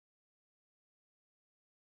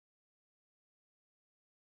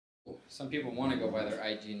Some people want to go by their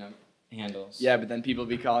handles. Yeah, but then people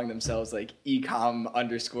be calling themselves like ecom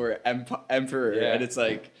underscore emperor, Yeah. and it's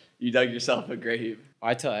like you dug yourself a grave.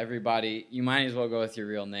 I tell everybody, you might as well go with your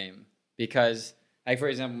real name because, like for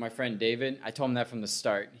example, my friend David, I told him that from the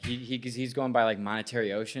start. He's going by like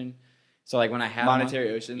Monetary Ocean. So like when I had Monetary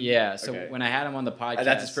Ocean. Yeah. So Okay. when I had him on the podcast,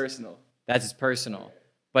 That's his personal. That's his personal.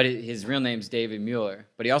 But his real name's David Mueller.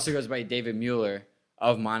 But he also goes by David Mueller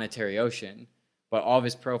of Monetary Ocean. But all of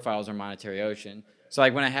his profiles are Monetary Ocean. So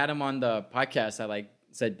like when I had him on the podcast, I like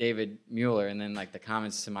said David Mueller, and then like the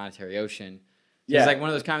comments to Monetary Ocean. So it's like one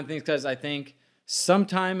of those common things because I think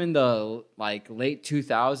sometime in the like late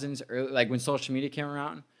 2000s, early, like when social media came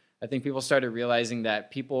around, I think people started realizing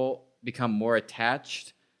that people become more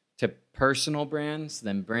attached to personal brands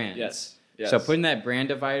than brands. Yes. So putting that brand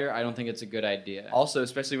divider, I don't think it's a good idea. Also,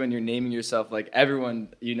 especially when you're naming yourself, like everyone,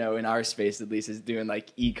 you know, in our space at least is doing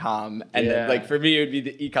like ecom. And then, like for me, it would be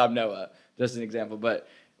the ecom Noah, just an example. But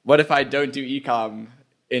what if I don't do ecom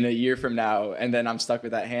in a year from now and then I'm stuck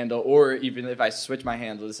with that handle? Or even if I switch my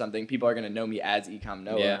handle to something, people are going to know me as ecom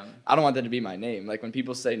Noah. Yeah. I don't want that to be my name. Like when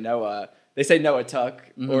people say Noah, they say Noah Tuck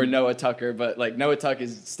or Noah Tucker, but like Noah Tuck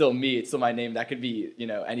is still me. It's still my name. That could be, you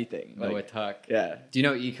know, anything. Noah Like, Tuck. yeah. Do you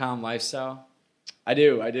know Ecom Lifestyle? I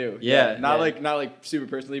do. Yeah, Not yeah. like super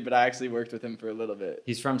personally, but I actually worked with him for a little bit.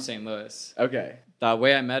 He's from St. Louis. Okay. The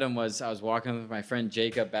way I met him was I was walking with my friend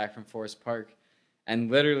Jacob back from Forest Park, and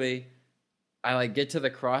literally, I like get to the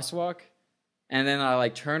crosswalk, and then I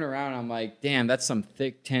like turn around. And I'm like, damn, that's some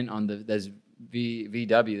thick tint on this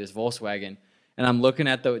VW, this Volkswagen, and I'm looking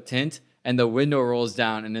at the tint, and the window rolls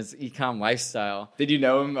down, and it's Ecom Lifestyle. Did you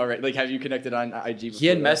know him already? Like, have you connected on IG before? He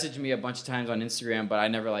had messaged me a bunch of times on Instagram, but I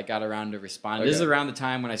never like got around to responding. This is around the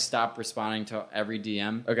time when I stopped responding to every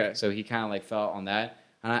DM. Okay. So he kind of like fell on that,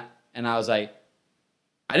 and I was like,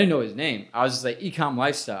 I didn't know his name. I was just like Ecom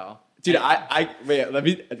Lifestyle. Dude,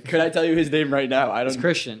 wait, could I tell you his name right now? It's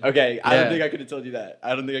Christian. Okay, I Yeah. don't think I could have told you that.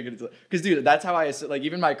 Because, dude, that's how like,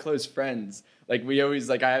 even my close friends, like, we always,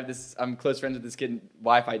 like, I'm close friends with this kid,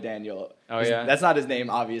 Wi-Fi Daniel. Oh, yeah? That's not his name,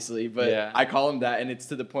 obviously, but Yeah. I call him that, and it's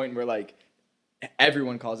to the point where, like,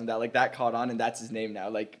 everyone calls him that. Like, that caught on, and that's his name now.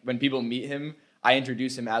 Like, when people meet him, I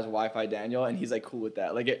introduce him as Wi-Fi Daniel, and he's, like, cool with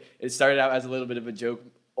that. Like, it started out as a little bit of a joke,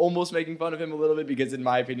 almost making fun of him a little bit because in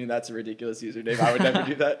my opinion that's a ridiculous username. I would never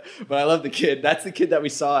do that. But I love the kid. That's the kid that we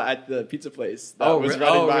saw at the pizza place that was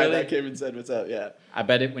running by really? that came and said what's up. Yeah. I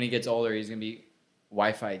bet when he gets older, he's gonna be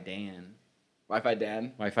Wi-Fi Dan. Wi-Fi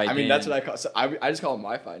Dan. Wi-Fi I mean Dan. that's what I call. So I just call him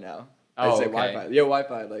Wi-Fi now. I Oh, say okay. Wi-Fi. Yo,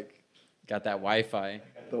 Wi-Fi. Like Got that Wi-Fi.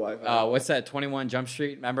 the Wi-Fi. What's that? 21 Jump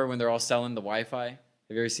Street. Remember when they're all selling the Wi-Fi? Have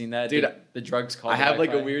you ever seen that? Dude, the drugs called. I have like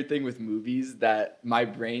a Wi-Fi. weird thing with movies that my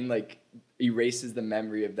brain like erases the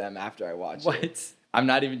memory of them after I watch it. What? I'm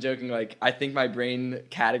not even joking. Like, I think my brain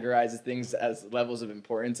categorizes things as levels of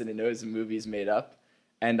importance, and it knows the movie's made up.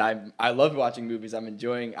 And I love watching movies. I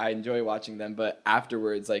enjoy watching them. But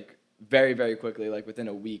afterwards, like very, very quickly, like within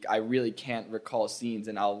a week, I really can't recall scenes.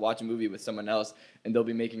 And I'll watch a movie with someone else, and they'll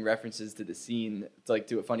be making references to the scene,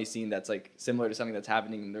 to a funny scene that's like similar to something that's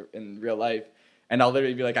happening in real life. And I'll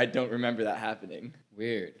literally be like, I don't remember that happening.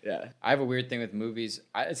 Weird. Yeah. I have a weird thing with movies.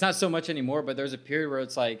 It's not so much anymore, but there's a period where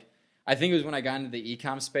it's like, I think it was when I got into the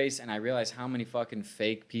e-com space and I realized how many fucking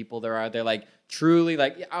fake people there are. They're like truly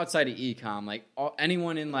like outside of e-com, like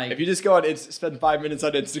anyone in like. If you just go on, spend 5 minutes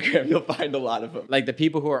on Instagram, you'll find a lot of them. Like the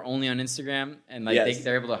people who are only on Instagram and like Yes.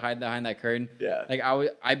 they're able to hide behind that curtain. Yeah. Like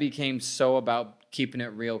I became so about keeping it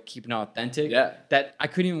real, keeping it authentic. Yeah. That I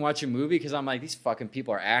couldn't even watch a movie because I'm like, these fucking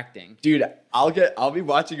people are acting. Dude, I'll be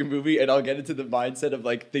watching a movie and I'll get into the mindset of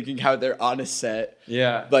like thinking how they're on a set.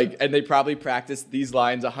 Yeah. Like, and they probably practiced these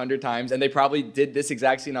lines 100 times, and they probably did this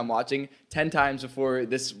exact scene I'm watching 10 times before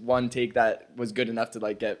this one take that was good enough to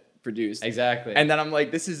like get produced. Exactly. And then I'm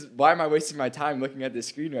like, why am I wasting my time looking at this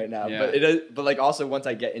screen right now? Yeah. But like also once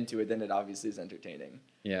I get into it, then it obviously is entertaining.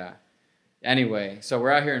 Yeah. Anyway, so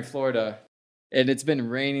we're out here in Florida, and it's been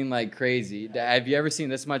raining like crazy. Have you ever seen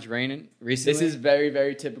this much rain recently? This is very,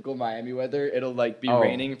 very typical Miami weather. It'll like be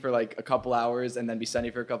raining for like a couple hours and then be sunny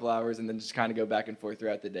for a couple hours and then just kind of go back and forth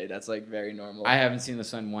throughout the day. That's like very normal. I haven't seen the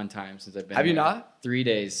sun one time since I've been Have you here. not? 3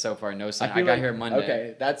 days so far, no sun. I feel got like- here Monday.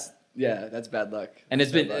 Okay, that's bad luck. And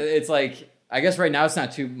That's bad luck. it's like, I guess right now it's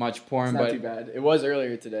not too much pouring, It's not but too bad. It was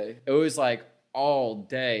earlier today. it was like all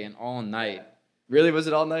day and all night. Really? Was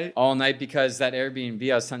it all night? All night because that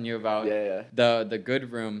Airbnb I was telling you about, Yeah. the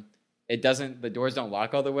good room, the doors don't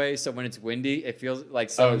lock all the way, so when it's windy, it feels like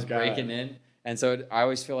someone's God. breaking in. And so I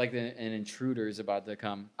always feel like an intruder is about to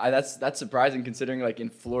come. That's surprising considering like in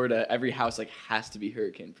Florida, every house like has to be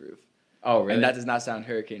hurricane proof. Oh, really? And that does not sound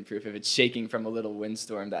hurricane proof if it's shaking from a little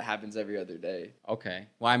windstorm that happens every other day. Okay.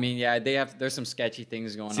 Well, I mean, yeah, there's some sketchy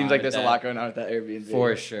things going on. Seems like with there's a that. lot going on with that Airbnb.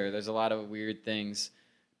 For sure. There's a lot of weird things.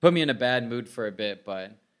 Put me in a bad mood for a bit,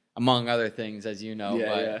 but among other things, as you know. Yeah,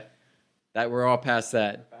 but yeah. that we're all past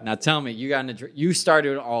that. Now tell me, you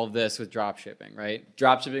started all of this with drop shipping, right?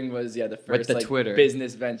 Dropshipping was the first the Twitter.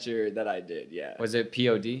 business venture that I did. Yeah. Was it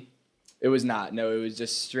POD? It was not. No, it was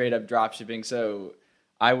just straight up dropshipping. So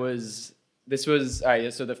this was all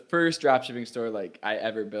right. So the first dropshipping store like I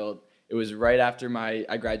ever built, it was right after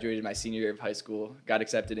I graduated my senior year of high school, got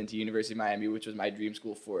accepted into University of Miami, which was my dream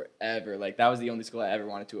school forever. Like that was the only school I ever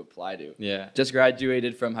wanted to apply to. Yeah. Just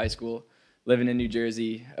graduated from high school, living in New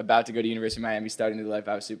Jersey, about to go to University of Miami, starting new life.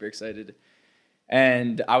 I was super excited.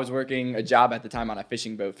 And I was working a job at the time on a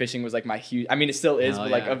fishing boat. Fishing was like my huge, I mean, it still is, Hell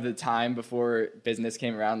but like yeah. of the time before business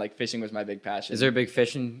came around, like fishing was my big passion. Is there a big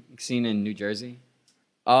fishing scene in New Jersey?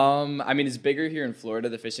 I mean, it's bigger here in Florida.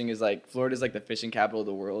 The fishing is like, Florida's like the fishing capital of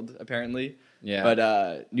the world, apparently. Yeah.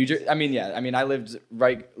 But New Jersey, I mean, yeah. I mean, I lived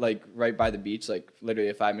right by the beach, like literally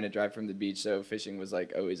a 5-minute drive from the beach. So fishing was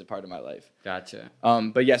like always a part of my life. Gotcha.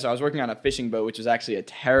 But yeah, so I was working on a fishing boat, which was actually a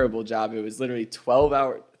terrible job. It was literally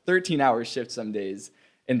 13-hour shifts some days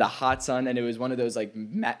in the hot sun, and it was one of those like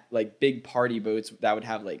big party boats that would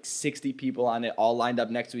have like 60 people on it, all lined up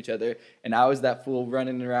next to each other. And I was that fool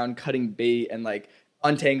running around cutting bait and like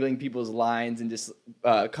untangling people's lines and just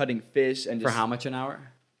cutting fish. And For just, how much an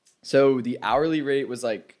hour? So the hourly rate was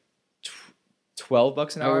like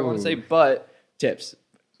 $12 an hour, I want to say, Ooh. but tips,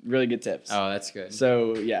 really good tips. Oh, that's good.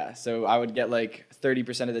 So yeah, so I would get like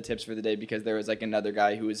 30% of the tips for the day because there was like another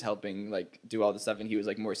guy who was helping like do all the stuff, and he was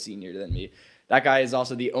like more senior than me. That guy is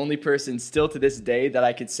also the only person still to this day that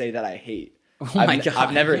I could say that I hate. Oh my God.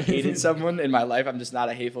 I've never hated someone in my life. I'm just not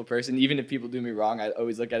a hateful person. Even if people do me wrong, I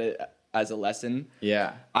always look at it as a lesson.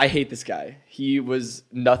 Yeah. I hate this guy. He was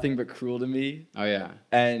nothing but cruel to me. Oh, yeah.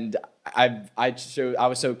 And I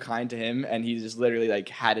was so kind to him, and he just literally like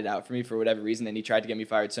had it out for me for whatever reason, and he tried to get me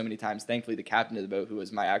fired so many times. Thankfully, the captain of the boat, who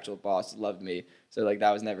was my actual boss, loved me, so like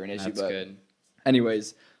that was never an issue. That's but good.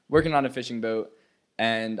 anyways, working on a fishing boat,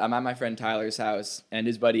 and I'm at my friend Tyler's house, and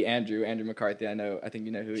his buddy Andrew McCarthy. I think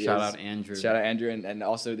you know who he Shout is. out Andrew. Shout out Andrew, and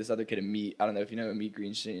also this other kid, Amit. I don't know if you know Amit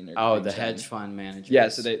Greenstein. Or Oh, the Greenstein. hedge fund manager. Yeah,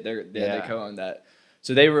 so they co-own that.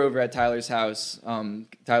 So they were over at Tyler's house.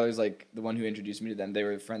 Tyler's like the one who introduced me to them. They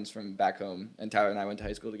were friends from back home, and Tyler and I went to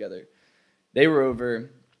high school together. They were over,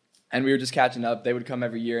 and we were just catching up. They would come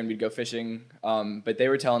every year, and we'd go fishing. But they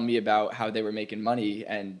were telling me about how they were making money,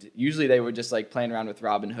 and usually they were just like playing around with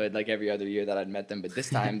Robinhood like every other year that I'd met them. But this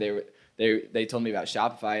time they told me about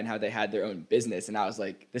Shopify and how they had their own business, and I was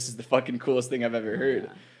like, this is the fucking coolest thing I've ever heard.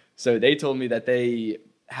 Yeah. So they told me that they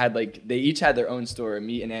each had their own store.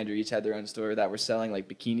 Me and Andrew each had their own store that were selling like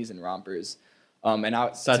bikinis and rompers.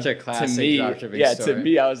 And Such a classic dropshipping yeah, store. to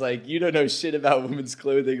me, I was like, you don't know shit about women's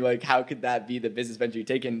clothing. Like, how could that be the business venture you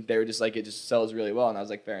take? And they were just like, it just sells really well. And I was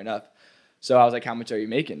like, fair enough. So I was like, how much are you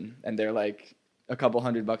making? And they're like, a couple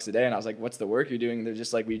 $100 a day. And I was like, what's the work you're doing? And they're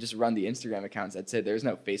just like, we just run the Instagram accounts. That's it. There's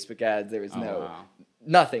no Facebook ads. There was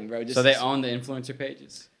nothing, bro. Just, So they own the influencer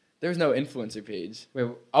pages? there was no influencer page. Wait,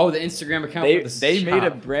 the Instagram account for the They made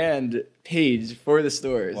a shop. brand page for the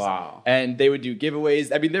stores. Wow. And they would do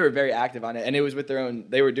giveaways. I mean, they were very active on it, and it was with their own.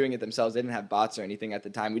 They were doing it themselves. They didn't have bots or anything at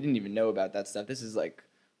the time. We didn't even know about that stuff. This is like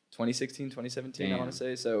 2016, 2017, Damn. I want to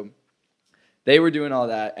say. So they were doing all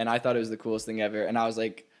that, and I thought it was the coolest thing ever. And I was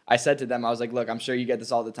like, I said to them, I was like, look, I'm sure you get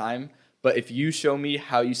this all the time, but if you show me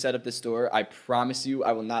how you set up the store, I promise you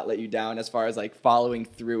I will not let you down as far as like following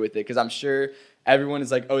through with it. Because I'm sure everyone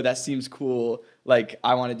is like, oh, that seems cool. Like,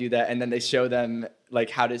 I want to do that. And then they show them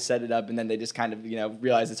like how to set it up. And then they just kind of,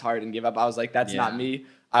 realize it's hard and give up. I was like, that's not me.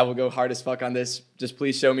 I will go hard as fuck on this. Just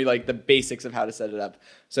please show me like the basics of how to set it up.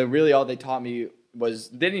 So really all they taught me was,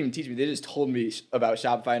 they didn't even teach me. They just told me about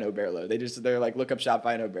Shopify and Oberlo. They're like, look up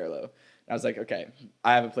Shopify and Oberlo. I was like, okay,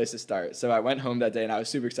 I have a place to start. So I went home that day and I was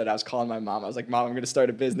super excited. I was calling my mom. I was like, Mom, I'm going to start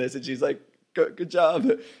a business. And she's like, good job.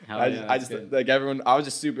 I just like everyone, I was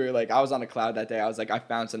just super like, I was on a cloud that day. I was like, I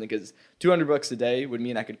found something, because $200 a day would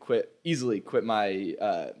mean I could easily quit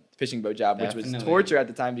my fishing boat job, which was torture at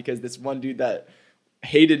the time, because this one dude that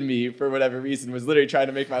hated me for whatever reason was literally trying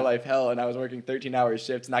to make my life hell. And I was working 13-hour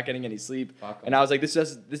shifts, not getting any sleep. And I was like, this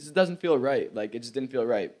just doesn't feel right. Like, it just didn't feel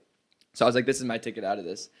right. So I was like, this is my ticket out of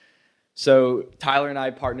this. So Tyler and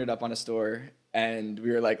I partnered up on a store, and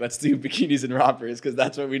we were like, let's do bikinis and rompers, because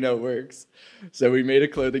that's what we know works. So we made a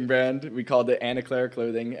clothing brand. We called it Anna Clara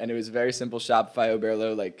Clothing, and it was very simple Shopify,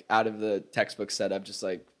 Oberlo, like out of the textbook setup, just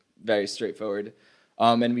like very straightforward.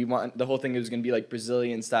 And the whole thing was going to be like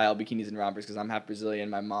Brazilian style bikinis and rompers because I'm half Brazilian.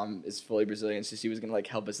 My mom is fully Brazilian, so she was going to like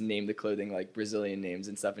help us name the clothing like Brazilian names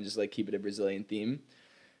and stuff and just like keep it a Brazilian theme.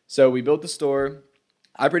 So we built the store.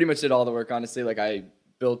 I pretty much did all the work, honestly. Like I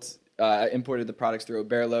imported the products through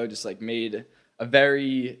Oberlo, just like made a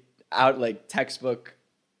very textbook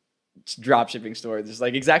drop shipping store, just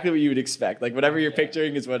like exactly what you would expect. Like whatever you're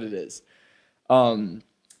picturing is what it is.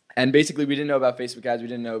 And basically, we didn't know about Facebook ads. We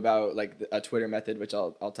didn't know about like a Twitter method, which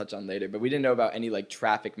I'll touch on later. But we didn't know about any like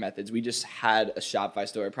traffic methods. We just had a Shopify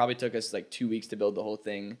store. It probably took us like 2 weeks to build the whole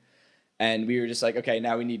thing. And we were just like, okay,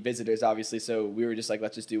 now we need visitors, obviously. So we were just like,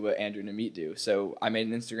 let's just do what Andrew and Amit do. So I made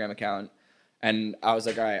an Instagram account, and I was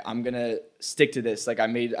like, all right, I'm gonna stick to this. Like I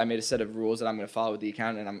made a set of rules that I'm gonna follow with the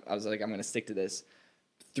account, and I was like, I'm gonna stick to this.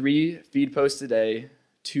 3 feed posts a day,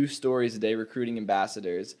 2 stories a day, recruiting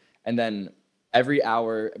ambassadors, and then every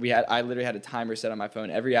hour I literally had a timer set on my phone.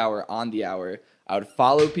 Every hour on the hour, I would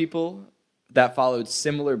follow people that followed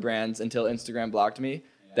similar brands until Instagram blocked me,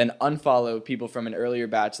 then unfollow people from an earlier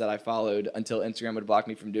batch that I followed until Instagram would block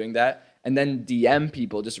me from doing that, and then DM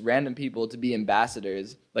people, just random people, to be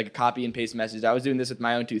ambassadors, like a copy and paste message. I was doing this with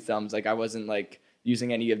my own 2 thumbs. Like I wasn't like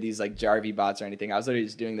using any of these like Jarvie bots or anything. I was literally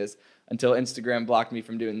just doing this until Instagram blocked me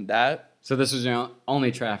from doing that. So this was your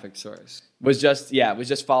only traffic source? Was just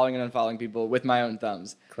following and unfollowing people with my own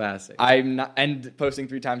thumbs. Classic. I'm not, and posting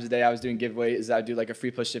 3 times a day. I was doing giveaways. I would do like a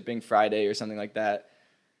free plus shipping Friday or something like that.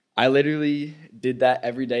 I literally did that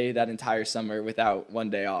every day that entire summer without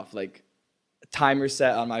one day off. Like timer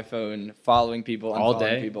set on my phone, following people,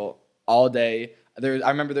 unfollowing people all day. I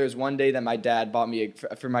remember there was one day that my dad bought me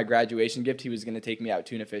for my graduation gift. He was going to take me out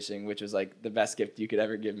tuna fishing, which was like the best gift you could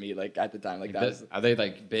ever give me. Like at the time, like that was. Are they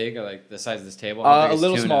like big or like the size of this table? A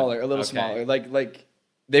little smaller, smaller. Like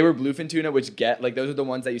they were bluefin tuna, which those are the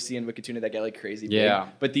ones that you see in Wicked Tuna that get like crazy big. Yeah.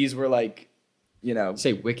 But these were like,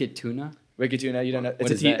 Say Wicked Tuna. Wicked Tuna, you don't know?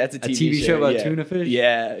 That's a TV show about tuna fish.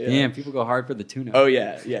 Yeah. Damn, people go hard for the tuna. Oh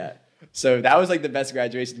yeah. So that was like the best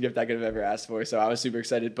graduation gift I could have ever asked for. So I was super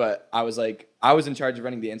excited, but I was in charge of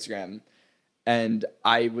running the Instagram, and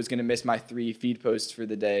I was going to miss my 3 feed posts for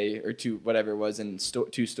the day, or 2, whatever it was, and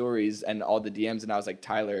 2 stories and all the DMs. And I was like,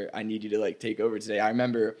 Tyler, I need you to like take over today. I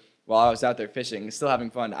remember while I was out there fishing, still having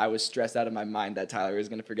fun, I was stressed out of my mind that Tyler was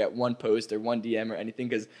going to forget 1 post or 1 DM or anything,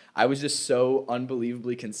 because I was just so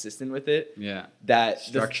unbelievably consistent with it. Yeah. That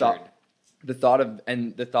structured. The thought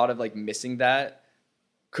of like missing that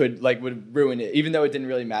would ruin it, even though it didn't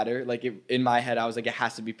really matter. Like in my head, I was like, it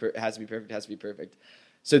has to be perfect.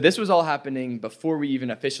 So this was all happening before we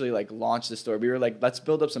even officially like launched the store. We were like, let's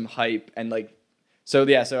build up some hype and like, so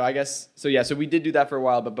we did do that for a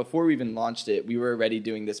while, but before we even launched it, we were already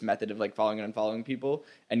doing this method of like following and unfollowing people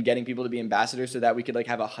and getting people to be ambassadors so that we could like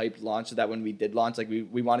have a hyped launch, so that when we did launch, like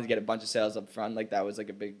we wanted to get a bunch of sales up front. Like that was like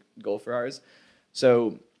a big goal for ours.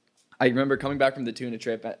 So I remember coming back from the tuna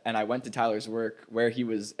trip, and I went to Tyler's work where he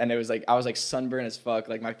was, and it was like I was like sunburned as fuck.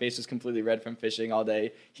 Like my face was completely red from fishing all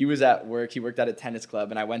day. He was at work. He worked at a tennis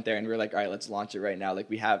club, and I went there, and we were like, all right, let's launch it right now. Like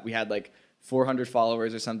we had like 400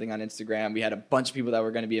 followers or something on Instagram. We had a bunch of people that were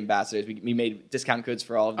going to be ambassadors. We made discount codes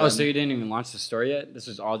for all of them. Oh, so you didn't even launch the store yet? This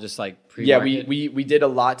was all just like pre-market? Yeah, we did a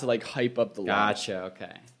lot to like hype up the launch. Gotcha.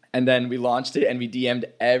 Okay. And then we launched it, and we DM'd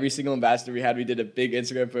every single ambassador we had. We did a big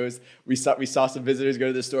Instagram post. We saw some visitors go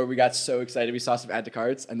to the store. We got so excited. We saw some add to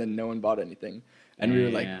carts, and then no one bought anything. And we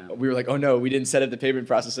were like, oh no, we didn't set up the payment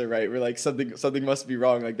processor right. We're like, something must be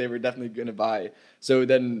wrong. Like they were definitely gonna buy. So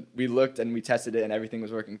then we looked and we tested it, and everything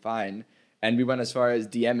was working fine. And we went as far as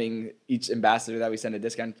DMing each ambassador that we sent a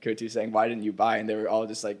discount code to, saying, why didn't you buy? And they were all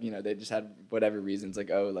just like, they just had whatever reasons, like,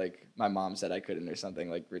 oh, like my mom said I couldn't or something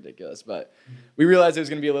like ridiculous. But we realized it was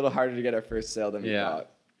going to be a little harder to get our first sale than we thought.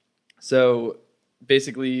 So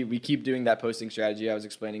basically we keep doing that posting strategy I was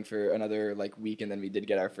explaining for another like week. And then we did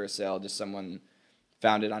get our first sale. Just someone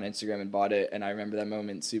found it on Instagram and bought it. And I remember that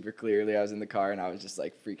moment super clearly. I was in the car and I was just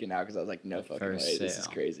like freaking out because I was like, no fucking way. This is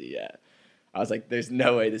crazy. Yeah. I was like, there's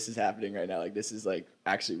no way this is happening right now. Like, this is, like,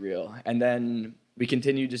 actually real. And then we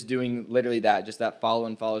continued just doing literally that, just that follow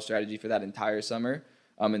and follow strategy for that entire summer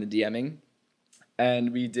in the DMing.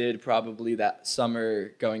 And we did probably that summer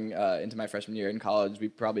going into my freshman year in college, we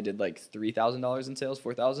probably did, like, $3,000 in sales,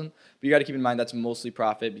 $4,000. But you got to keep in mind that's mostly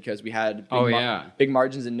profit because we had big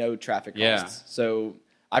margins and no traffic costs. Yeah. So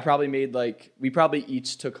I probably made, like, we probably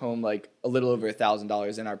each took home, like, a little over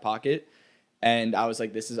 $1,000 in our pocket. And I was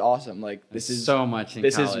like, this is awesome. Like, this is so much in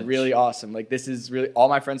this college. Is really awesome. Like, this is really, all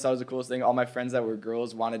my friends thought it was the coolest thing. All my friends that were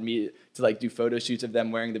girls wanted me to, like, do photo shoots of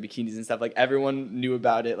them wearing the bikinis and stuff. Like, everyone knew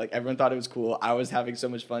about it. Like, everyone thought it was cool. I was having so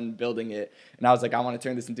much fun building it. And I was like, I want to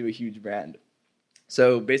turn this into a huge brand.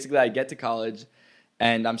 So basically, I get to college,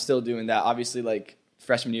 and I'm still doing that. Obviously, like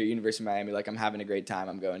freshman year at University of Miami, like I'm having a great time.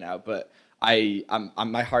 I'm going out, but I'm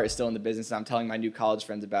my heart is still in the business. And I'm telling my new college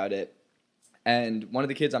friends about it. And one of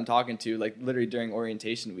the kids I'm talking to, like literally during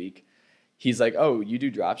orientation week, he's like, "Oh, you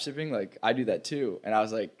do drop shipping? Like I do that too." And I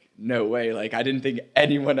was like, "No way!" Like I didn't think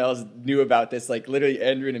anyone else knew about this. Like literally,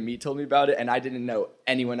 Andrew and Amit told me about it, and I didn't know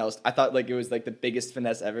anyone else. I thought like it was like the biggest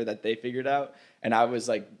finesse ever that they figured out, and I was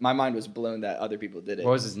like, my mind was blown that other people did it.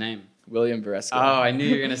 What was his name? William Varesco. Oh, I knew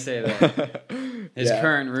you were gonna say that. His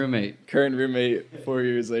current roommate, 4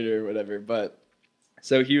 years later or whatever. But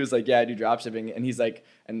so he was like, "Yeah, I do drop shipping," and he's like,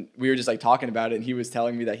 and we were just like talking about it, and he was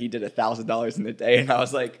telling me that he did $1,000 in a day, and I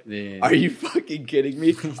was like, Yeah. "Are you fucking kidding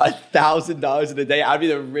me? $1,000 in a day? I'd be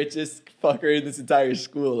the richest fucker in this entire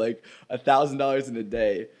school. Like $1,000 in a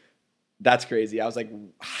day. That's crazy." I was like,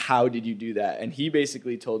 "How did you do that?" And he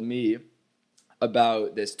basically told me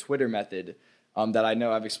about this Twitter method that I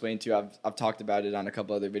know I've explained to you. I've talked about it on a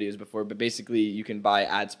couple other videos before, but basically you can buy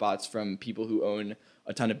ad spots from people who own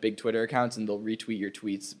a ton of big Twitter accounts, and they'll retweet your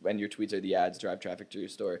tweets when your tweets are the ads, drive traffic to your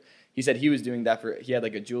store. He said he was doing that he had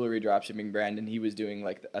like a jewelry dropshipping brand, and he was doing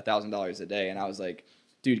like $1,000 a day. And I was like,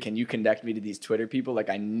 "Dude, can you connect me to these Twitter people? Like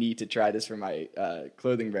I need to try this for my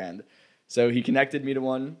clothing brand." So he connected me to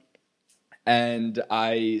one. And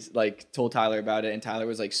I like told Tyler about it, and Tyler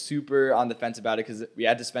was like super on the fence about it because we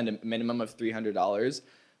had to spend a minimum of $300,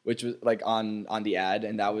 which was like on the ad,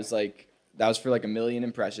 and that was for like 1 million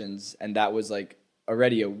impressions, and that was like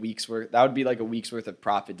already a week's worth. That would be like a week's worth of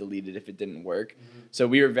profit deleted if it didn't work. Mm-hmm. So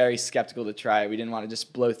we were very skeptical to try it. We didn't want to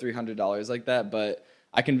just blow $300 like that, but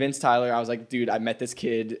I convinced Tyler. I was like, "Dude, I met this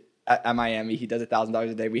kid at Miami. He does $1,000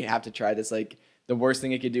 a day. We have to try this. Like the worst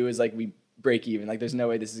thing it could do is like we break even. Like there's no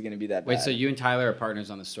way this is going to be that bad." Wait, so you and Tyler are partners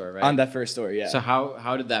on the store, right? On that first store, yeah. So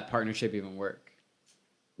how did that partnership even work?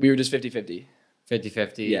 We were just 50-50.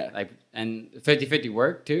 50-50? Yeah. Like, and 50-50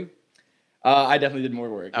 work too? I definitely did more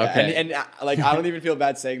work. Okay. And like I don't even feel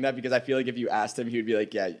bad saying that because I feel like if you asked him, he would be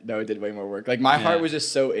like, "Yeah, no, it did way more work." Like my heart was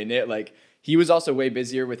just so in it. Like he was also way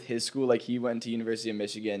busier with his school. Like he went to University of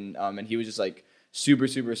Michigan, and he was just like super,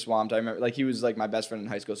 super swamped. I remember like he was like my best friend in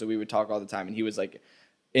high school, so we would talk all the time, and he was like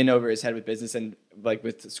in over his head with business and like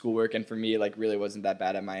with schoolwork. And for me, like really wasn't that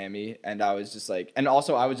bad at Miami. And I was just like, and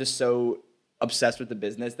also I was just so obsessed with the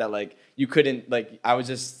business that like you couldn't like, I was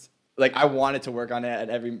just like, I wanted to work on it at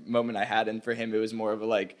every moment I had. And for him, it was more of a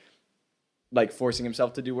like forcing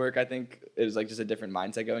himself to do work. I think it was like just a different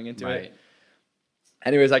mindset going into it.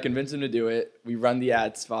 Anyways, I convinced him to do it. We run the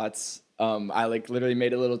ad spots. I like literally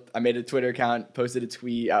made a Twitter account, posted a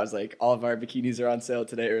tweet. I was like, "All of our bikinis are on sale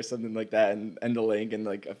today," or something like that, and the link and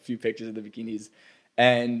like a few pictures of the bikinis.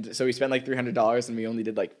 And so we spent like $300, and we only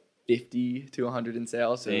did like 50 to 100 in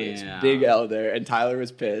sales. So it's big L there. And Tyler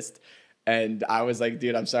was pissed, and I was like,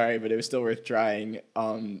 "Dude, I'm sorry, but it was still worth trying."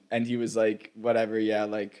 And he was like, "Whatever, yeah,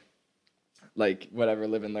 like whatever,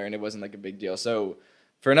 live and learn." It wasn't like a big deal. So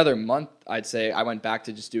for another month, I'd say I went back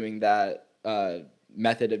to just doing that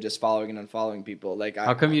method of just following and unfollowing people. Like,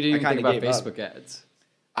 how come you didn't even think about Facebook ads?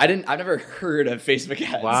 I've never heard of Facebook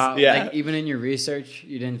ads. Wow. Yeah. Like even in your research,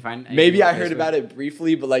 you didn't find anything. Maybe I heard about it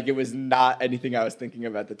briefly, but like it was not anything I was thinking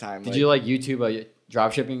of at the time. Did you like YouTube a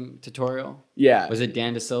dropshipping tutorial? Yeah. Was it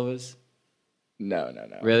Dan DeSilva's? No.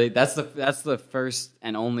 Really? That's the first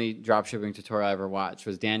and only dropshipping tutorial I ever watched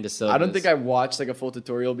was Dan DeSilva's. I don't think I watched like a full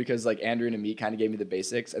tutorial because like Andrew and Amit kind of gave me the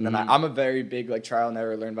basics, and then I'm a very big like trial and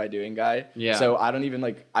error, learn by doing guy. Yeah. So I don't even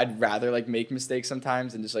like. I'd rather like make mistakes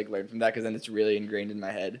sometimes and just like learn from that because then it's really ingrained in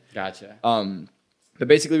my head. Gotcha. But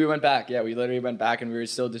basically we went back. Yeah, we literally went back and we were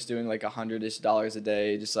still just doing like $100-ish a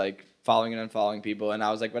day, just like following and unfollowing people. And I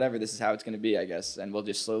was like, whatever, this is how it's going to be, I guess, and we'll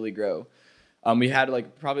just slowly grow. We had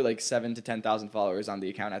like probably like 7,000 to 10,000 followers on the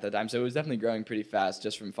account at that time, so it was definitely growing pretty fast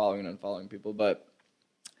just from following and unfollowing people. But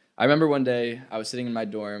I remember one day I was sitting in my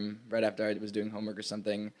dorm right after I was doing homework or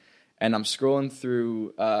something, and I'm scrolling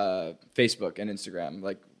through Facebook and Instagram,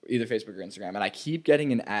 like either Facebook or Instagram, and I keep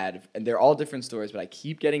getting an ad, and they're all different stores, but I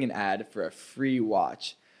keep getting an ad for a free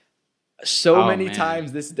watch. So many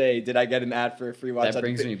times this day did I get an ad for a free watch that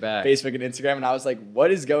brings me back. Facebook and Instagram, and I was like,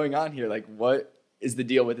 what is going on here? Like, what is the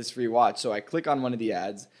deal with this free watch? So I click on one of the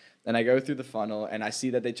ads, and I go through the funnel, and I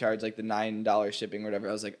see that they charge like the $9 shipping or whatever.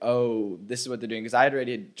 I was like, oh, this is what they're doing, because I had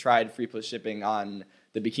already tried free plus shipping on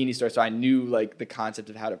the bikini store, so I knew like the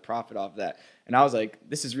concept of how to profit off that. And I was like,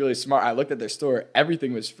 this is really smart. I looked at their store,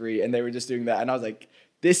 everything was free, and they were just doing that. And I was like,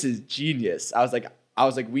 this is genius. I was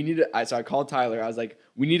like, we need to. So I called Tyler. I was like,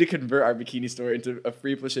 we need to convert our bikini store into a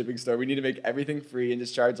free plus shipping store. We need to make everything free and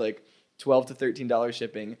just charge like $12 to $13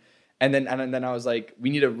 shipping. And then I was like, we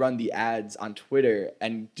need to run the ads on Twitter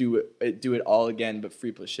and do it all again, but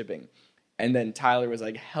free plus shipping. And then Tyler was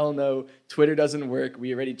like, hell no, Twitter doesn't work.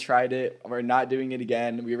 We already tried it. We're not doing it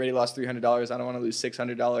again. We already lost $300. I don't want to lose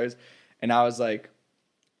 $600. And I was like,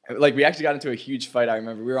 we actually got into a huge fight. I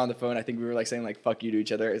remember we were on the phone. I think we were like saying like fuck you to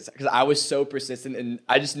each other because I was so persistent and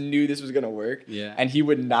I just knew this was going to work. Yeah. And he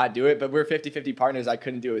would not do it. But we're 50-50 partners. I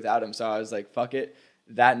couldn't do it without him. So I was like, fuck it.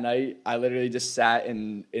 That night, I literally just sat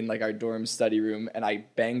in like our dorm study room and I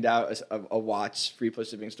banged out a watch free plus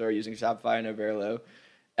shipping store using Shopify and Oberlo.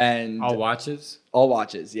 And all watches? All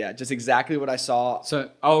watches, yeah. Just exactly what I saw. So,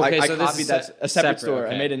 okay. I so copied this is a separate store.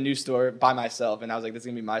 Okay. I made a new store by myself and I was like, this is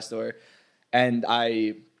going to be my store. And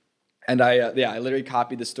I literally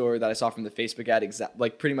copied the store that I saw from the Facebook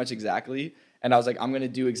ad pretty much exactly. And I was like, I'm going to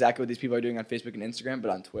do exactly what these people are doing on Facebook and Instagram, but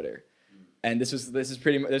on Twitter. And this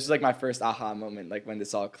is like my first aha moment, like when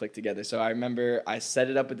this all clicked together. So I remember I set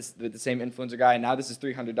it up with the same influencer guy. And now this is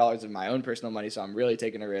 $300 of my own personal money. So I'm really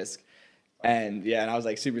taking a risk. And yeah, and I was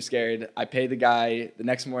like super scared. I paid the guy. The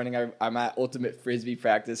next morning, I'm at Ultimate Frisbee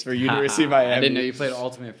practice for University of Miami. I didn't know you played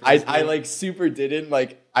Ultimate Frisbee. I like super didn't.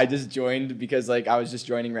 Like I just joined because like I was just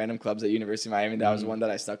joining random clubs at University of Miami. That was one that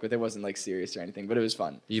I stuck with. It wasn't like serious or anything, but it was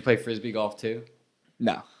fun. Do you play Frisbee golf too?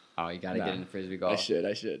 No. Oh, you got to get into Frisbee golf.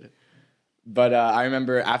 I should. But I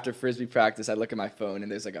remember after Frisbee practice, I look at my phone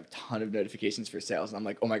and there's like a ton of notifications for sales. And I'm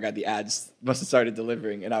like, oh my God, the ads must have started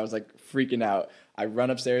delivering. And I was like freaking out. I run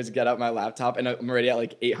upstairs, get out my laptop, and I'm already at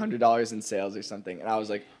like $800 in sales or something. And I was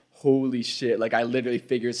like, holy shit. Like I literally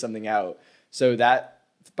figured something out. So that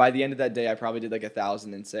by the end of that day, I probably did like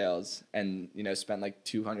 1,000 in sales and, spent like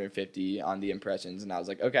 250 on the impressions. And I was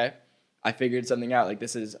like, okay. I figured something out. Like,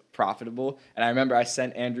 this is profitable. And I remember I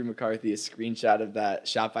sent Andrew McCarthy a screenshot of that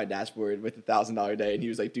Shopify dashboard with $1,000 a day. And he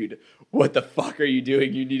was like, dude, what the fuck are you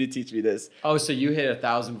doing? You need to teach me this. Oh, so you hit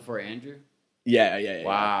 1,000 before Andrew? Yeah.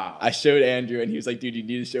 Wow. I showed Andrew and he was like, dude, you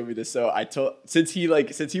need to show me this. So since he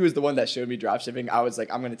was the one that showed me dropshipping, I was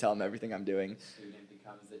like, I'm going to tell him everything I'm doing. Student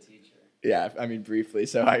becomes the teacher. Yeah, I mean, briefly.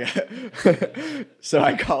 So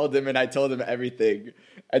I called him and I told him everything.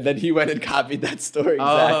 And then he went and copied that store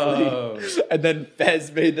exactly. Oh. And then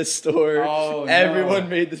Fez made the store. Oh, Everyone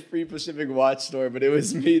made this free plus shipping watch store, but it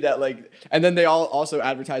was me that and then they all also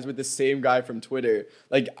advertised with the same guy from Twitter.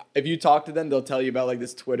 Like, if you talk to them, they'll tell you about like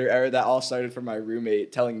this Twitter era that all started from my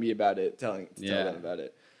roommate telling me about it, tell them about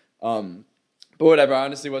it. But whatever, I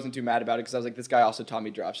honestly wasn't too mad about it because I was like, this guy also taught me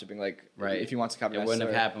dropshipping. Like, right. If he wants to copy my store. It wouldn't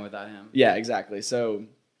store. have happened without him. Yeah, exactly. So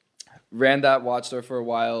ran that watch store for a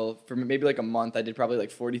while. For maybe like a month, I did probably like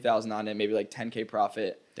 40,000 on it, maybe like 10K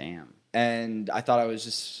profit. Damn. And I thought I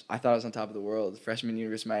was on top of the world. Freshman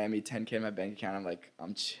University of Miami, 10K in my bank account. I'm like,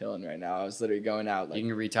 I'm chilling right now. I was literally going out. Like, you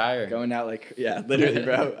can retire. Going out like, yeah, literally,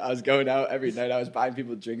 bro. I was going out every night. I was buying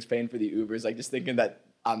people drinks, paying for the Ubers, like just thinking that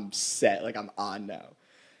I'm set, like I'm on now.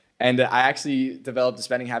 And I actually developed a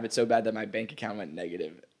spending habit so bad that my bank account went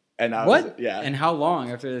negative. And I what? Was, yeah. And how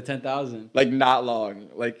long after the 10,000? Like not long.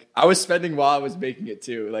 Like I was spending while I was making it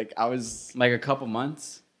too. Like I was like a couple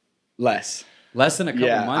months. Less than a couple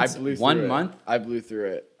months. I blew through 1 month. I blew through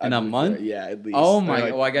it. In a month? Yeah, at least. Oh my!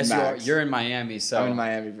 Like, well, I guess max. you're in Miami, so I'm in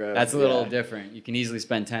Miami, bro. That's a little different. You can easily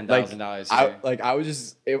spend $10,000. I was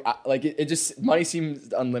just it just money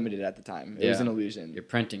seemed unlimited at the time. It was an illusion. You're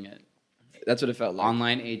printing it. That's what it felt like.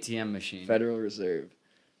 Online ATM machine. Federal Reserve.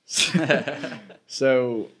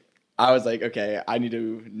 So I was like, okay, I need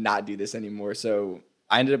to not do this anymore. So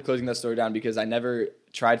I ended up closing that store down because I never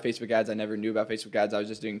tried Facebook ads. I never knew about Facebook ads. I was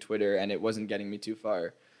just doing Twitter, and it wasn't getting me too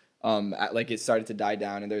far. It started to die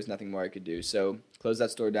down, and there was nothing more I could do. So closed that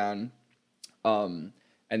store down. And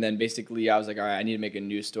then basically I was like, all right, I need to make a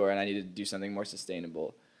new store, and I need to do something more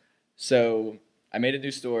sustainable. So I made a new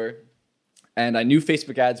store. And I knew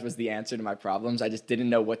Facebook ads was the answer to my problems. I just didn't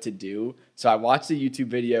know what to do. So I watched a YouTube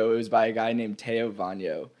video. It was by a guy named Teo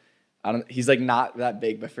Vanyo. He's like not that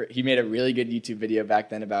big, but he made a really good YouTube video back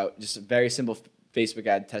then about just a very simple Facebook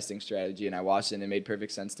ad testing strategy. And I watched it and it made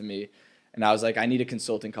perfect sense to me. And I was like, I need a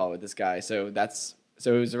consulting call with this guy. So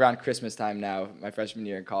it was around Christmas time now, my freshman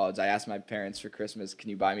year in college. I asked my parents for Christmas, can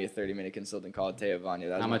you buy me a 30-minute consulting call with Teo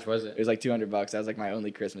Vanyo? How much was it? It was like $200. That was like my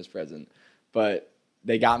only Christmas present. But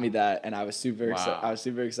they got me that, and I was super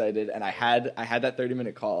excited. And I had that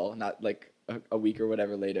 30-minute call, not like a week or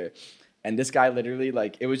whatever later. And this guy literally,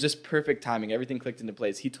 like, it was just perfect timing. Everything clicked into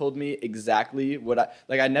place. He told me exactly what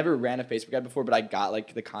I never ran a Facebook ad before, but I got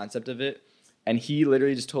like the concept of it. And he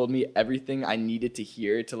literally just told me everything I needed to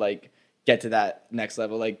hear to like get to that next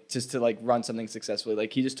level, like just to like run something successfully.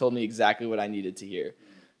 Like he just told me exactly what I needed to hear.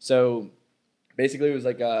 So basically it was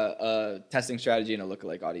like a testing strategy and a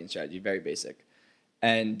lookalike audience strategy, very basic.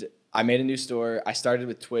 and I made a new store. I started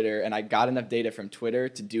with Twitter, and I got enough data from Twitter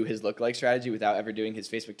to do his lookalike strategy without ever doing his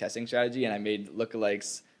Facebook testing strategy. And I made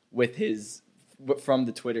lookalikes from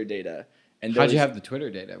the Twitter data. And how'd you have the Twitter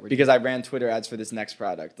data? Because I ran Twitter ads for this next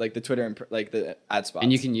product, like the Twitter, like the ad spots.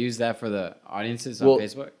 And you can use that for the audiences on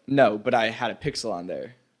Facebook? No, but I had a pixel on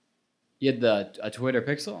there. You had a Twitter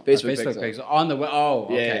pixel? Facebook pixel. On the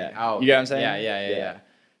okay. Yeah. Oh, you get what I'm saying? Yeah.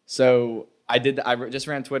 So I just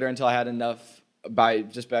ran Twitter until I had enough by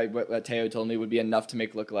what Teo told me would be enough to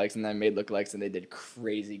make lookalikes, and then I made lookalikes, and they did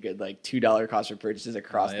crazy good, like $2 cost per purchases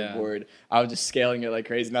across the board. I was just scaling it like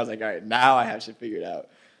crazy, and I was like, all right, now I have shit figured out.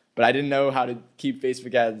 But I didn't know how to keep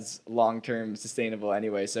Facebook ads long-term sustainable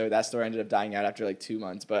anyway, so that store ended up dying out after like 2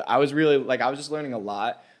 months. But I was really, I was just learning a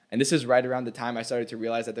lot. And this is right around the time I started to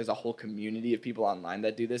realize that there's a whole community of people online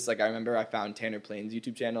that do this. Like, I remember I found Tanner Plain's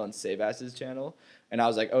YouTube channel and Save Ass's channel. And I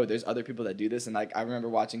was like, oh, there's other people that do this. And, I remember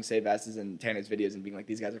watching Save Ass's and Tanner's videos and being like,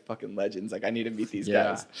 these guys are fucking legends. Like, I need to meet these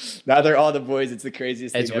guys. Now they're all the boys. It's the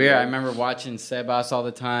craziest thing It's weird. I remember watching Sebas all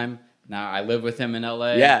the time. Now I live with him in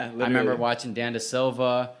LA. Yeah, literally. I remember watching Dan Da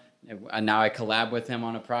Silva. And now I collab with him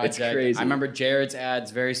on a project. It's crazy. I remember Jared's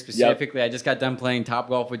ads very specifically. Yep. I just got done playing Top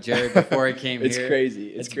Golf with Jared before I came it's here. Crazy.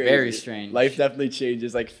 It's crazy. Very strange. Life definitely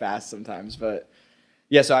changes fast sometimes. But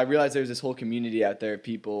yeah, so I realized there's this whole community out there of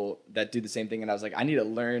people that do the same thing. And I was like, I need to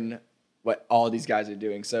learn what all these guys are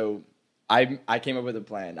doing. So I came up with a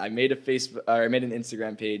plan. I made an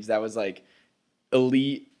Instagram page that was like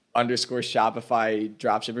elite _Shopify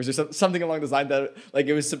dropshippers or something along those lines, that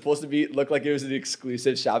it was supposed to look like it was an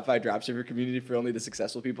exclusive Shopify dropshipper community for only the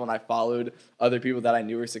successful people. And I followed other people that I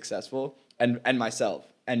knew were successful and myself,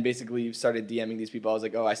 and basically started DMing these people. I was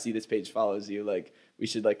like, oh, I see this page follows you. We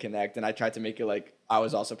should connect. And I tried to make it I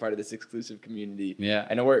was also part of this exclusive community. Yeah.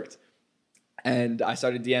 And it worked. And I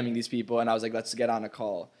started DMing these people, and I was like, let's get on a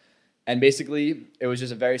call. And basically, it was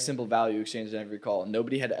just a very simple value exchange in every call.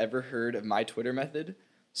 Nobody had ever heard of my Twitter method.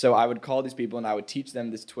 So I would call these people and I would teach them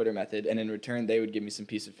this Twitter method, and in return they would give me some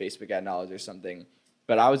piece of Facebook ad knowledge or something.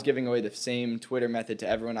 But I was giving away the same Twitter method to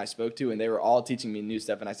everyone I spoke to, and they were all teaching me new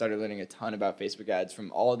stuff, and I started learning a ton about Facebook ads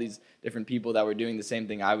from all these different people that were doing the same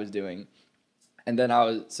thing I was doing. And then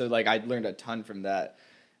I learned a ton from that.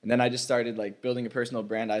 And then I just started building a personal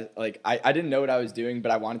brand. I didn't know what I was doing, but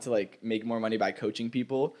I wanted to make more money by coaching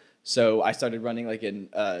people. So I started running an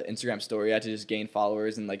Instagram story ad to just gain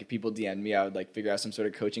followers, and if people DM'd me, I would figure out some sort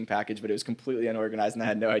of coaching package, but it was completely unorganized and I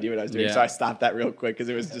had no idea what I was doing. Yeah. So I stopped that real quick because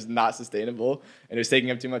it was just not sustainable and it was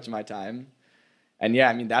taking up too much of my time. And yeah,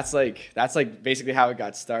 I mean that's basically how it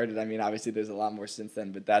got started. I mean, obviously there's a lot more since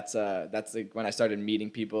then, but that's when I started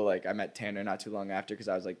meeting people. I met Tanner not too long after because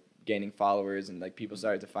I was gaining followers, and people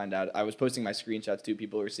started to find out. I was posting my screenshots too.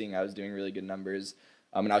 People were seeing I was doing really good numbers.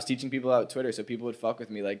 And I was teaching people about Twitter, so people would fuck with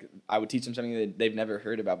me. I would teach them something that they've never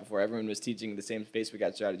heard about before. Everyone was teaching the same Facebook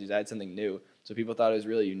ad strategies. I had something new, so people thought it was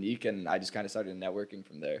really unique, and I just kind of started networking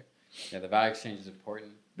from there. Yeah, the value exchange is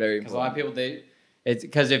important. Very important. Because a lot of people, it's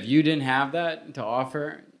because if you didn't have that to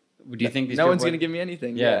offer, do you think these no one's going to give me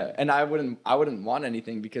anything? Yeah. And I wouldn't want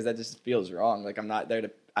anything because that just feels wrong. I'm not there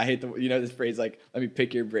to. I hate this phrase let me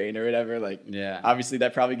pick your brain or whatever. Yeah. Obviously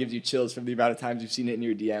that probably gives you chills from the amount of times you've seen it in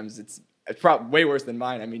your DMs. It's probably way worse than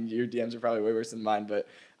mine. I mean, your DMs are probably way worse than mine, but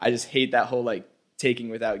I just hate that whole taking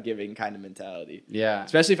without giving kind of mentality. Yeah.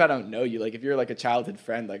 Especially if I don't know you. If you're a childhood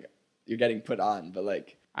friend, you're getting put on, but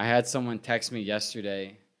I had someone text me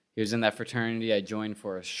yesterday. He was in that fraternity I joined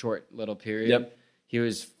for a short little period. Yep. He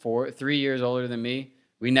was 3 years older than me.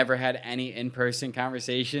 We never had any in-person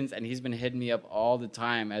conversations, and he's been hitting me up all the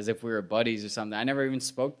time as if we were buddies or something. I never even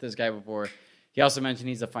spoke to this guy before. He also mentioned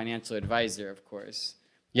he's a financial advisor, of course.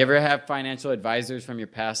 You ever have financial advisors from your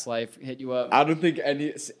past life hit you up? I don't think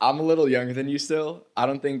any. I'm a little younger than you still. I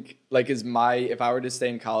don't think if I were to stay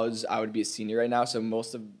in college, I would be a senior right now. So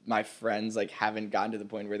most of my friends haven't gotten to the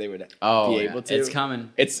point where they would be able to. It's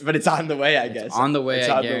coming. But it's on the way, I guess. On the way,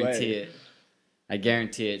 I guarantee it. I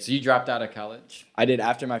guarantee it. So you dropped out of college? I did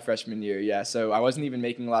after my freshman year, yeah. So I wasn't even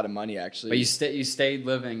making a lot of money, actually. But you stayed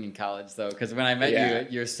living in college, though, because when I met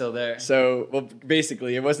you, were still there. So, well,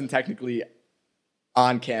 basically, it wasn't technically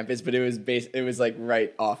on campus, but it was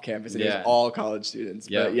right off campus, and it was all college students.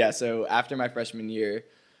 Yep. But yeah, so after my freshman year,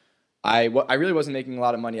 I really wasn't making a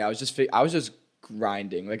lot of money. I was just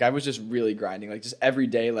grinding. I was just really grinding. Just every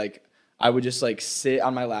day, I would just sit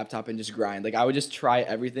on my laptop and just grind. I would just try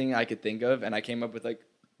everything I could think of, and I came up with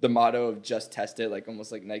the motto of just test it,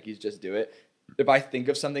 almost like Nike's just do it. If I think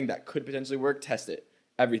of something that could potentially work, test it.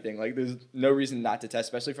 Everything. There's no reason not to test,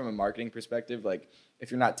 especially from a marketing perspective.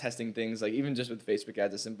 If you're not testing things, even just with Facebook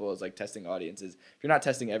ads, as simple as testing audiences. If you're not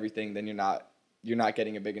testing everything, then you're not you're not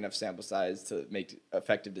getting a big enough sample size to make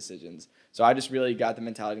effective decisions. So I just really got the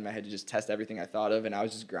mentality in my head to just test everything I thought of, and I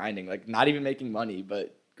was just grinding, like not even making money,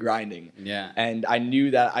 but grinding. Yeah. And I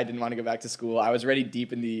knew that I didn't want to go back to school. I was already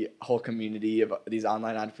deep in the whole community of these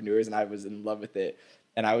online entrepreneurs, and I was in love with it.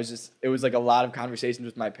 And it was like a lot of conversations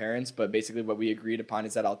with my parents, but basically what we agreed upon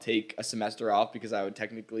is that I'll take a semester off because I would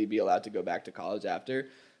technically be allowed to go back to college after.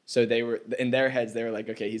 So they were, in their heads, they were like,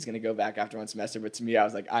 okay, he's going to go back after one semester. But to me, I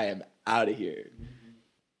was like, I am out of here.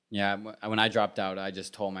 Yeah, when I dropped out, I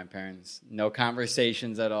just told my parents, no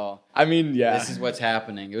conversations at all. I mean, yeah. This is what's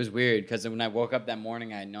happening. It was weird because when I woke up that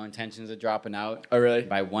morning, I had no intentions of dropping out. Oh, really?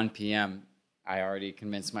 By 1 p.m., I already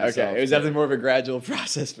convinced myself. Okay, it was definitely more of a gradual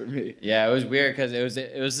process for me. Yeah, it was weird because it was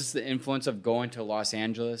just the influence of going to Los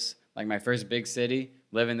Angeles, like my first big city,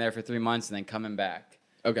 living there for 3 months, and then coming back.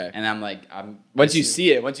 Okay. And I'm like, once you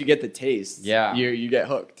see it, once you get the taste, yeah, you get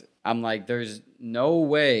hooked. I'm like, there's no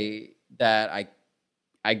way that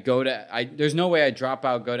there's no way I drop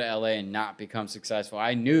out, go to LA, and not become successful.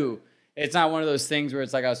 I knew it's not one of those things where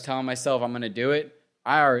it's like I was telling myself I'm gonna do it.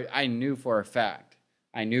 I knew for a fact.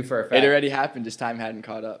 It already happened, just time hadn't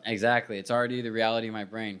caught up. Exactly. It's already the reality of my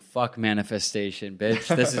brain. Fuck manifestation,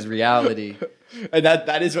 bitch. This is reality. And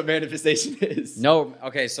that is what manifestation is. No,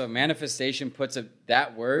 okay, so manifestation puts a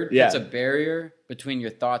barrier between your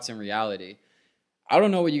thoughts and reality. I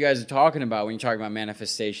don't know what you guys are talking about when you're talking about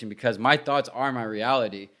manifestation because my thoughts are my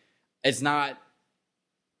reality. It's not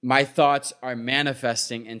my thoughts are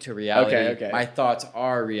manifesting into reality. Okay. My thoughts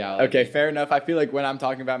are reality. Okay, fair enough. I feel like when I'm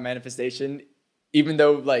talking about manifestation, even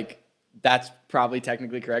though like that's probably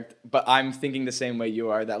technically correct, but I'm thinking the same way you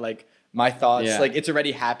are, that like my thoughts, like it's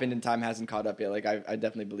already happened and time hasn't caught up yet. Like I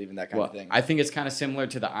definitely believe in that kind of thing. I think it's kind of similar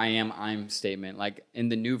to the I'm statement. Like in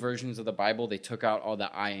the new versions of the Bible, they took out all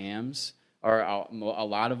the I ams, or a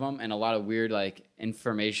lot of them, and a lot of weird like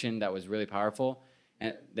information that was really powerful,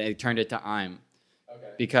 and they turned it to I'm.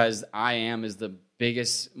 Okay. Because I am is the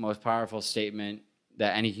biggest, most powerful statement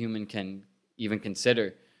that any human can even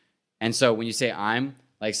consider. And so when you say I'm,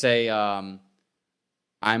 like say I'm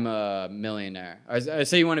a millionaire. Or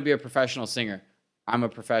say you want to be a professional singer. I'm a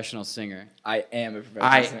professional singer. I am a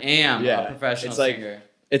professional singer. I am a professional singer.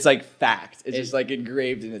 It's like fact. It's just like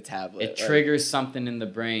engraved in a tablet. It triggers something in the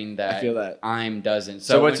brain that I feel that I'm doesn't.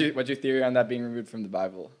 So what's your theory on that being removed from the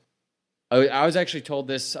Bible? I was actually told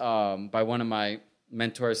this by one of my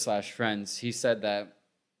mentors / friends. He said that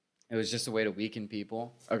it was just a way to weaken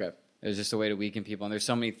people. Okay. It was just a way to weaken people. And there's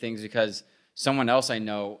so many things because someone else I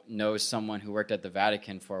know knows someone who worked at the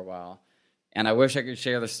Vatican for a while. And I wish I could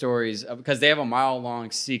share the stories because they have a mile-long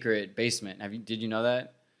secret basement. Did you know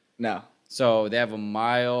that? No. So they have a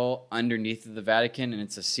mile underneath the Vatican, and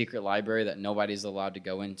it's a secret library that nobody's allowed to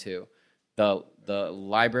go into. The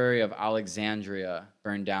Library of Alexandria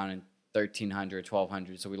burned down in 1300,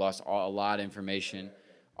 1200, so we lost a lot of information.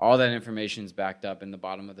 All that information is backed up in the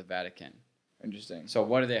bottom of the Vatican. Interesting. So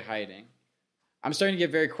what are they hiding? I'm starting to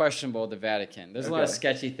get very questionable with the Vatican. There's a lot of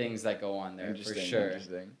sketchy things that go on there, for sure.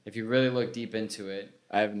 If you really look deep into it.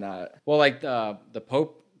 I have not. Well, like the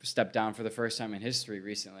Pope stepped down for the first time in history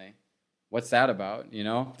recently. What's that about, you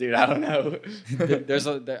know? Dude, I don't know.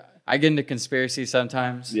 I get into conspiracies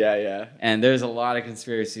sometimes. Yeah. And there's a lot of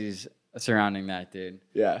conspiracies surrounding that, dude.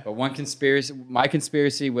 Yeah. But my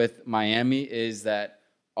conspiracy with Miami is that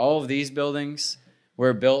all of these buildings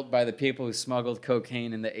were built by the people who smuggled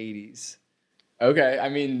cocaine in the 80s. Okay, I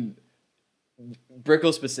mean,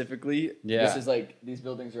 Brickell specifically. Yeah. This is like these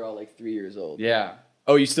buildings are all like 3 years old. Yeah.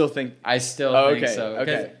 Oh, you still think? I still think so.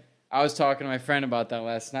 Okay. I was talking to my friend about that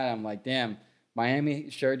last night. I'm like, damn, Miami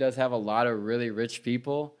sure does have a lot of really rich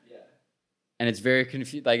people. Yeah. And it's very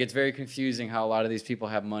it's very confusing how a lot of these people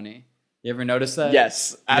have money. You ever notice that?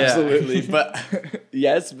 Yes, absolutely.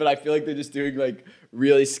 Yeah. but I feel like they're just doing like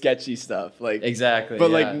really sketchy stuff. Like exactly.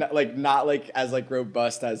 But not like as like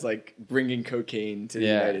robust as like bringing cocaine to the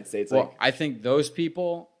United States. Well, I think those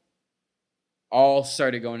people all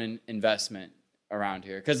started going in investment around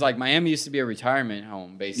here because like Miami used to be a retirement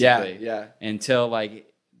home basically. Yeah. Until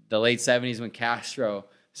like the late 70s when Castro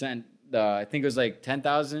sent I think it was like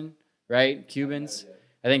 10,000 right Cubans.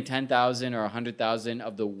 I think 10,000 or 100,000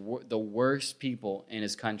 of the worst people in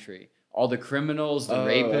his country. All the criminals, the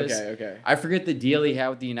rapists. Okay. I forget the deal he had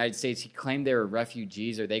with the United States. He claimed they were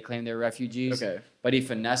refugees, or they claimed they were refugees. Okay. But he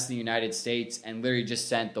finessed the United States and literally just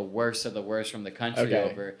sent the worst of the worst from the country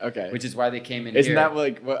over. Okay. Which is why they came in Isn't here. that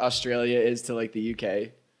like what Australia is to like the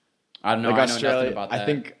UK? I don't know. Like I Australia, know nothing about that. I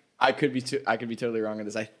think I could be totally wrong on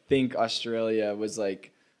this. I think Australia was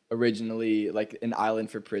like originally like an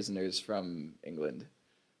island for prisoners from England.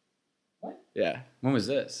 What? Yeah. When was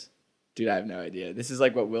this? Dude, I have no idea. This is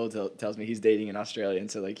like what Will tells me. He's dating an Australian,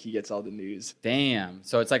 so like he gets all the news. Damn.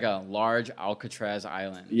 So it's like a large Alcatraz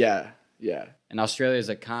island. Yeah, yeah, And Australia is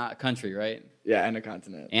a country, right? yeah, and a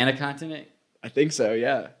continent. And a continent? I think so.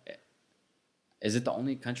 Yeah, Is it the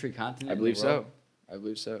only country continent? I believe in the world? so. I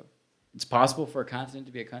believe so. It's possible for a continent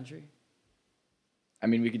to be a country? I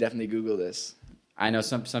mean, we could definitely Google this. I know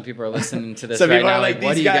some people are listening to this Some right people now. are like,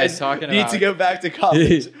 what are these you guys guys talking need about? to go back to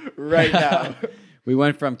college right now. We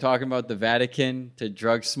went from talking about the Vatican to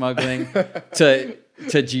drug smuggling to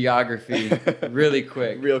geography really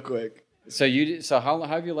quick. Real quick. So how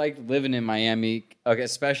have you liked living in Miami? Okay,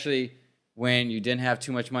 especially when you didn't have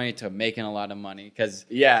too much money to making a lot of money. Because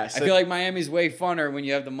Yeah, I feel like Miami's way funner when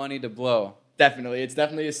you have the money to blow. definitely. It's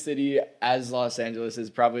definitely a city, as Los Angeles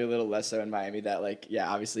is, probably a little less so in Miami, that like, yeah,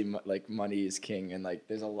 obviously like money is king and like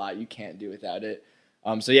there's a lot you can't do without it.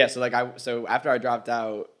 So after I dropped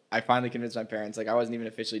out, I finally convinced my parents, like I wasn't even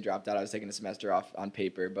officially dropped out. I was taking a semester off on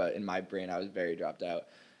paper, but in my brain I was very dropped out.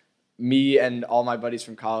 Me and all my buddies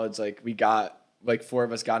from college, like we got like 4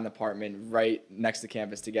 of us got an apartment right next to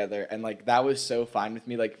campus together, and like that was so fine with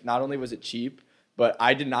me. Like not only was it cheap, but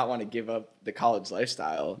I did not want to give up the college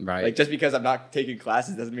lifestyle. Right. Like just because I'm not taking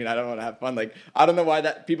classes doesn't mean I don't want to have fun. Like I don't know why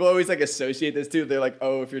that people always like associate this too. They're like,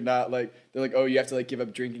 oh, if you're not like, they're like, oh, you have to like give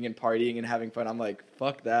up drinking and partying and having fun. I'm like,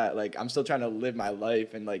 fuck that. Like I'm still trying to live my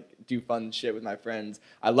life and like do fun shit with my friends.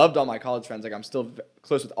 I loved all my college friends. Like I'm still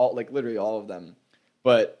close with all, like literally all of them.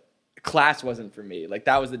 But class wasn't for me. Like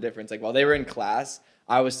that was the difference. Like while they were in class,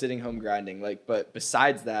 I was sitting home grinding. Like, but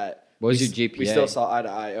besides that, What was your GPA? we still saw eye to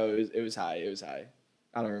eye. Oh, it was high. It was high.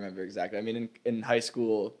 I don't remember exactly. I mean, in high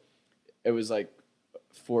school, it was like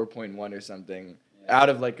 4.1 or something out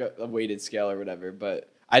of like a weighted scale or whatever. But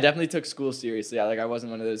I definitely took school seriously. I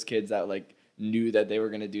wasn't one of those kids that like knew that they were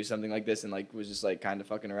gonna do something like this and like was just like kind of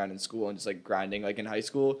fucking around in school and just like grinding. Like in high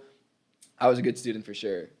school, I was a good student for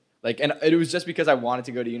sure. Like, and it was just because I wanted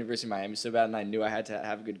to go to University of Miami so bad, and I knew I had to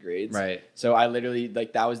have good grades. Right. So I literally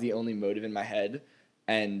like that was the only motive in my head,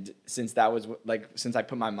 and since that was like since I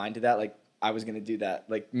put my mind to that, like I was gonna do that,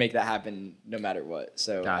 like make that happen no matter what.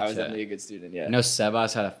 So I was Gotcha. definitely a good student. Yeah. I know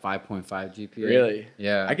Sebas had a 5.5 GPA. Really?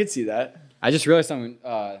 Yeah. I could see that. I just realized something.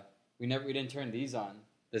 We didn't turn these on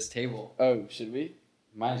this table. Oh, should we?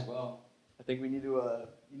 Might as well. I think we need to.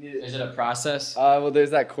 Is it a process? Well,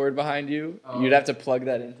 there's that cord behind you. Oh. You'd have to plug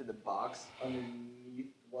that into the box underneath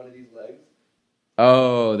one of these legs.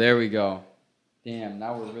 Oh, there we go. Damn,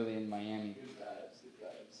 now we're really in Miami. Good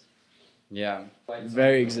vibes. Yeah.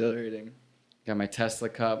 Very exhilarating. Got my Tesla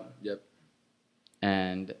cup. Yep.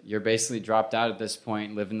 And you're basically dropped out at this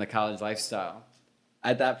point, living the college lifestyle.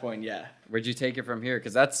 At that point, yeah. Where'd you take it from here?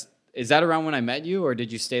 Because is that around when I met you, or did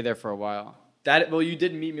you stay there for a while? Well, you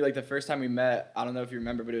did meet me like the first time we met. I don't know if you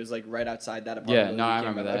remember, but it was like right outside that apartment. Yeah, no, I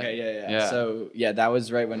remember that. Okay, yeah. Yeah. So yeah, that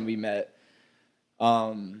was right when we met.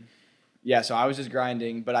 Yeah, so I was just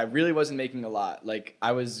grinding, but I really wasn't making a lot. Like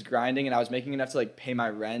I was grinding and I was making enough to like pay my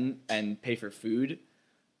rent and pay for food,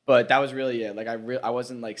 but that was really it. Like I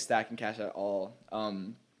wasn't like stacking cash at all.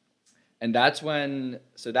 And that's when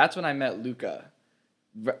I met Luca.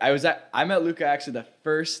 I met Luca actually the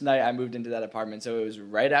first night I moved into that apartment. So it was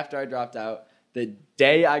right after I dropped out. The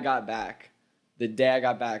day I got back,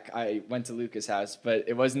 I went to Luca's house, but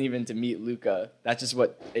it wasn't even to meet Luca. That's just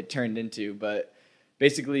what it turned into. But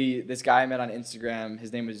basically, this guy I met on Instagram,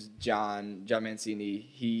 his name was John Mancini.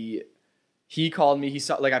 He called me. He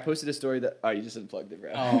saw, like, I posted a story that, you just unplugged it,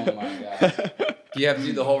 bro. Oh my god. Do you have to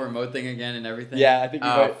do the whole remote thing again and everything? Yeah, I think we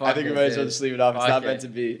might as well dude. just leave it off. It's Fuck not it. meant to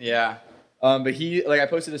be. Yeah. But I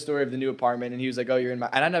posted a story of the new apartment, and he was like, "Oh, you're in my."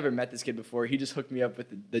 And I never met this kid before. He just hooked me up with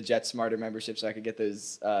the Jet Smarter membership, so I could get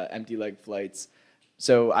those empty leg flights.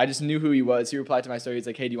 So I just knew who he was. He replied to my story. He's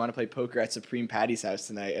like, "Hey, do you want to play poker at Supreme Patty's house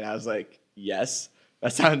tonight?" And I was like, "Yes,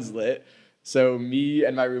 that sounds lit." So me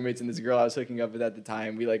and my roommates and this girl I was hooking up with at the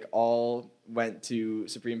time, we like all went to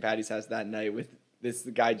Supreme Patty's house that night with this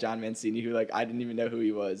guy John Mancini, who like I didn't even know who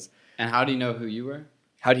he was. And how do you know who you were?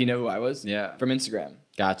 How do you know who I was? Yeah. From Instagram.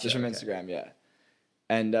 Gotcha. Just from okay. Instagram, yeah.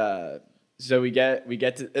 And so we get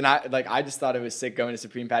to, and I just thought it was sick going to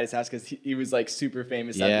Supreme Patty's house because he was like super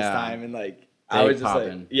famous at this Yeah. time, and like Big I was just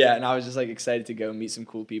poppin'. like, yeah, and I was just like excited to go meet some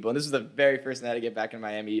cool people. And this was the very first night I get back in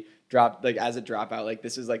Miami. Dropped like as a dropout, like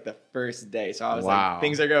this was like the first day, so I was Wow. like,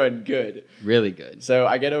 things are going good. Really good. So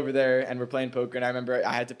I get over there and we're playing poker, and I remember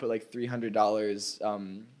I had to put like $300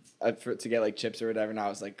 to get like chips or whatever, and I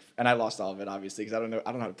was like, and I lost all of it obviously because I don't know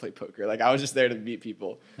how to play poker. Like I was just there to meet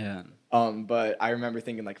people. Yeah. But I remember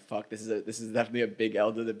thinking like, fuck, this is definitely a big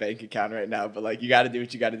L to the bank account right now. But like, you got to do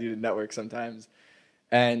what you got to do to network sometimes.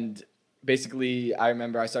 And basically, I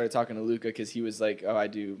remember I started talking to Luca because he was like, "Oh, I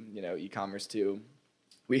do, e-commerce too."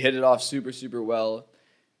 We hit it off super, super well.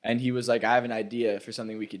 And he was like, "I have an idea for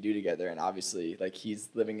something we could do together." And obviously, like, he's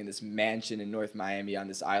living in this mansion in North Miami on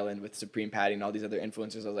this island with Supreme Patty and all these other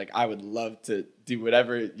influencers. I was like, I would love to do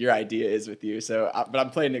whatever your idea is with you. But I'm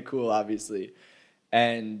playing it cool, obviously.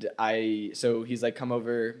 And so he's like, "Come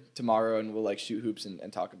over tomorrow and we'll like shoot hoops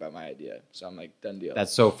and talk about my idea." So I'm like, done deal.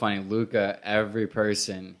 That's so funny. Luca, every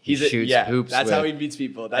person he shoots hoops that's with how he meets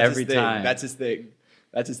people. That's every his thing. time. That's his thing.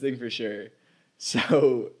 That's his thing for sure.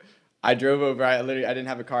 So I drove over. I didn't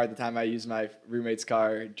have a car at the time. I used my roommate's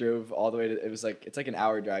car. Drove all the way to. It's like an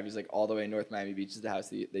hour drive. He's like all the way in North Miami Beach is the house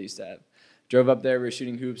they used to have. Drove up there. We were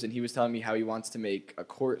shooting hoops, and he was telling me how he wants to make a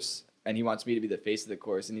course, and he wants me to be the face of the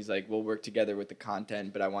course. And he's like, "We'll work together with the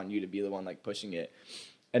content, but I want you to be the one like pushing it."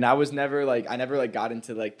 And I never got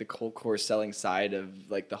into like the cold course selling side of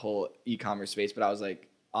like the whole e-commerce space. But I was like,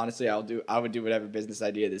 honestly, I would do whatever business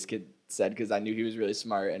idea this kid said because I knew he was really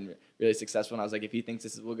smart and really successful. And I was like, if he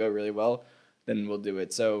thinks will go really well, then we'll do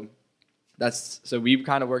it. So we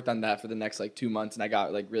kind of worked on that for the next like 2 months, and I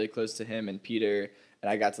got like really close to him and Peter, and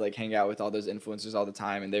I got to like hang out with all those influencers all the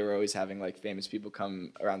time, and they were always having like famous people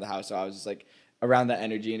come around the house. So I was just like around that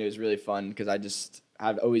energy, and it was really fun because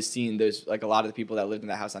I've always seen those like a lot of the people that lived in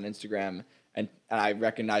the house on Instagram. And I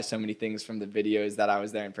recognized so many things from the videos that I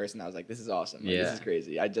was there in person. I was like, this is awesome. Like, this is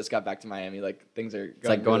crazy. I just got back to Miami. Like, things are It's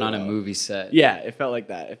like going really on well. a movie set. Yeah, it felt like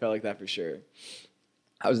that. It felt like that for sure.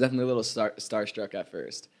 I was definitely a little starstruck at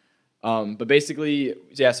first. But basically,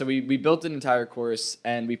 yeah, so we built an entire course,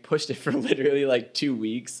 and we pushed it for literally like 2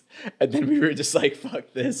 weeks. And then we were just like,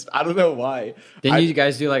 fuck this. I don't know why. Didn't you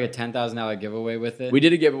guys do like a $10,000 giveaway with it? We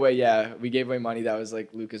did a giveaway, yeah. We gave away money that was like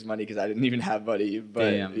Luca's money because I didn't even have money.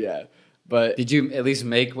 But Damn. Yeah. But did you at least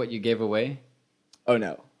make what you gave away? Oh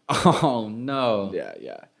no. Oh no.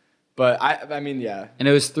 Yeah. But I mean, yeah. And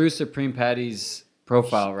it was through Supreme Patty's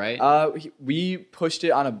profile, right? We pushed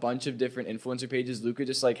it on a bunch of different influencer pages. Luca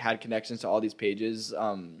just like had connections to all these pages.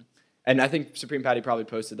 And I think Supreme Patty probably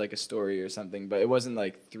posted like a story or something, but it wasn't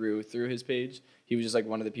like through his page. He was just like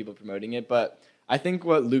one of the people promoting it. But I think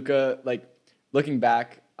what Luca, like looking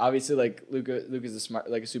back, obviously, like Luca's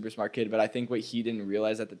a super smart kid, but I think what he didn't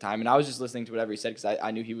realize at the time, and I was just listening to whatever he said because I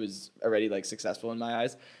knew he was already like successful in my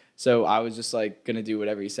eyes, so I was just like gonna do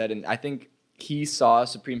whatever he said, and I think he saw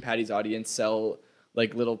Supreme Patty's audience sell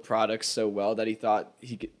like little products so well that he thought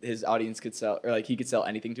his audience could sell, or like he could sell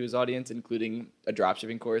anything to his audience, including a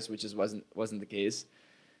dropshipping course, which wasn't the case.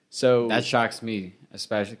 So that shocks me,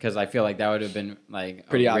 especially because I feel like that would have been like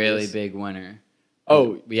pretty a obvious. really big winner.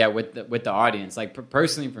 Oh yeah, with the audience, like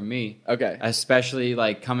personally for me, okay, especially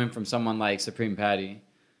like coming from someone like Supreme Patty,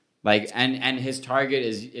 like and his target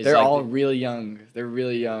is they're like all really young. They're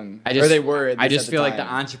really young. I just, or they were. I just feel like the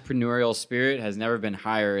entrepreneurial spirit has never been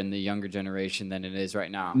higher in the younger generation than it is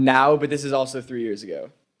right now. Now, but this is also 3 years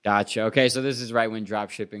ago. Gotcha. Okay, so this is right when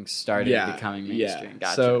dropshipping started becoming mainstream. Yeah.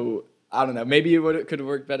 Gotcha. So I don't know. Maybe it could have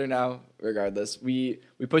worked better now. Regardless, we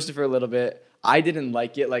pushed it for a little bit. I didn't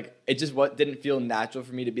like it. Like it just didn't feel natural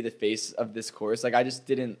for me to be the face of this course. Like I just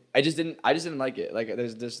didn't like it. Like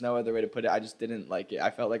there's no other way to put it. I just didn't like it.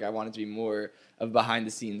 I felt like I wanted to be more of a behind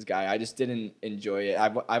the scenes guy. I just didn't enjoy it.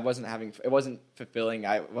 It wasn't fulfilling.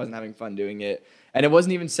 I wasn't having fun doing it. And it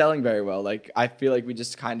wasn't even selling very well. Like I feel like we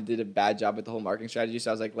just kind of did a bad job with the whole marketing strategy.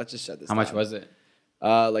 So I was like, let's just shut this down. How much was it?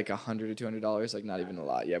 Like $100 to $200, like not even a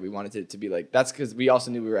lot. Yeah, we wanted it to be like that's because we also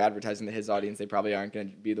knew we were advertising to his audience. They probably aren't going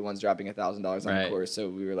to be the ones dropping $1,000 on the course, so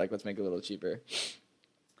we were like, let's make it a little cheaper.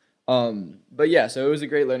 But yeah, so it was a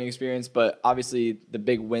great learning experience. But obviously, the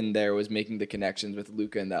big win there was making the connections with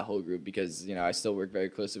Luca and that whole group because I still work very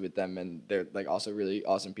closely with them, and they're like also really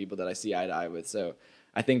awesome people that I see eye to eye with. So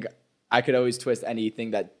I think I could always twist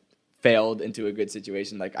anything that failed into a good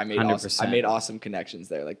situation. Like I made awesome connections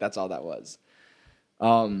there. Like that's all that was.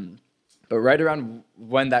 But right around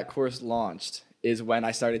when that course launched is when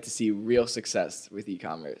I started to see real success with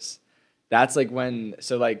e-commerce. That's like when,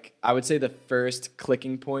 so like I would say the first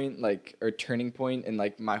clicking point, like or turning point in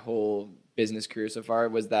like my whole business career so far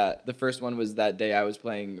was that the first one was that day I was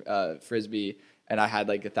playing Frisbee and I had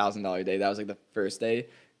like $1,000 day. That was like the first day.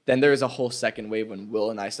 Then there was a whole second wave when Will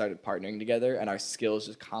and I started partnering together and our skills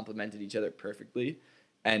just complemented each other perfectly.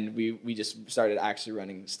 And we just started actually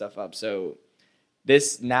running stuff up. So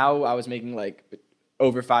now I was making like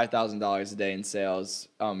over $5,000 a day in sales,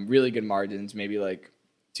 really good margins, maybe like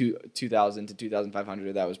 $2,000 to $2,500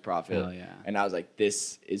 of that was profit. Hell yeah. And I was like,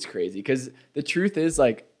 this is crazy. Because the truth is,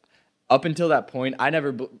 like, up until that point, I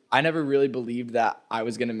never really believed that I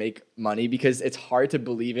was gonna make money because it's hard to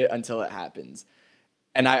believe it until it happens.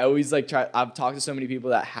 And I always like I've talked to so many people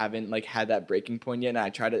that haven't like had that breaking point yet, and I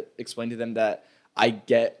try to explain to them that I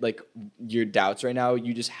get like your doubts right now.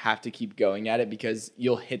 You just have to keep going at it because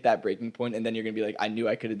you'll hit that breaking point, and then you're gonna be like, I knew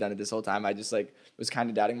I could have done it this whole time. I just like was kind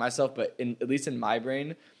of doubting myself. But at least in my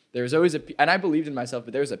brain, there was always and I believed in myself,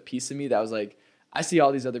 but there was a piece of me that was like, I see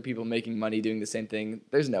all these other people making money doing the same thing.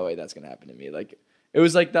 There's no way that's gonna happen to me. Like it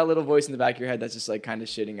was like that little voice in the back of your head that's just like kind of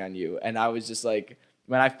shitting on you. And I was just like,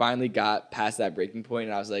 when I finally got past that breaking point,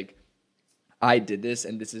 and I was like, I did this,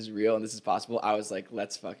 and this is real, and this is possible. I was like,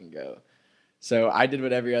 let's fucking go. So I did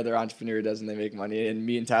what every other entrepreneur does when they make money, and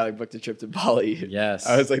me and Tyler booked a trip to Bali. Yes.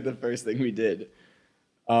 I was like the first thing we did,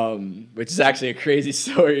 which is actually a crazy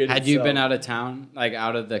story. Had you been out of town, like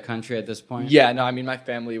out of the country at this point? Yeah, no, I mean, my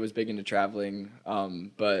family was big into traveling,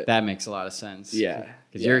 but... That makes a lot of sense. Yeah.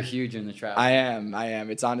 Because you're huge in the travel. I am.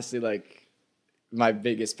 It's honestly like my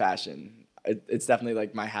biggest passion. It's definitely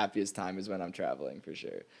like my happiest time is when I'm traveling, for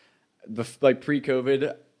sure. Like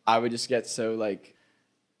pre-COVID, I would just get so like...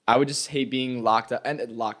 I would just hate being locked up.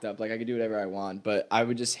 Like I could do whatever I want, but I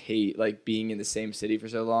would just hate like being in the same city for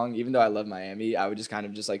so long. Even though I love Miami, I would just kind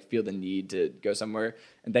of just like feel the need to go somewhere.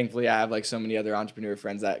 And thankfully, I have like so many other entrepreneur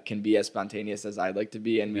friends that can be as spontaneous as I'd like to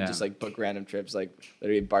be, and we just like book random trips. Like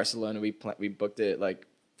literally Barcelona, we booked it like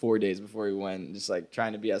 4 days before we went, just like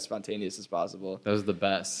trying to be as spontaneous as possible. Those are the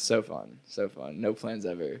best. So fun. No plans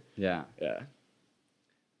ever. Yeah.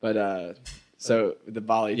 But so the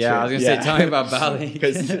Bali trip. Yeah, I was gonna say, tell me about Bali.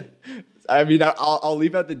 Because I mean, I'll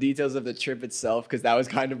leave out the details of the trip itself because that was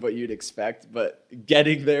kind of what you'd expect. But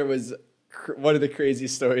getting there was one of the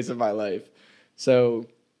craziest stories of my life. So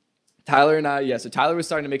Tyler and I, so Tyler was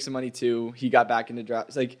starting to make some money too. He got back into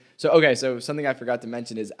drop. So something I forgot to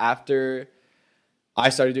mention is after I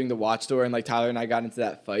started doing the watch store and like Tyler and I got into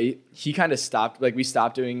that fight, he kind of stopped. Like we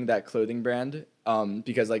stopped doing that clothing brand.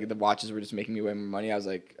 Because like the watches were just making me way more money. I was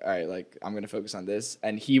like, all right, like I'm gonna focus on this.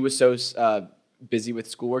 And he was so busy with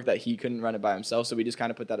schoolwork that he couldn't run it by himself. So we just kind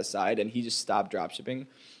of put that aside, and he just stopped drop shipping.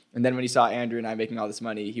 And then when he saw Andrew and I making all this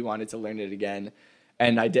money, he wanted to learn it again.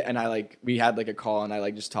 And I did, and I like we had like a call, and I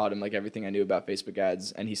like just taught him like everything I knew about Facebook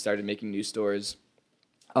ads, and he started making new stores.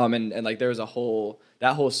 And like there was that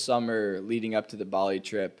whole summer leading up to the Bali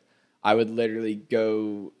trip, I would literally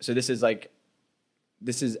go. So this is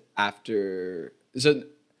after. So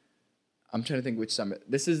I'm trying to think which summer.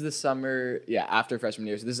 This is the summer, after freshman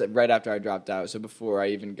year. So this is right after I dropped out. So before I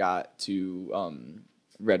even got to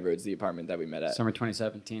Red Roads, the apartment that we met at. Summer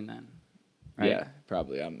 2017 then, right? Yeah,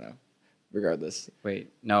 probably. I don't know. Regardless.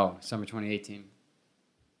 Wait, no, summer 2018.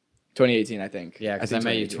 2018, I think. Yeah, because I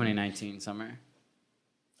met you 2019 summer.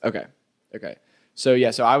 Okay.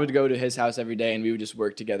 So so I would go to his house every day, and we would just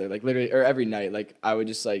work together, like literally, or every night. Like I would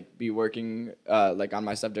just like be working like on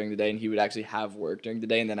my stuff during the day, and he would actually have work during the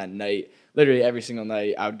day, and then at night, literally every single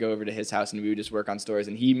night, I would go over to his house, and we would just work on stores.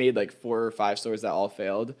 And he made like 4 or 5 stores that all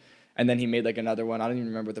failed, and then he made like another one. I don't even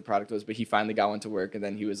remember what the product was, but he finally got one to work, and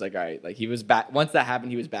then he was like, all right, like he was back. Once that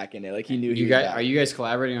happened, he was back in it. Like he knew he was back. Are you guys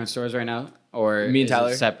collaborating on stores right now? Or me and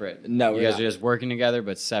Tyler separate? No, you guys are just working together,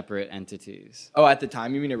 but separate entities. Oh, at the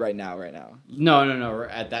time, you mean it right now? No.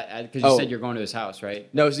 At that, because you said you're going to his house,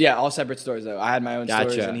 right? No, so all separate stores though. I had my own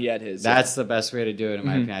stores, and he had his. That's the best way to do it, in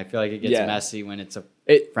my opinion. I feel like it gets messy when it's a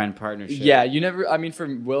friend partnership. Yeah, you never. I mean,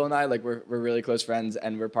 for Will and I, like we're really close friends,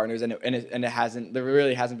 and we're partners, and there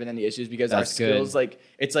really hasn't been any issues because our skills, like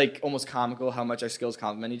it's like almost comical how much our skills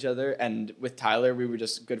complement each other. And with Tyler, we were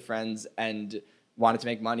just good friends and wanted to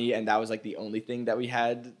make money, and that was like the only thing that we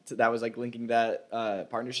had that was like linking that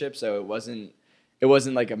partnership. So it wasn't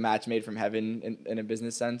like a match made from heaven in a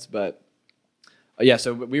business sense, but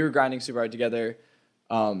so we were grinding super hard together.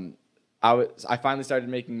 I finally started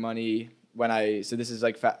making money so this is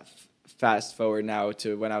like fast forward now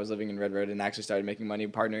to when I was living in Red Road and actually started making money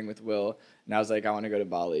partnering with Will, and I was like, I want to go to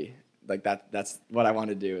Bali. Like that's what I want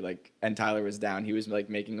to do. Like, and Tyler was down. He was like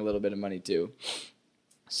making a little bit of money too.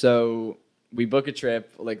 So we book a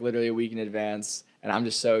trip like literally a week in advance, and I'm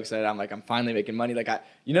just so excited. I'm like, I'm finally making money. Like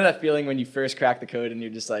you know that feeling when you first crack the code and you're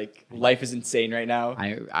just like, life is insane right now.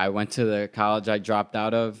 I went to the college I dropped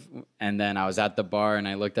out of, and then I was at the bar and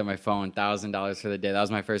I looked at my phone, $1,000 for the day. That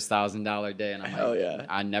was my first $1,000 day, and I'm like, hell yeah,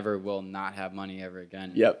 I never will not have money ever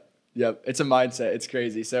again. Yep. It's a mindset. It's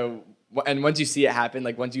crazy. So. And once you see it happen,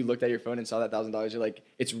 like once you looked at your phone and saw that $1,000, you're like,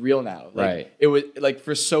 it's real now. Like, right. It was like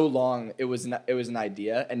for so long, it was an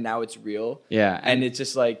idea, and now it's real. Yeah. And it's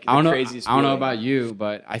just like I don't know about you,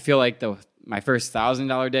 but I feel like my first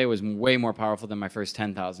 $1,000 day was way more powerful than my first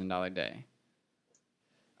 $10,000 day.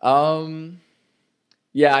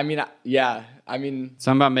 Yeah. I mean,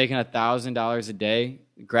 something about making $1,000 a day,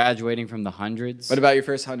 graduating from the hundreds. What about your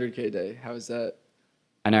first 100K day? How was that?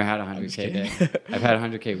 I never had a I'm just 100K day. kidding. I've had a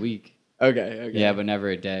 100K week. Okay. Yeah, but never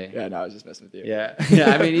a day. Yeah, no, I was just messing with you. Yeah.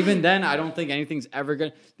 Yeah. I mean, even then, I don't think anything's ever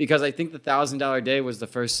going to, because I think the $1,000 day was the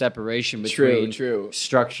first separation between True.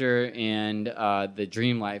 structure and the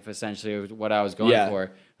dream life, essentially, was what I was going Yeah.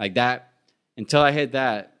 for. Like that, until I hit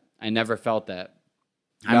that, I never felt that.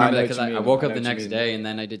 I No, I remember know that what because you I mean. woke I up know the what you next mean. day and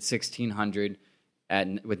then I did 1,600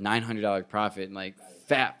 with $900 profit and like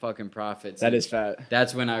fat fucking profits. That is fat.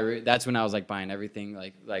 That's when I was like buying everything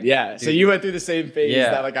like Yeah. So dude, you went through the same phase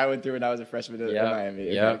Yeah. that like I went through when I was a freshman in Yep. Miami.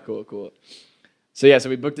 Okay, Yep. Cool. So yeah, so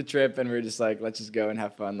we booked a trip and we were just like, let's just go and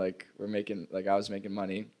have fun. Like I was making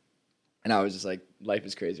money, and I was just like, life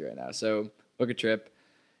is crazy right now. So book a trip,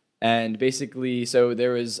 and basically, so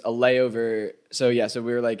there was a layover. So yeah, so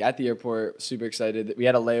we were like at the airport, super excited. We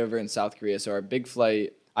had a layover in South Korea. So our big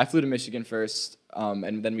flight, I flew to Michigan first,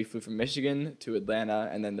 and then we flew from Michigan to Atlanta,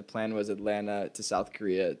 and then the plan was Atlanta to South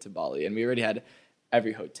Korea to Bali, and we already had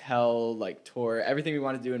every hotel, like tour, everything we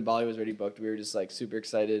wanted to do in Bali was already booked. We were just like super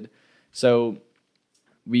excited. So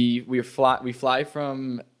we fly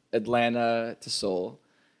from Atlanta to Seoul,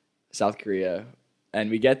 South Korea, and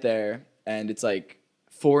we get there and it's like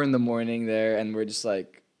 4 a.m. there, and we're just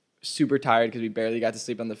like super tired because we barely got to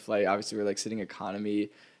sleep on the flight. Obviously, we're like sitting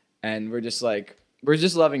economy, and we're just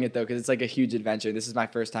loving it though because it's like a huge adventure. This is my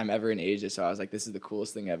first time ever in Asia, so I was like, this is the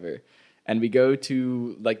coolest thing ever. And we go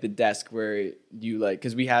to like the desk where you like,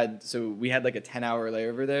 because we had like a 10-hour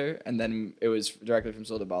layover there, and then it was directly from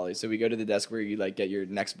Seoul to Bali. So we go to the desk where you like get your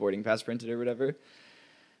next boarding pass printed or whatever.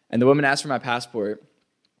 And the woman asked for my passport,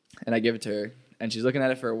 and I give it to her, and she's looking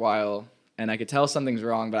at it for a while, and I could tell something's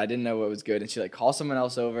wrong, but I didn't know what was good. And she like calls someone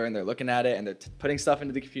else over, and they're looking at it, and they're putting stuff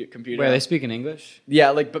into the computer. Wait, are they speaking English? Yeah,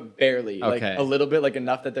 like, but barely. Okay. Like, a little bit, like,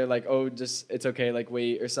 enough that they're like, oh, just, it's okay, like,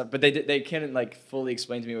 wait, or something. But they couldn't, like, fully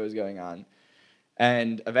explain to me what was going on.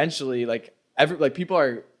 And eventually, like, people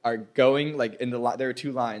are going, like, in the line, there are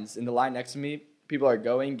 2 lines. In the line next to me, people are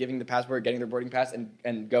going, giving the passport, getting their boarding pass,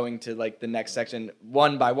 and going to, like, the next section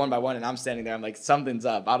one by one, and I'm standing there. I'm like, something's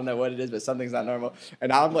up. I don't know what it is, but something's not normal.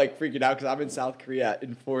 And I'm, like, freaking out because I'm in South Korea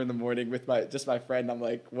in 4 a.m. with my friend. I'm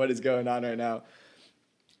like, what is going on right now?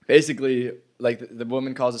 Basically, like, the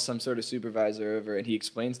woman calls us some sort of supervisor over, and he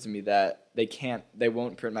explains to me that they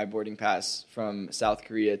won't print my boarding pass from South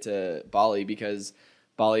Korea to Bali because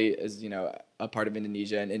Bali is, a part of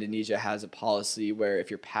Indonesia, and Indonesia has a policy where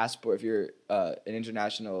if you're an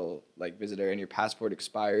international like visitor and your passport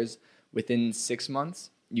expires within 6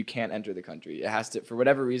 months, you can't enter the country. It has to, for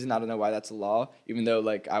whatever reason, I don't know why that's a law, even though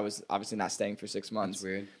like I was obviously not staying for 6 months. That's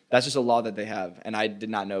weird. That's just a law that they have, and I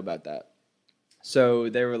did not know about that. So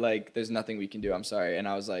they were like, there's nothing we can do, I'm sorry. And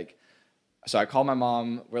I was like, so I called my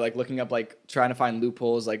mom. We're like looking up, like trying to find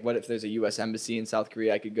loopholes. Like, what if there's a U.S. embassy in South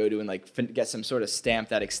Korea I could go to and like get some sort of stamp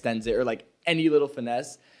that extends it, or like any little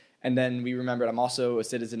finesse. And then we remembered I'm also a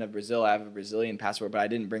citizen of Brazil. I have a Brazilian passport, but I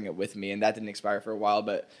didn't bring it with me, and that didn't expire for a while.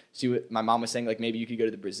 But my mom was saying like maybe you could go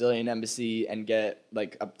to the Brazilian embassy and get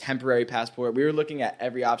like a temporary passport. We were looking at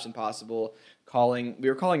every option possible. We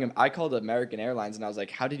were calling him. I called American Airlines and I was like,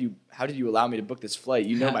 how did you allow me to book this flight?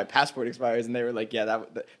 My passport expires. And they were like, yeah,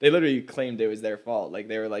 they literally claimed it was their fault. Like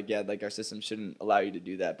they were like, yeah, like our system shouldn't allow you to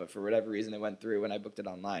do that. But for whatever reason, it went through when I booked it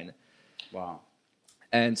online. Wow.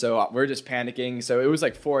 And so we're just panicking. So it was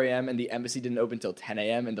like 4 a.m. and the embassy didn't open till 10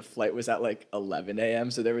 a.m. and the flight was at like 11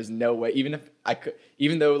 a.m. So there was no way,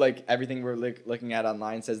 even though like everything we're looking at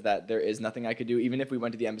online says that there is nothing I could do, even if we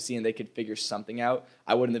went to the embassy and they could figure something out,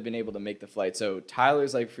 I wouldn't have been able to make the flight. So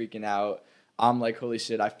Tyler's like freaking out. I'm like, holy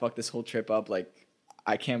shit, I fucked this whole trip up. Like,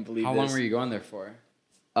 I can't believe How this. long were you going there for?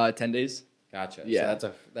 10 days. Gotcha. Yeah.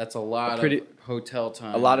 So that's a lot of hotel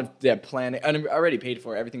time. A lot of planning. And already paid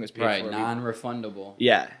for. Everything was paid for. Right, non-refundable.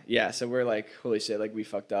 Yeah. So we're like, holy shit, like we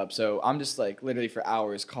fucked up. So I'm just like literally for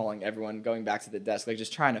hours calling everyone, going back to the desk, like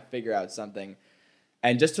just trying to figure out something.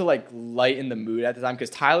 And just to like lighten the mood at the time, because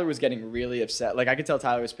Tyler was getting really upset. Like I could tell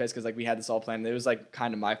Tyler was pissed because like we had this all planned. It was like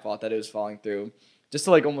kind of my fault that it was falling through. Just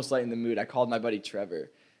to like almost lighten the mood, I called my buddy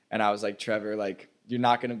Trevor. And I was like, Trevor, like you're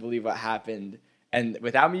not going to believe what happened. And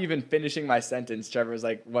without me even finishing my sentence, Trevor was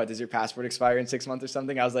like, what, does your passport expire in 6 months or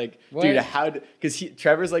something? I was like, what? Dude, because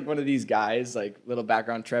Trevor's like one of these guys, like little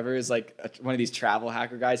background, Trevor is like one of these travel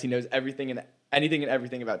hacker guys. He knows anything and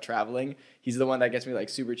everything about traveling. He's the one that gets me like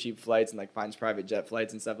super cheap flights and like finds private jet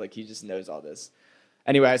flights and stuff. Like he just knows all this.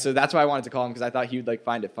 Anyway, so that's why I wanted to call him, because I thought he would like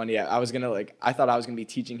find it funny. I thought I was gonna be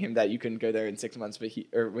teaching him that you couldn't go there in 6 months,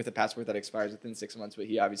 or with a passport that expires within 6 months, but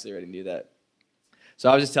he obviously already knew that. So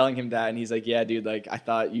I was just telling him that, and he's like, yeah, dude, like, I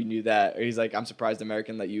thought you knew that. Or he's like, I'm surprised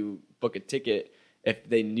American let you book a ticket if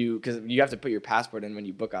they knew, because you have to put your passport in when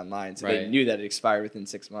you book online. So Right. They knew that it expired within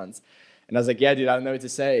 6 months. And I was like, yeah, dude, I don't know what to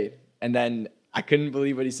say. And then I couldn't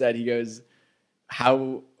believe what he said. He goes,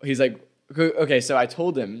 he's like, okay, so I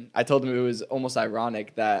told him it was almost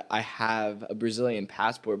ironic that I have a Brazilian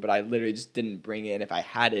passport, but I literally just didn't bring it. And if I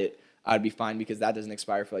had it, I'd be fine because that doesn't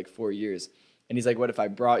expire for like 4 years. And he's like, what if I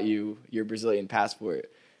brought you your Brazilian passport?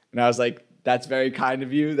 And I was like, that's very kind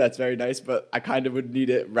of you. That's very nice, but I kind of would need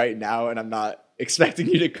it right now. And I'm not expecting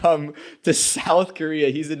you to come to South Korea.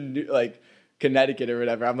 He's in like Connecticut or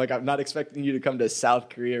whatever. I'm like, I'm not expecting you to come to South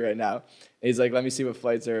Korea right now. And he's like, let me see what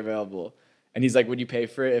flights are available. And he's like, would you pay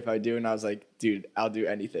for it if I do? And I was like, dude, I'll do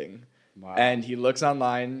anything. Wow. And he looks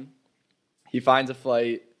online. He finds a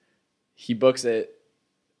flight. He books it.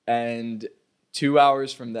 And 2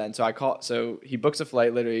 hours from then, so he books a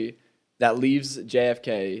flight literally that leaves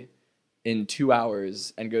JFK in 2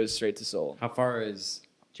 hours and goes straight to Seoul. How far is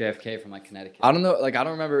JFK from like Connecticut? I don't know. Like, I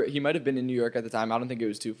don't remember. He might have been in New York at the time. I don't think it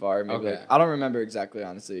was too far. Maybe okay. I don't remember exactly,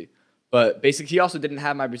 honestly. But basically, he also didn't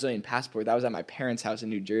have my Brazilian passport. That was at my parents' house in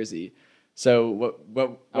New Jersey. So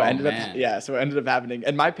what ended up happening,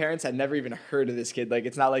 and my parents had never even heard of this kid. Like,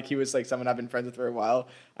 it's not like he was like someone I've been friends with for a while.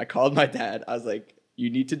 I called my dad. I was like, you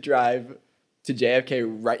need to drive to JFK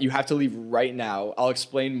right. You have to leave right now. I'll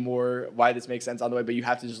explain more why this makes sense on the way, but you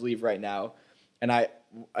have to just leave right now.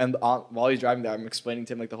 While he's driving there, I'm explaining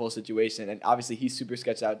to him like the whole situation, and obviously he's super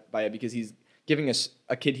sketched out by it because he's giving us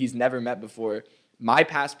a kid he's never met before my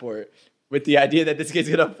passport with the idea that this kid's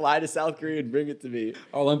gonna fly to South Korea and bring it to me.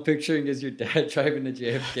 All I'm picturing is your dad driving to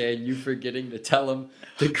JFK and you forgetting to tell him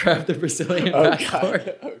to grab the Brazilian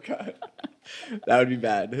passport. Oh God, that would be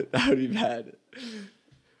bad.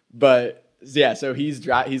 But yeah, so he's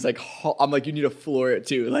like, I'm like, you need to floor it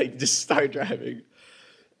too. Like, just start driving.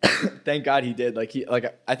 Thank God he did. He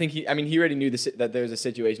already knew that there was a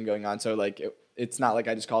situation going on. So like, it's not like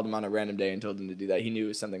I just called him on a random day and told him to do that. He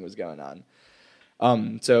knew something was going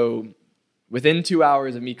on. So within 2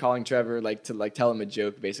 hours of me calling Trevor, to tell him a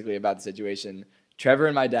joke basically about the situation, Trevor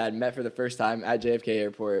and my dad met for the first time at JFK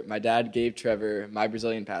Airport. My dad gave Trevor my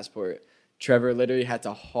Brazilian passport. Trevor literally had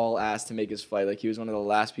to haul ass to make his flight. Like, he was one of the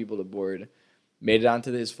last people to board, made it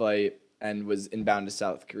onto his flight, and was inbound to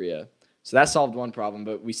South Korea. So that solved one problem,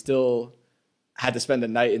 but we still had to spend the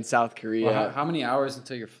night in South Korea. Well, how many hours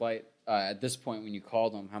until your flight, at this point when you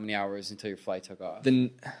called them, how many hours until your flight took off?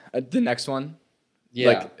 The next one?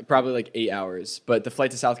 Yeah. Probably 8 hours. But the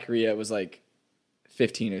flight to South Korea was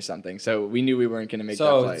 15 or something. So we knew we weren't going to make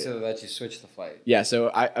that flight. So that you switched the flight. Yeah, so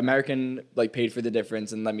American paid for the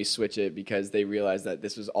difference and let me switch it because they realized that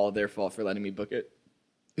this was all their fault for letting me book it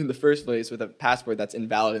in the first place with a passport that's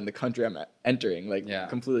invalid in the country I'm entering.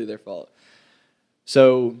 Completely their fault.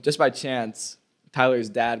 So just by chance, Tyler's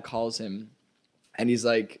dad calls him and he's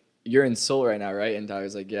like, you're in Seoul right now, right? And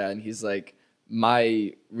Tyler's like, yeah. And he's like,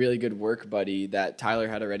 my really good work buddy that Tyler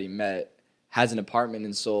had already met has an apartment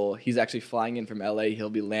in Seoul. He's actually flying in from LA. He'll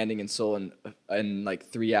be landing in Seoul in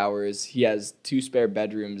 3 hours. He has 2 spare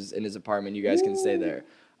bedrooms in his apartment. You guys can stay there.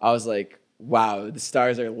 I was like, wow, the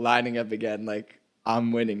stars are lining up again.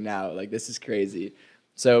 I'm winning now. This is crazy.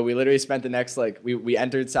 So we literally spent the next, we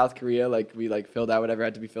entered South Korea. We filled out whatever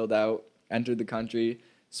had to be filled out, entered the country,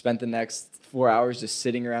 spent the next 4 hours just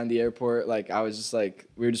sitting around the airport. I was just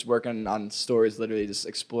we were just working on stores, literally just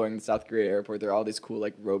exploring the South Korea airport. There are all these cool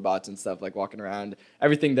robots and stuff walking around.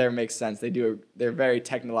 Everything there makes sense. They're very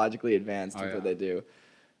technologically advanced with what they do.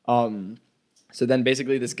 So then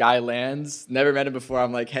basically this guy lands, never met him before.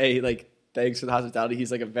 I'm like, hey, thanks for the hospitality.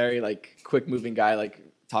 He's a very quick moving guy,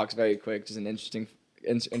 talks very quick, just an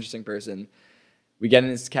interesting person. We get in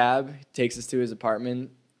his cab, he takes us to his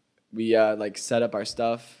apartment. We set up our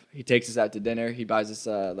stuff. He takes us out to dinner. He buys us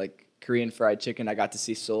Korean fried chicken. I got to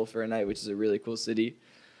see Seoul for a night, which is a really cool city.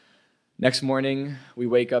 Next morning, we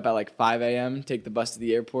wake up at 5 a.m., take the bus to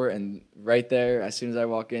the airport, and right there, as soon as I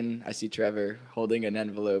walk in, I see Trevor holding an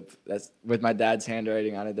envelope that's with my dad's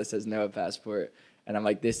handwriting on it that says Noah passport. And I'm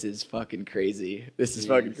like, this is fucking crazy. This is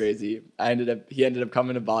fucking crazy. He ended up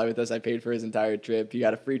coming to Bali with us. I paid for his entire trip. He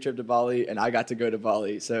got a free trip to Bali, and I got to go to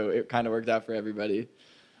Bali. So it kind of worked out for everybody.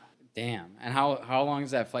 Damn. And how long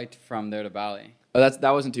is that flight from there to Bali? Oh,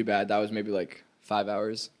 that wasn't too bad. That was maybe 5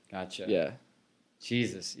 hours. Gotcha. Yeah.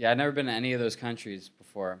 Jesus. Yeah, I've never been to any of those countries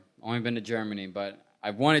before. Only been to Germany, but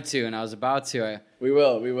I've wanted to, and I was about to. We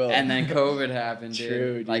will. And then COVID happened,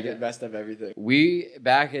 dude. True, it messed up everything. We,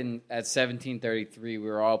 back at 1733, we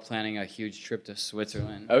were all planning a huge trip to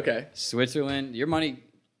Switzerland. Okay. Switzerland, your money,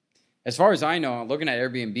 as far as I know, looking at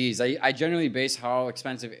Airbnbs, I generally base how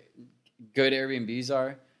expensive good Airbnbs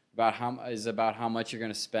are about how much you're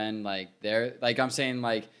going to spend there. I'm saying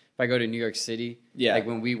if I go to New York City,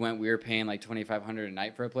 when we went, we were paying $2,500 a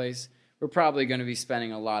night for a place. we're probably going to be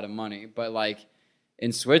spending a lot of money. But like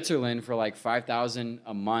in Switzerland, for like $5,000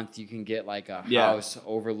 a month, you can get like a house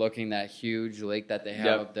overlooking that huge lake that they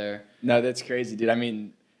have up there. No, that's crazy, dude. I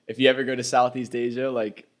mean, if you ever go to Southeast Asia,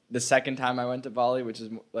 like the second time I went to Bali, which is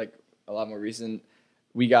like a lot more recent,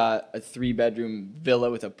 we got a 3-bedroom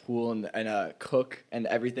villa with a pool and a cook and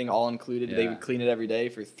everything all included. They would clean it every day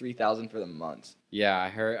for $3,000 for the month. Yeah,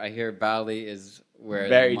 I hear Bali is where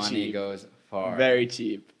Very the money cheap. goes far. Very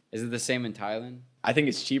cheap. Is it the same in Thailand? I think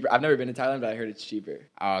it's cheaper. I've never been to Thailand, but I heard it's cheaper.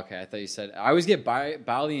 Oh, okay. I thought you said. I always get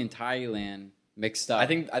Bali and Thailand mixed up. I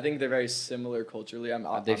think they're very similar culturally.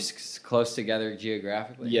 They're close together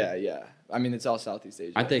geographically. Yeah. I mean, it's all Southeast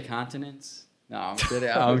Asia. Aren't they continents? No, I'm kidding.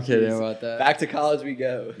 I'm kidding about that. Back to college we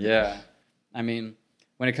go. Yeah. I mean,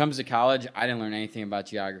 when it comes to college, I didn't learn anything about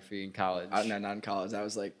geography in college. No, not in college. I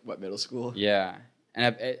was like, what, middle school? Yeah.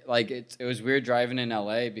 And it was weird driving in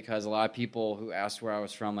LA because a lot of people who asked where I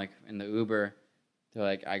was from, like in the Uber, they're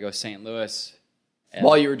like, I go St. Louis. And,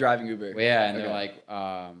 while you were driving Uber? Yeah, and they're like,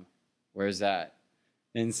 where's that?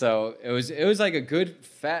 And so it was like a good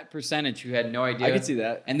fat percentage who had no idea. I could see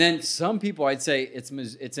that. And then some people, I'd say it's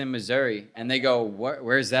in Missouri, and they go,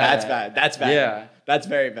 "Where's that?" That's bad. That's bad. Yeah, that's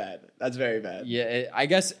very bad. That's very bad. Yeah, I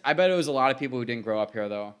bet it was a lot of people who didn't grow up here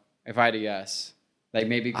though. If I had to guess, like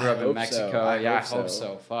maybe grew up in Mexico. So. I hope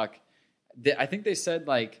so. Fuck. I think they said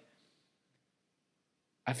like,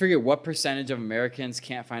 I forget what percentage of Americans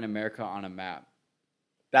can't find America on a map.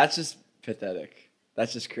 That's just pathetic.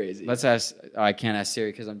 That's just crazy. Let's ask. I can't ask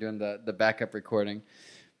Siri because I'm doing the backup recording.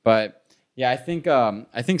 But yeah, I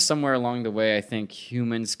think somewhere along the way, I think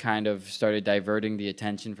humans kind of started diverting the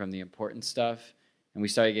attention from the important stuff, and we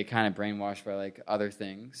started to get kind of brainwashed by like other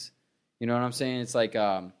things. You know what I'm saying? It's like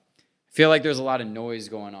I feel like there's a lot of noise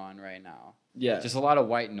going on right now. Yeah, just a lot of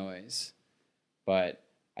white noise. But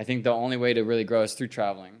I think the only way to really grow is through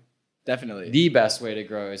traveling. Definitely. The best way to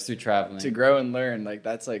grow is through traveling. To grow and learn, like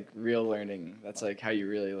that's like real learning. That's like how you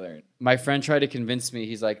really learn. My friend tried to convince me.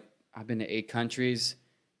 He's like, I've been to 8 countries.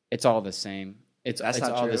 It's all the same. It's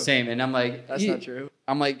all the same. And I'm like, that's not true.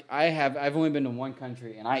 I'm like, I've only been to 1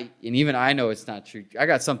 country, and even I know it's not true. I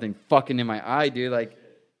got something fucking in my eye, dude. Like,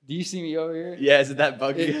 do you see me over here? Yeah, is it that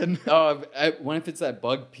bug again? What if it's that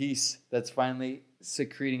bug piece that's finally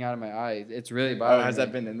secreting out of my eye? It's really bothering me. Has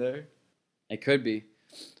that been in there? It could be.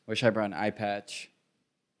 Wish I brought an eye patch.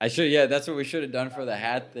 I should. Yeah, that's what we should have done for the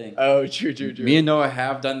hat thing. Oh, true. Me and Noah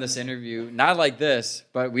have done this interview, not like this,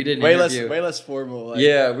 but we did an interview. Way less formal. Like,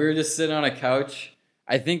 yeah, we were just sitting on a couch.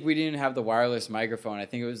 I think we didn't have the wireless microphone. I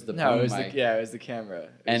think it was the boom mic. it was the camera.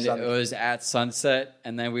 It was at sunset,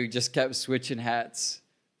 and then we just kept switching hats.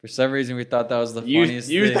 For some reason, we thought that was the funniest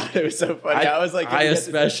thing. You thought it was so funny. I was like, I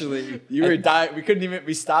especially. You were dying. We couldn't even.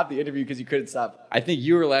 We stopped the interview because you couldn't stop. I think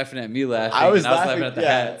you were laughing at me laughing. I was laughing at the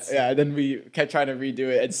hats. Yeah, and then we kept trying to redo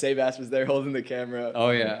it, and Sebas was there holding the camera. Oh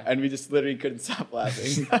yeah, and we just literally couldn't stop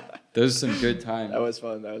laughing. Those are some good times. That was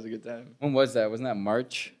fun. That was a good time. When was that? Wasn't that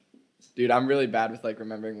March? Dude, I'm really bad with like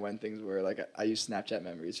remembering when things were. Like I use Snapchat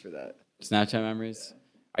memories for that. Snapchat memories.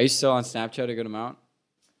 Are you still on Snapchat a good amount?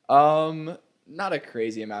 Not a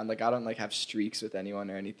crazy amount. Like I don't like have streaks with anyone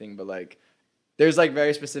or anything, but like there's like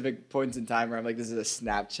very specific points in time where I'm like, this is a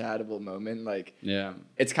Snapchatable moment. Like, yeah,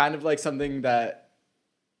 it's kind of like something that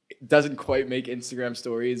doesn't quite make Instagram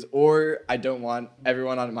stories, or I don't want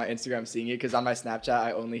everyone on my Instagram seeing it because on my Snapchat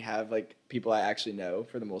I only have like people I actually know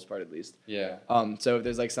for the most part, at least. Yeah. So if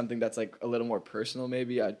there's like something that's like a little more personal,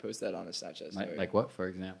 maybe I'd post that on a Snapchat story. Like what, for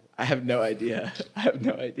example? I have no idea.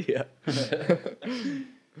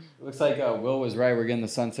 Looks like Will was right. We're getting the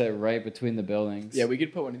sunset right between the buildings. Yeah, we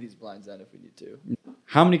could put one of these blinds on if we need to.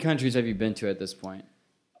 How many countries have you been to at this point?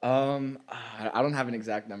 I don't have an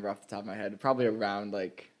exact number off the top of my head. Probably around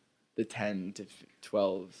like the 10 to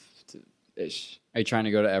 12 to ish. Are you trying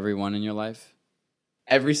to go to every one in your life?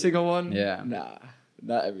 Every single one? Yeah. Nah,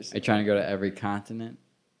 not every single. Are you trying to go to every continent?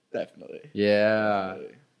 Definitely. Yeah.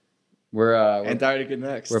 Definitely. We're Antarctica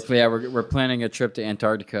next. We're planning a trip to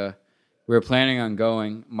Antarctica. We were planning on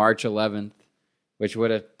going March 11th, which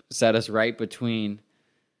would have set us right between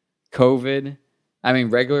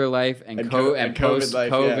regular life and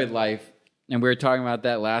post-COVID life. And we were talking about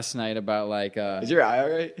that last night about like... Is your eye all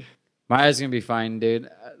right? My eye's going to be fine, dude.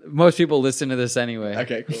 Most people listen to this anyway.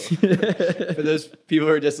 Okay, cool. For those people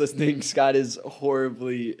who are just listening, Scott is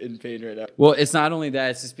horribly in pain right now. Well, it's not only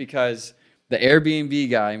that. It's just because... The Airbnb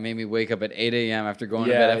guy made me wake up at 8 a.m. after going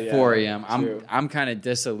to bed at 4 a.m. I'm kind of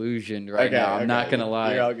disillusioned now. I'm not going to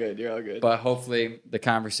lie. You're all good. But hopefully the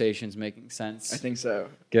conversation's making sense. I think so.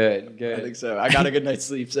 Good. I think so. I got a good night's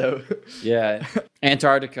sleep, so. Yeah.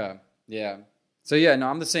 Antarctica. Yeah. So yeah, no,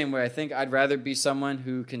 I'm the same way. I think I'd rather be someone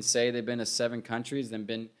who can say they've been to 7 countries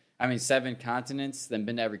than 7 continents than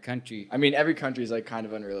been to every country. I mean, every country is like kind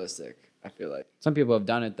of unrealistic, I feel like. Some people have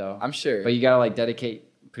done it though. I'm sure. But you gotta like dedicate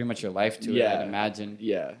pretty much your life to it, Yeah. I'd imagine.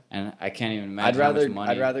 Yeah. And I can't even imagine how much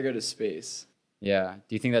money. I'd rather go to space. Yeah.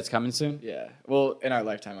 Do you think that's coming soon? Yeah. Well, in our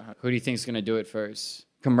lifetime, Who do you think's gonna do it first?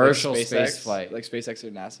 Commercial like space flight. Like SpaceX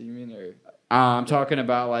or NASA, you mean? Or I'm talking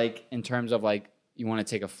about like in terms of like you want to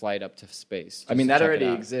take a flight up to space. I mean, just that to check already it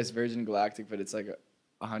out. exists, Virgin Galactic, but it's like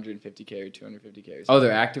 150K or 250K or something. Oh,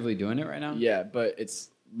 they're actively doing it right now? Yeah, but it's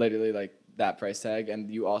literally like that price tag,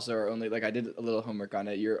 and you also are only like I did a little homework on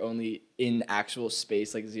it. You're only in actual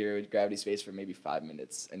space, like zero gravity space, for maybe 5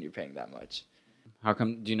 minutes, and you're paying that much. How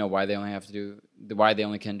come? Do you know why they only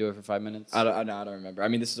can do it for 5 minutes? I don't remember. I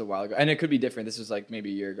mean, this is a while ago, and it could be different. This was like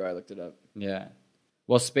maybe a year ago. I looked it up. Yeah.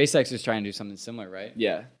 Well, SpaceX is trying to do something similar, right?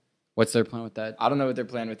 Yeah, What's their plan with that? I don't know what they're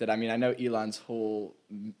planning with it. I mean, I know Elon's whole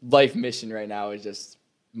life mission right now is just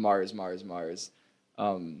Mars.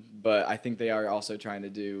 But I think they are also trying to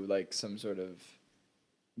do like some sort of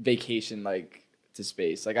vacation, like to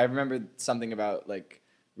space. Like I remember something about like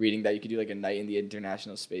reading that you could do like a night in the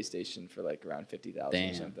International Space Station for like around 50,000 or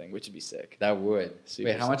Damn. something, which would be sick. That would. Super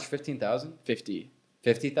Wait, how sick. much? 15,000? 50.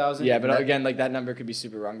 50,000? Yeah, but again, like that number could be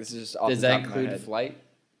super wrong. This is just off Does the that top of my include head. flight?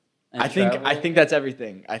 and I think travel? that's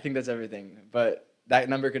everything. But that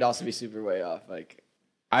number could also be super way off. Like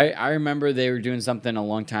I remember they were doing something a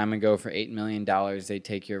long time ago for $8 million. They'd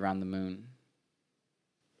take you around the moon.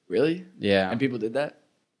 really? Yeah. And people did that?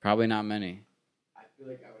 Probably not many. I feel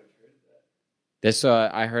like I would have heard that. This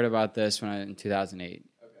I heard about this in 2008.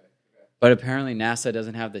 Okay. But apparently NASA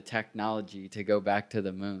doesn't have the technology to go back to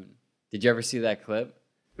the moon. Did you ever see that clip?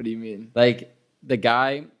 What do you mean? Like the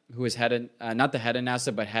guy who was not the head of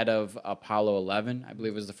NASA, but head of Apollo 11, I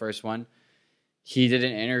believe was the first one. He did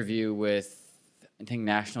an interview with, I think,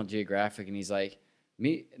 National Geographic, and he's like,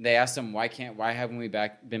 they asked him, why haven't we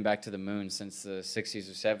been back to the moon since the 60s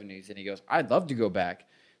or 70s? And he goes, I'd love to go back.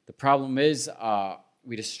 The problem is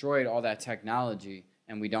we destroyed all that technology,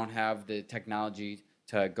 and we don't have the technology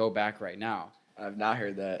to go back right now. I've not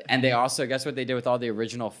heard that. And they also, guess what they did with all the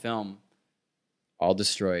original film? All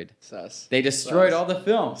destroyed. Sus. They destroyed Sus. all the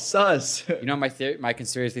film. Sus. You know what my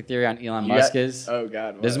conspiracy theory on Elon You Musk got- is? Oh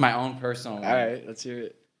God. What? This is my own personal one. All right, let's hear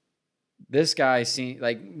it. This guy,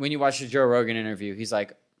 when you watch the Joe Rogan interview, he's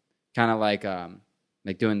like, kind of like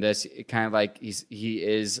doing this. Kind of like he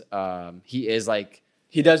is like,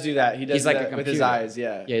 He does do that. He does He's like that a with his computer. eyes.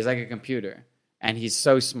 Yeah. yeah, he's like a computer, and he's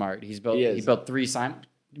so smart. He is. built 3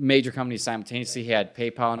 major companies simultaneously. He had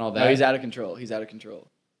PayPal and all that. No, he's out of control. He's out of control.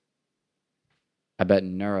 I bet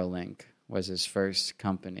Neuralink was his first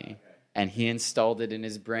company, and he installed it in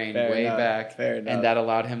his brain way back, Fair enough. and that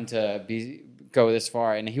allowed him to go this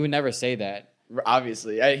far. And he would never say that.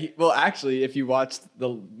 Obviously. Actually, if you watched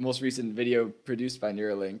the most recent video produced by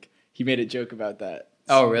Neuralink, he made a joke about that.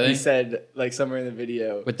 Oh, really? He said, like, somewhere in the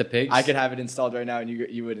video, With the pigs? I could have it installed right now and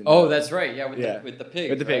you wouldn't. Oh, know. that's right. Yeah, with Yeah. the pigs.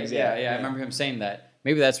 With the right? pigs, Yeah, yeah. I remember him saying that.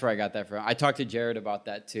 Maybe that's where I got that from. I talked to Jared about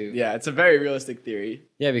that too. Yeah, it's a very realistic theory.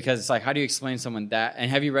 Yeah, because it's like, how do you explain someone that? And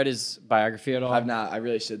have you read his biography at all? I've not. I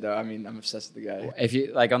really should, though. I mean, I'm obsessed with the guy. If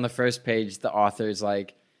you like on the first page, the author's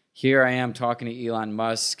like, here I am talking to Elon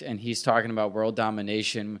Musk, and he's talking about world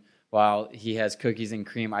domination while he has cookies and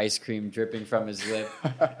cream ice cream dripping from his lip.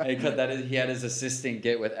 And he had his assistant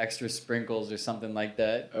get with extra sprinkles or something like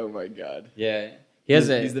that. Oh, my God. Yeah. He's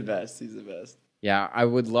the best. He's the best. Yeah, I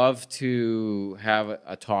would love to have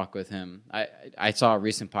a talk with him. I saw a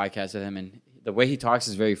recent podcast with him, and the way he talks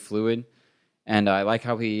is very fluid, and I like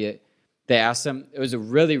how they asked him. It was I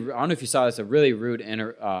don't know if you saw this, a really rude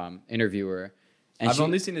interviewer. And I've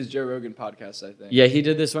only seen his Joe Rogan podcast, I think. Yeah, he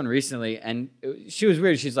did this one recently, and she was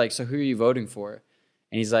weird. She's like, so who are you voting for?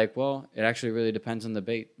 And he's like, well, it actually really depends on the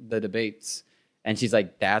debates. And she's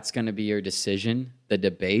like, that's going to be your decision, the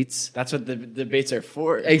debates? That's what the debates are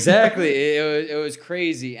for. Exactly. It was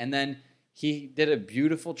crazy. And then he did a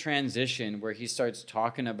beautiful transition where he starts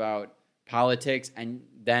talking about politics and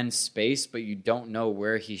then space, but you don't know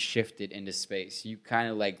where he shifted into space. You kind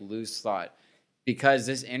of like lose thought because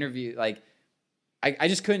this interview, like, I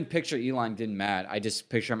just couldn't picture Elon getting mad. I just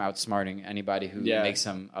picture him outsmarting anybody who makes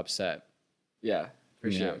him upset. Yeah, for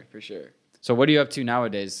Yeah. sure. So what are you up to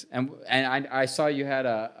nowadays? And I saw you had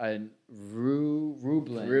a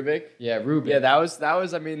Rublin. Rubik. Yeah, Rubik. Yeah, that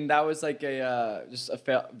was. I mean, that was like a just a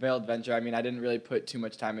failed venture. I mean, I didn't really put too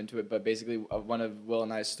much time into it, but basically, one of Will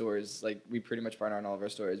and I's stores, like we pretty much partner on all of our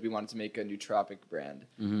stores. We wanted to make a nootropic brand.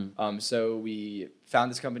 So we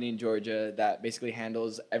found this company in Georgia that basically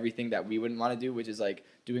handles everything that we wouldn't want to do, which is like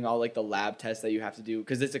doing all like the lab tests that you have to do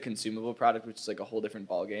because it's a consumable product, which is like a whole different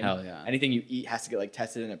ballgame. Hell yeah. Anything you eat has to get like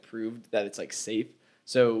tested and approved that it's like safe.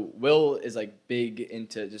 So Will is like big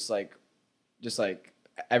into just like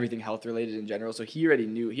everything health related in general. So he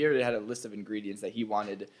already had a list of ingredients that he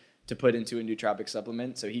wanted to put into a nootropic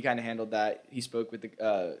supplement. So he kind of handled that. He spoke with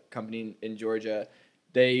the company in Georgia.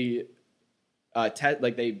 They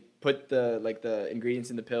they put the ingredients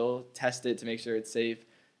in the pill, test it to make sure it's safe.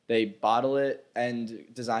 They bottle it and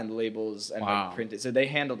design the labels and like, print it. So they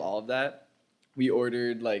handled all of that. We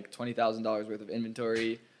ordered like $20,000 worth of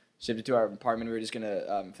inventory, shipped it to our apartment. We were just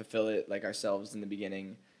gonna fulfill it like ourselves in the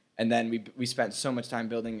beginning. And then we spent so much time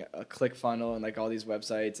building a ClickFunnels and like all these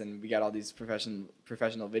websites, and we got all these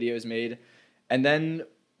professional videos made. And then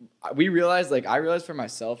I realized for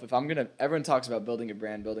myself, everyone talks about building a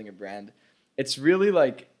brand. It's really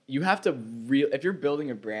like you have to if you're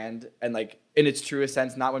building a brand and like in its truest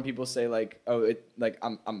sense, not when people say like, oh,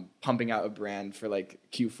 I'm pumping out a brand for like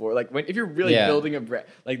Q4. Like if you're really building a brand,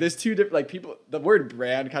 like there's two different like people. The word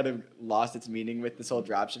brand kind of lost its meaning with this whole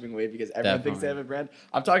dropshipping wave because everyone thinks they have a brand.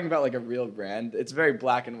 I'm talking about like a real brand. It's very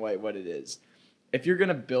black and white what it is. If you're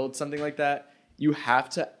gonna build something like that, you have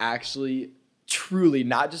to actually truly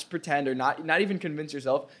not just pretend or not even convince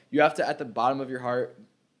yourself. You have to at the bottom of your heart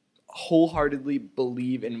wholeheartedly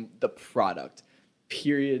believe in the product.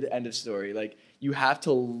 Period. End of story. Like you have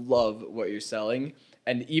to love what you're selling,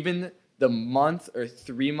 and even the month or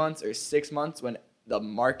 3 months or 6 months when the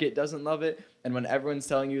market doesn't love it, and when everyone's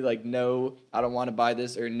telling you like, no, I don't want to buy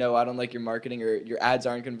this, or no, I don't like your marketing, or your ads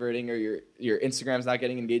aren't converting, or your Instagram's not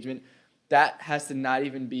getting engagement, that has to not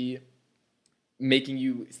even be making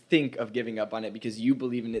you think of giving up on it because you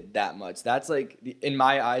believe in it that much. That's like, in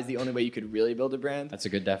my eyes, the only way you could really build a brand. That's a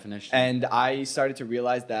good definition. And I started to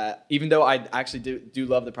realize that even though I actually do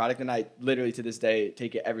love the product, and I literally to this day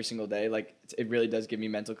take it every single day, like it really does give me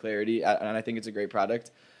mental clarity, and I think it's a great product,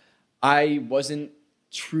 I wasn't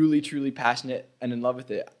truly passionate and in love with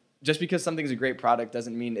it. Just because something's a great product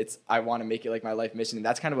doesn't mean I want to make it like my life mission. And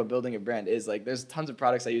that's kind of what building a brand is. Like there's tons of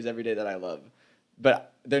products I use every day that I love,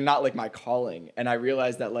 but they're not like my calling. And I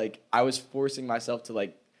realized that like I was forcing myself to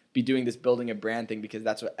like be doing this building a brand thing because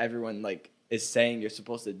that's what everyone like is saying you're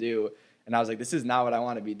supposed to do. And I was like, this is not what I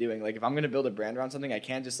want to be doing. Like if I'm going to build a brand around something, I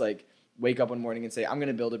can't just like wake up one morning and say, I'm going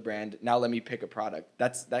to build a brand. Now let me pick a product.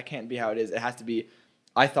 That can't be how it is. It has to be,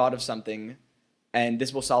 I thought of something and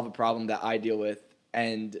this will solve a problem that I deal with.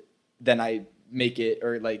 And then I make it,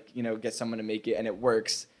 or like, get someone to make it, and it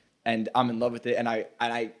works. And I'm in love with it, and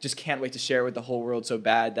I just can't wait to share it with the whole world so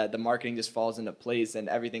bad that the marketing just falls into place and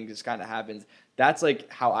everything just kind of happens. That's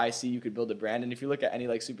like how I see you could build a brand. And if you look at any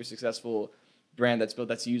like super successful brand that's built,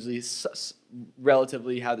 that's usually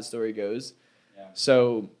relatively how the story goes. Yeah.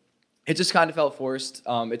 So it just kind of felt forced.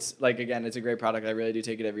 It's like, again, it's a great product. I really do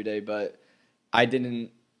take it every day, but I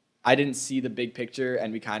didn't see the big picture,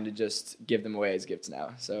 and we kind of just give them away as gifts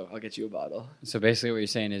now. So I'll get you a bottle. So basically what you're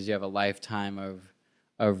saying is you have a lifetime of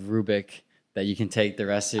Rubik that you can take the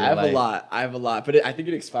rest of your life. I have a lot, but I think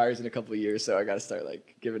it expires in a couple of years, so I got to start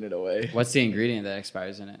like giving it away. What's the ingredient that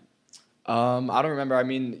expires in it? I don't remember. I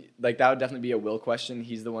mean, like that would definitely be a Will question.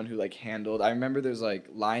 He's the one who like handled. I remember there's like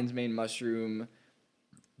lion's mane mushroom,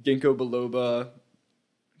 ginkgo biloba.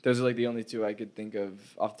 Those are like the only two I could think of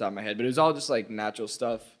off the top of my head. But it was all just like natural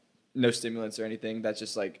stuff, no stimulants or anything. That's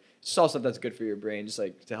just like all stuff that's good for your brain, just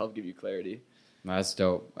like to help give you clarity. No, that's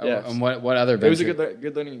dope. Yeah. And what other ventures? It was a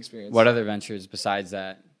good learning experience. What other ventures besides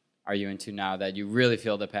that are you into now that you really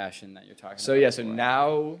feel the passion that you're talking about? So yeah, so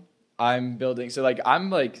now I'm building. So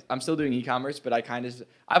I'm still doing e-commerce, but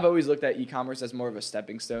I've always looked at e-commerce as more of a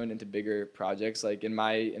stepping stone into bigger projects. Like in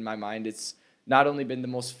my mind, it's not only been the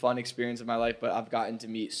most fun experience of my life, but I've gotten to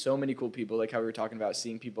meet so many cool people, like how we were talking about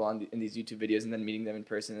seeing people in these YouTube videos and then meeting them in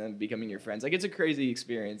person and then becoming your friends. Like it's a crazy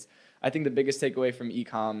experience. I think the biggest takeaway from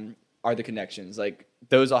e-com are the connections. Like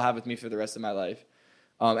those I'll have with me for the rest of my life.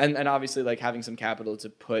 And obviously like having some capital to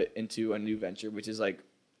put into a new venture, which is like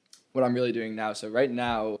what I'm really doing now. So right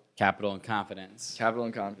now, capital and confidence.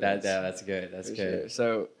 That's good. That's good.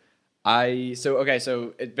 Sure.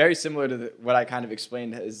 So it's very similar to what I kind of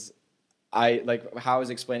explained is how I was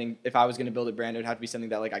explaining, if I was going to build a brand, it would have to be something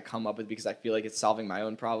that like I come up with because I feel like it's solving my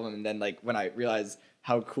own problem. And then like when I realize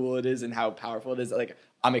how cool it is and how powerful it is, like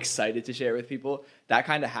I'm excited to share it with people. That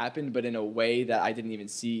kind of happened, but in a way that I didn't even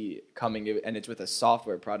see coming, and it's with a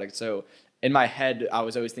software product. So in my head, I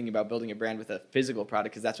was always thinking about building a brand with a physical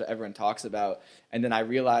product because that's what everyone talks about. And then I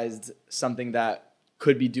realized something that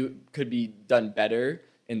could be done better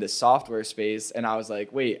in the software space, and I was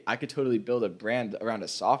like, wait, I could totally build a brand around a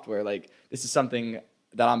software. Like, this is something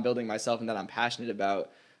that I'm building myself and that I'm passionate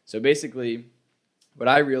about. So basically, what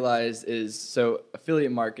I realized is, so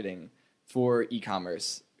affiliate marketing for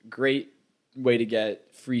e-commerce, great way to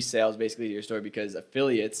get free sales basically to your store, because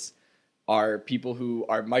affiliates are people who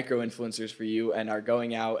are micro influencers for you and are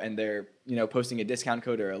going out and they're, posting a discount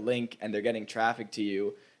code or a link, and they're getting traffic to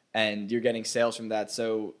you, and you're getting sales from that.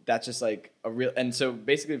 So that's just like a real, and so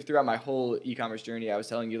basically throughout my whole e-commerce journey, I was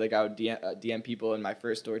telling you, like, I would DM people in my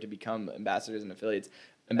first store to become ambassadors and affiliates.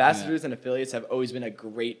 Ambassadors and affiliates have always been a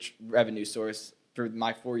great revenue source for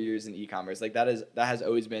my 4 years in e-commerce. Like, that has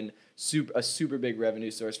always been a super big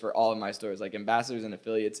revenue source for all of my stores, like ambassadors and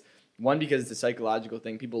affiliates. One, because it's a psychological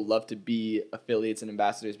thing. People love to be affiliates and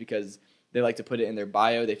ambassadors because they like to put it in their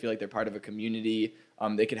bio. They feel like they're part of a community.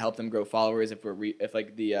 They can help them grow followers if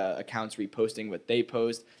the accounts reposting what they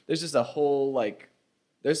post. There's just a whole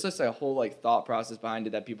thought process behind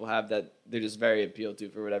it that people have that they're just very appealed to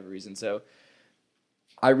for whatever reason. So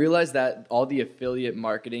I realized that all the affiliate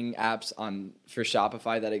marketing apps for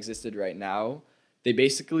Shopify that existed right now, they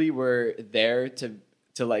basically were there to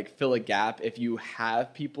like fill a gap if you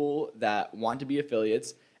have people that want to be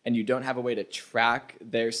affiliates and you don't have a way to track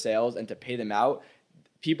their sales and to pay them out.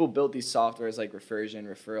 People build these softwares like Refersion,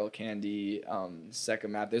 Referral Candy,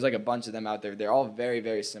 SecondMap. There's like a bunch of them out there. They're all very,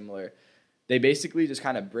 very similar. They basically just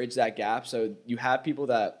kind of bridge that gap. So you have people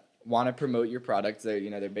that want to promote your product.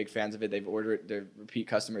 They're big fans of it. They've ordered, they're repeat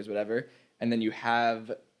customers, whatever. And then you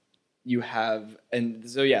have, and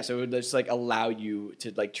so yeah, so it would just like allow you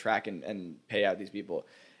to like track and pay out these people.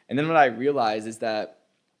 And then what I realized is that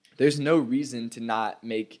there's no reason to not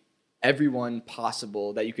make everyone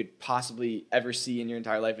possible that you could possibly ever see in your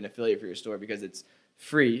entire life an affiliate for your store, because it's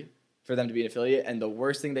free for them to be an affiliate. And the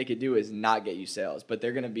worst thing they could do is not get you sales, but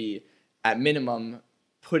they're going to be at minimum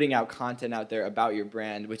putting out content out there about your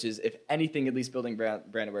brand, which is, if anything, at least building brand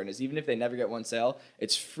awareness. Even if they never get one sale,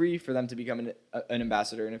 it's free for them to become an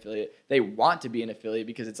ambassador, an affiliate. They want to be an affiliate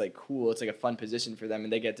because it's like cool. It's like a fun position for them,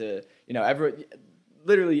 and they get to, everyone.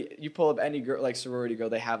 Literally, you pull up any girl, like sorority girl,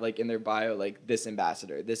 they have like in their bio, like this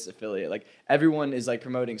ambassador, this affiliate. Like, everyone is like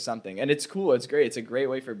promoting something, and it's cool. It's great. It's a great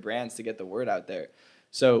way for brands to get the word out there.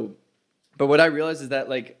 So, but what I realized is that,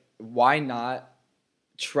 like, why not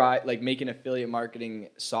try like make an affiliate marketing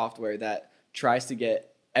software that tries to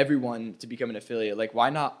get everyone to become an affiliate? Like, why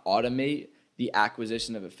not automate the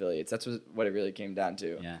acquisition of affiliates? That's what it really came down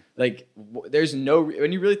to. Yeah. Like, there's no,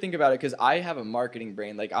 when you really think about it, because I have a marketing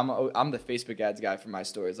brain. Like, I'm the Facebook ads guy for my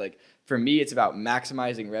stores. Like, for me, it's about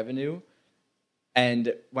maximizing revenue.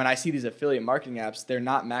 And when I see these affiliate marketing apps, they're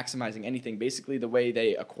not maximizing anything. Basically, the way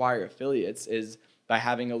they acquire affiliates is by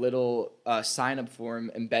having a little sign-up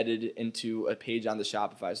form embedded into a page on the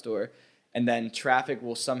Shopify store. And then traffic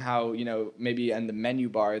will somehow, maybe in the menu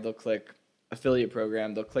bar, they'll click affiliate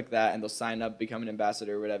program, they'll click that, and they'll sign up, become an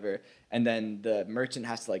ambassador or whatever. And then the merchant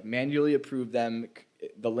has to like manually approve them.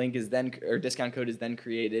 The link is then, or discount code is then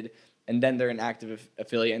created, and then they're an active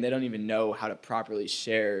affiliate, and they don't even know how to properly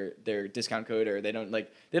share their discount code, or they don't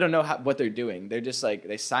know what they're doing. They're just like,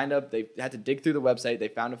 they signed up, they had to dig through the website, they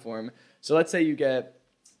found a form. So let's say you get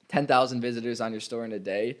 10,000 visitors on your store in a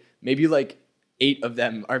day. Maybe like 8 of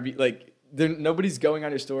them are nobody's going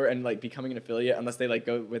on your store and like becoming an affiliate unless they like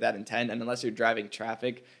go with that intent, and unless you're driving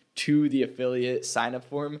traffic to the affiliate sign up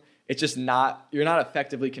form. It's just you're not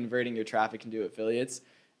effectively converting your traffic into affiliates.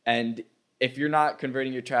 And if you're not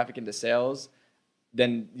converting your traffic into sales,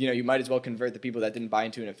 then you might as well convert the people that didn't buy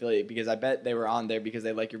into an affiliate, because I bet they were on there because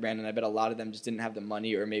they like your brand, and I bet a lot of them just didn't have the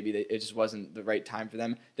money, or maybe it just wasn't the right time for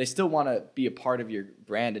them. They still want to be a part of your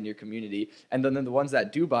brand and your community, and then the ones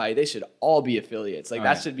that do buy, they should all be affiliates. Like,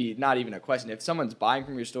 that should be not even a question. If someone's buying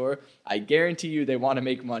from your store, I guarantee you they want to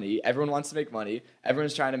make money. Everyone wants to make money.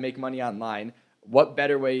 Everyone's trying to make money online. What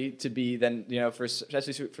better way to be than,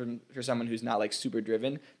 especially for someone who's not like super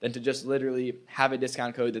driven, than to just literally have a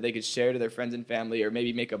discount code that they could share to their friends and family, or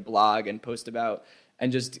maybe make a blog and post about,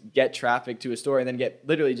 and just get traffic to a store, and then get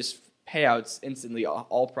literally just payouts instantly,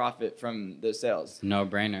 all profit from the sales. No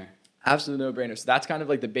brainer. Absolute no brainer. So that's kind of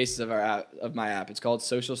like the basis of my app. It's called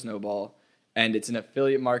Social Snowball, and it's an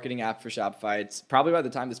affiliate marketing app for Shopify. It's probably, by the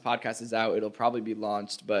time this podcast is out, it'll probably be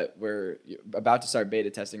launched, but we're about to start beta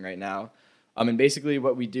testing right now. And basically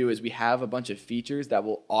what we do is we have a bunch of features that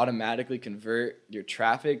will automatically convert your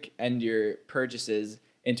traffic and your purchases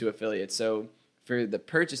into affiliates. So for the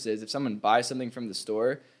purchases, if someone buys something from the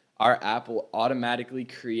store, our app will automatically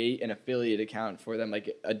create an affiliate account for them,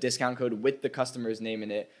 like a discount code with the customer's name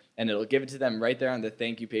in it, and it'll give it to them right there on the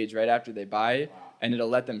thank you page right after they buy it, and it'll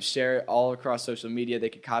let them share it all across social media. They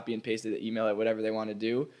could copy and paste it, email it, whatever they want to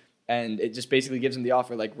do. And it just basically gives them the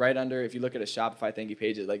offer, like right under, if you look at a Shopify thank you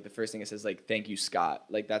page, like the first thing it says, like, thank you, Scott.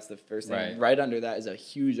 Like that's the first thing. Right under that is a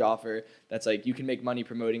huge offer that's like, you can make money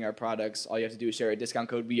promoting our products. All you have to do is share a discount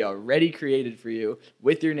code we already created for you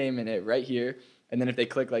with your name in it right here. And then if they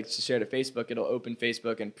click like to share to Facebook, it'll open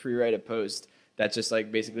Facebook and pre-write a post that's just like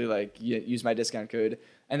basically like use my discount code.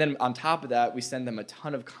 And then on top of that, we send them a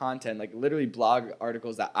ton of content, like literally blog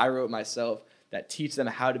articles that I wrote myself that teach them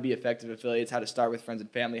how to be effective affiliates, how to start with friends and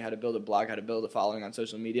family, how to build a blog, how to build a following on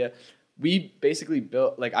social media. We basically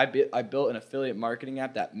built, like I built an affiliate marketing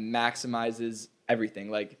app that maximizes everything.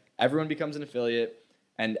 Like everyone becomes an affiliate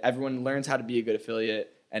and everyone learns how to be a good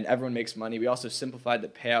affiliate and everyone makes money. We also simplified the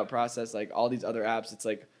payout process. Like all these other apps, it's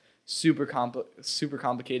like super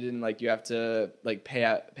complicated and like you have to like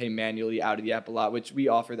pay manually out of the app a lot, which we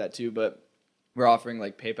offer that too, but we're offering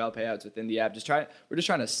like PayPal payouts within the app. We're just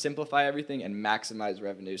trying to simplify everything and maximize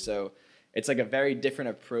revenue. So it's like a very different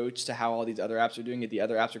approach to how all these other apps are doing it. The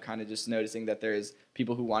other apps are kind of just noticing that there's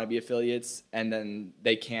people who want to be affiliates and then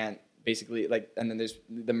they can't basically like, and then there's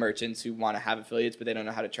the merchants who want to have affiliates, but they don't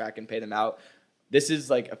know how to track and pay them out. This is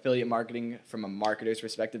like affiliate marketing from a marketer's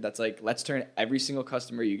perspective. That's like, let's turn every single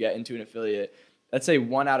customer you get into an affiliate. Let's say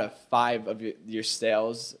 1 out of 5 of your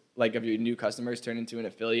sales, like of your new customers, turn into an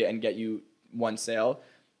affiliate and get you 1 sale.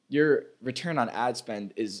 Your return on ad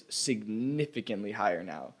spend is significantly higher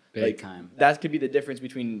now. Big time. That could be the difference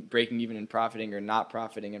between breaking even and profiting or not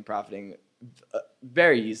profiting and profiting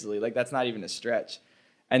very easily. Like that's not even a stretch.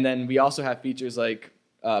 And then we also have features like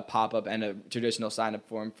pop-up and a traditional sign-up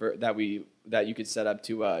form that you could set up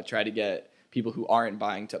to try to get people who aren't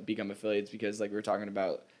buying to become affiliates, because like we were talking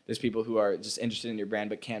about, there's people who are just interested in your brand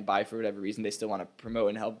but can't buy for whatever reason. They still want to promote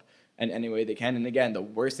and help in any way they can. And again, the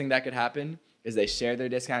worst thing that could happen is they share their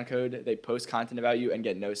discount code, they post content about you and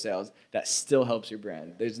get no sales. That still helps your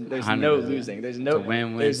brand. There's no losing. There's no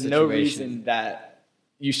reason that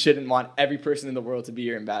you shouldn't want every person in the world to be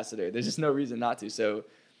your ambassador. There's just no reason not to. So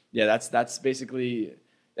yeah, that's basically,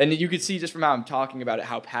 and you could see just from how I'm talking about it,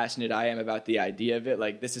 how passionate I am about the idea of it.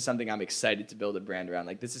 Like this is something I'm excited to build a brand around.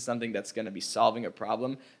 Like this is something that's going to be solving a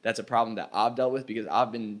problem. That's a problem that I've dealt with because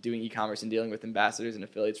I've been doing e-commerce and dealing with ambassadors and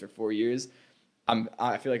affiliates for 4 years.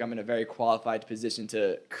 I feel like I'm in a very qualified position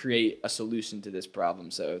to create a solution to this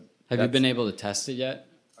problem. So have you been able to test it yet?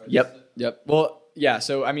 Yep. Well, yeah.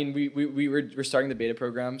 So I mean, we're starting the beta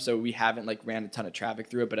program, so we haven't like ran a ton of traffic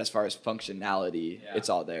through it. But as far as functionality, it's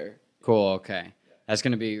all there. Cool. Okay, that's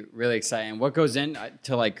going to be really exciting. What goes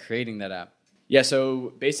into like creating that app? Yeah.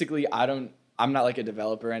 So basically, I'm not like a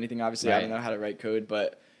developer or anything. Obviously, right. I don't know how to write code,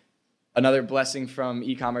 but another blessing from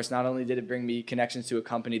e-commerce, not only did it bring me connections to a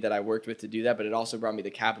company that I worked with to do that, but it also brought me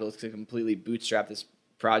the capital to completely bootstrap this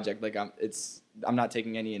project. Like I'm not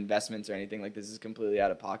taking any investments or anything. Like this is completely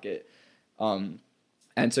out of pocket.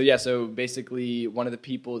 And so, yeah, so basically one of the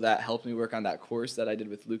people that helped me work on that course that I did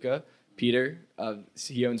with Luca, Peter,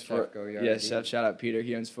 he owns shout out Peter.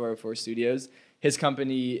 He owns 404 Studios. His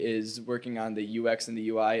company is working on the UX and the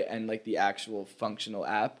UI and like the actual functional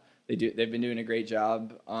app. They've been doing a great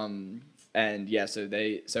job. And yeah,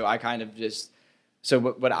 so I kind of just, so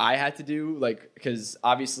what I had to do, like, because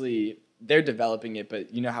obviously they're developing it,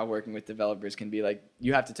 but you know how working with developers can be, like,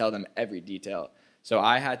 you have to tell them every detail. So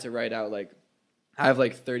I had to write out, like, I have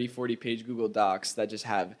like 30, 40 page Google Docs that just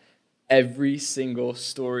have every single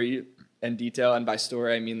story and detail. And by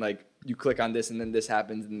story, I mean like you click on this and then this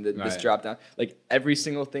happens and this drop down, like every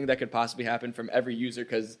single thing that could possibly happen from every user.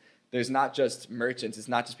 Cause there's not just merchants. It's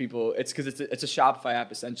not just people. It's because it's a Shopify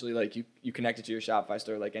app, essentially. Like you connect it to your Shopify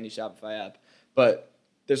store like any Shopify app. But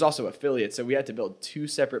there's also affiliates. So we had to build 2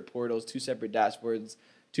 separate portals, 2 separate dashboards,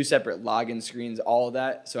 2 separate login screens, all of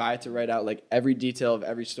that. So I had to write out like every detail of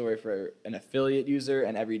every story for an affiliate user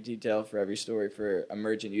and every detail for every story for a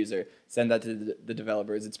merchant user. Send that to the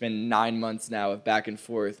developers. It's been 9 months now of back and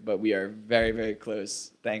forth, but we are very, very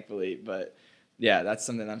close, thankfully. But yeah, that's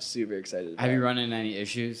something I'm super excited about. Have you run into any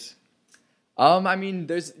issues? I mean,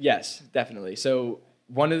 yes, definitely. So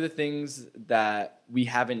one of the things that we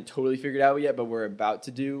haven't totally figured out yet, but we're about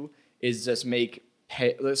to do is just make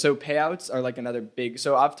payouts are like another big.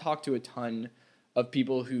 So I've talked to a ton of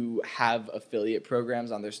people who have affiliate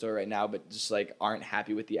programs on their store right now, but just like aren't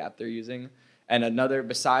happy with the app they're using. And another,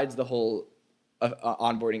 besides the whole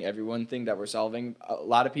onboarding everyone thing that we're solving, a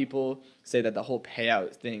lot of people say that the whole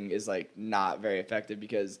payout thing is like not very effective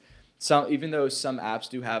because even though some apps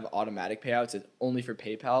do have automatic payouts, it's only for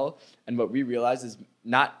PayPal. And what we realized is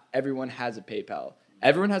not everyone has a PayPal.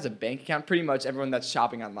 Everyone has a bank account. Pretty much everyone that's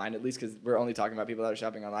shopping online, at least, because we're only talking about people that are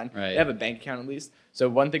shopping online. Right. They have a bank account at least. So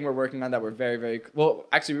one thing we're working on that we're very, very well.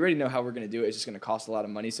 Actually, we already know how we're going to do it. It's just going to cost a lot of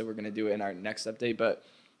money, so we're going to do it in our next update. But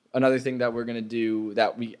another thing that we're going to do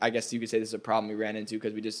that I guess you could say this is a problem we ran into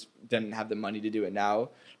because we just didn't have the money to do it now.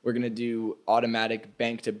 We're going to do automatic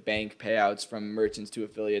bank-to-bank payouts from merchants to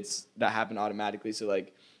affiliates that happen automatically. So,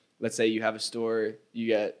 like, let's say you have a store, you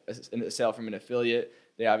get a sale from an affiliate.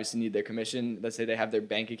 They obviously need their commission. Let's say they have their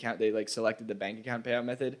bank account. They, like, selected the bank account payout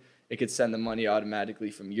method. It could send the money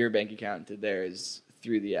automatically from your bank account to theirs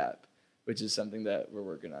through the app, which is something that we're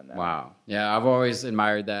working on now. Wow. Yeah, I've always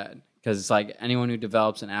admired that because it's like anyone who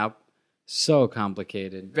develops an app, so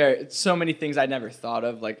complicated. It's so many things I never thought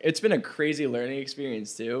of. Like, it's been a crazy learning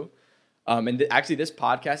experience too. And actually, this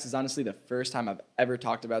podcast is honestly the first time I've ever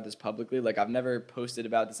talked about this publicly. Like, I've never posted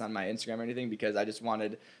about this on my Instagram or anything because I just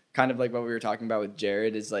wanted, kind of like what we were talking about with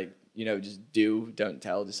Jared, is like, you know, just do, don't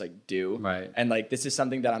tell, just like do. Right. And like, this is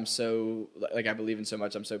something that I'm so, like, I believe in so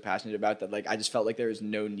much, I'm so passionate about that. Like, I just felt like there was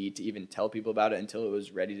no need to even tell people about it until it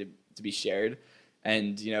was ready to be shared.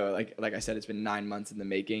 And, you know, like I said, it's been 9 months in the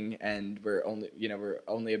making, and we're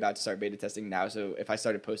only about to start beta testing now. So if I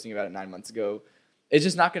started posting about it 9 months ago, it's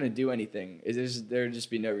just not going to do anything. There'd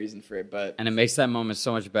just be no reason for it. But and it makes that moment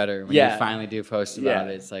so much better when you finally do post about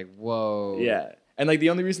it. It's like, whoa. Yeah. And like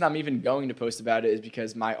the only reason I'm even going to post about it is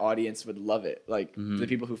because my audience would love it. Like the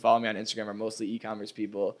people who follow me on Instagram are mostly e-commerce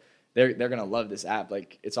people. They're gonna love this app.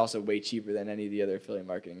 Like, it's also way cheaper than any of the other affiliate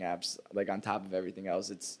marketing apps. Like, on top of everything else,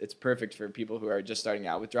 it's perfect for people who are just starting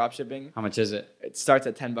out with dropshipping. How much is it? It starts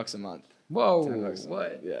at $10 a month. Whoa! $10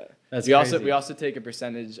 What? Yeah. That's we crazy. also take a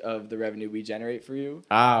percentage of the revenue we generate for you.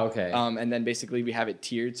 Ah, okay. And then basically we have it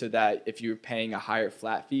tiered so that if you're paying a higher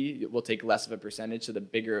flat fee, we'll take less of a percentage. So the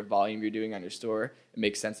bigger a volume you're doing on your store, it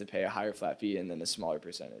makes sense to pay a higher flat fee and then a smaller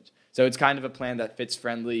percentage. So it's kind of a plan that fits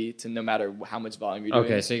friendly to no matter how much volume you're doing.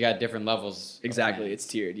 Okay, so you got different levels. Exactly, it's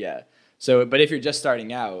tiered, yeah. So, but if you're just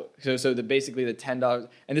starting out, basically the $10,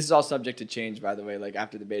 and this is all subject to change, by the way, like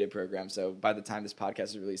after the beta program. So by the time this podcast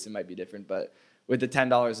is released, it might be different. But with the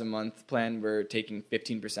 $10 a month plan, we're taking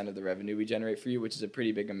 15% of the revenue we generate for you, which is a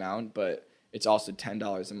pretty big amount. But it's also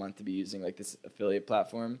 $10 a month to be using like this affiliate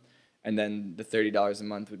platform. And then the $30 a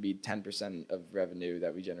month would be 10% of revenue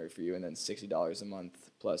that we generate for you, and then $60 a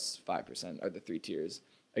month plus 5% are the three tiers.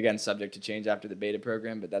 Again, subject to change after the beta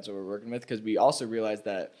program, but that's what we're working with because we also realized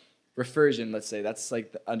that Refersion, let's say, that's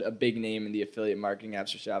like a big name in the affiliate marketing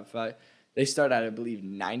apps for Shopify. They start at, I believe,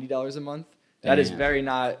 $90 a month. That is very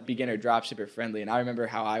not beginner dropshipper friendly. And I remember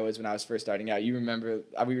how I was when I was first starting out. You remember,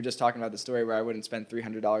 we were just talking about the story where I wouldn't spend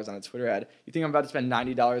 $300 on a Twitter ad. You think I'm about to spend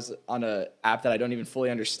 $90 on an app that I don't even fully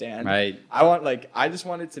understand? Right. I just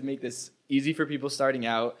wanted to make this easy for people starting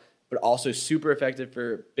out, but also super effective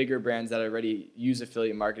for bigger brands that already use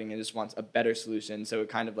affiliate marketing and just wants a better solution. So it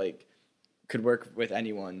kind of like could work with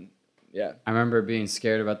anyone. Yeah. I remember being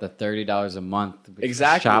scared about the $30 a month with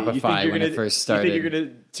exactly. Shopify when it first started. You think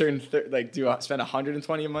you're going to spend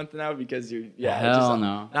 $120 a month now because you're, Hell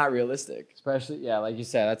no. Not realistic. Especially, like you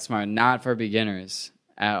said, that's smart. Not for beginners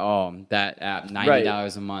at all. That app,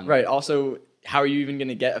 $90 a month. Right. Also, how are you even going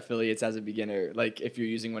to get affiliates as a beginner? Like if you're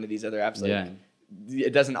using one of these other apps,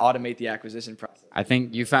 it doesn't automate the acquisition process. I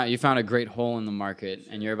think you found a great hole in the market,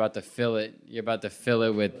 and you're about to fill it. You're about to fill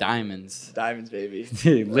it with diamonds. Diamonds, baby.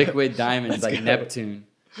 Liquid diamonds like Neptune.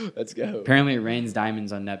 Let's go. Apparently, it rains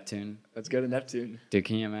diamonds on Neptune. Let's go to Neptune. Dude,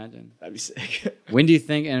 can you imagine? That'd be sick. When do you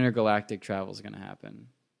think intergalactic travel is going to happen?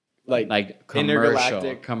 Like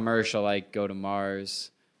commercial, like go to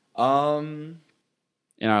Mars. In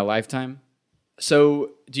our lifetime. So,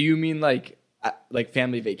 do you mean like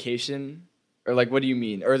family vacation? Or like, what do you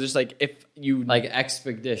mean? Or just like if you like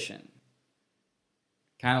expedition,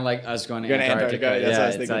 kind of like us going to Antarctica. That's what I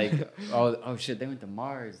was thinking. Like oh shit, they went to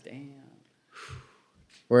Mars. Damn.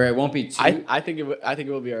 Where it won't be too. I think it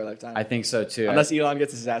will be our lifetime. I think so too. Unless Elon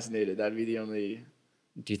gets assassinated, that'd be the only.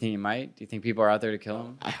 Do you think he might? Do you think people are out there to kill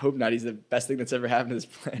him? I hope not. He's the best thing that's ever happened to this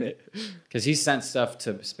planet. Because he sent stuff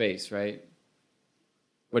to space, right?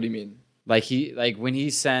 What do you mean? Like when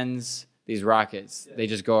he sends these rockets, they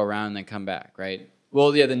just go around and then come back, right?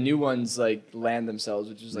 Well, yeah, the new ones like land themselves,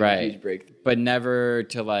 which is like a huge breakthrough. But never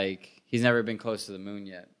to he's never been close to the moon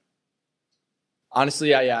yet.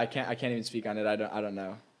 Honestly, yeah, I can't even speak on it. I don't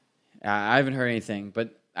know. I haven't heard anything,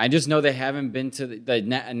 but I just know they haven't been to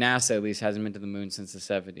NASA at least hasn't been to the moon since the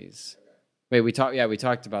 70s. Wait, we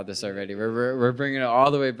talked about this already. We're bringing it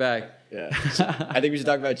all the way back. Yeah, I think we should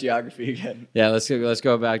talk about geography again. Yeah, let's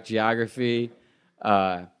go back geography.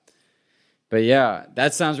 But yeah,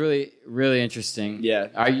 that sounds really, really interesting. Yeah.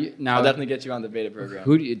 Are you now? I'll definitely get you on the beta program.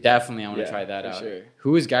 Who do you definitely? I want to try that for out. sure.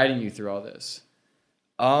 Who is guiding you through all this?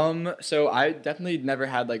 So I definitely never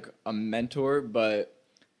had like a mentor, but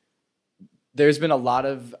there's been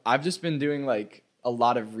I've just been doing like a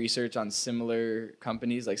lot of research on similar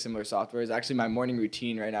companies, like similar softwares. Actually, my morning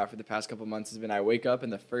routine right now for the past couple months has been I wake up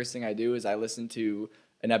and the first thing I do is I listen to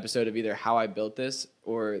an episode of either How I Built This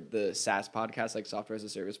or the SaaS podcast, like Software as a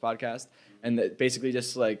Service podcast. And basically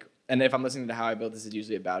just like, and if I'm listening to How I Built This, it's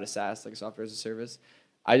usually about a SaaS, like a software as a service.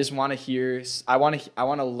 I just want to hear, I want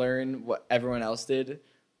to learn what everyone else did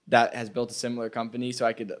that has built a similar company so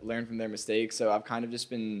I could learn from their mistakes. So I've kind of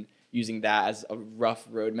just been using that as a rough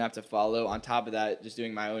roadmap to follow. On top of that, just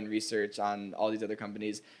doing my own research on all these other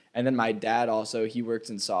companies. And then my dad also, he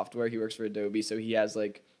works in software. He works for Adobe. So he has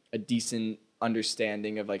like a decent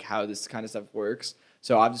understanding of like how this kind of stuff works.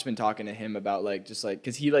 So I've just been talking to him about like, just like,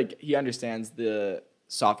 cause he understands the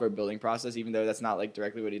software building process, even though that's not like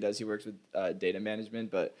directly what he does. He works with data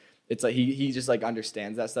management, but it's like, he just like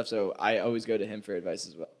understands that stuff. So I always go to him for advice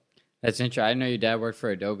as well. That's interesting. I didn't know your dad worked for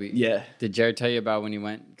Adobe. Yeah. Did Jared tell you about when he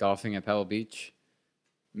went golfing at Pebble Beach?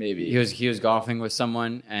 Maybe. He was golfing with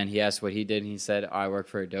someone, and he asked what he did, and he said, I work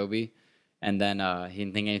for Adobe. And then he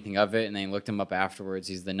didn't think anything of it, and then he looked him up afterwards.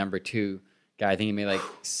 He's the number 2 guy. I think he made like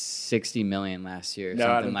 $60 million last year,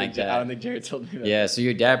 something like that. I don't think Jared told me that. Yeah, so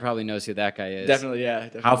your dad probably knows who that guy is. Definitely, yeah.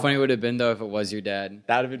 Definitely. How funny would it have been, though, if it was your dad?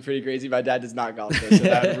 That would have been pretty crazy. My dad does not golf, though, so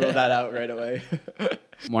that would rule that out right away.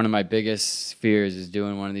 One of my biggest fears is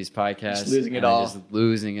doing one of these podcasts. Just losing it all. Just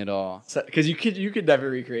losing it all. Because you could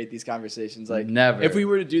never recreate these conversations. Like Never. If we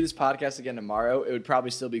were to do this podcast again tomorrow, it would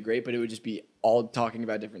probably still be great, but it would just be all talking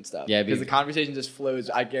about different stuff. Yeah, because the conversation just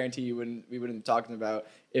flows. I guarantee we wouldn't be talking about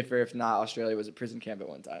if or if not Australia was a prison camp at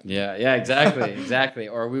one time. Yeah, exactly.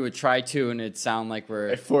 Or we would try to, and it'd sound like we're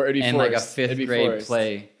It'd be in forced. like a 5th grade forced.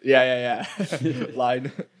 play. Yeah.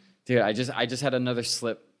 Line. Dude, I just had another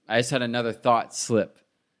slip. I just had another thought slip,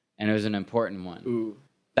 and it was an important one. Ooh.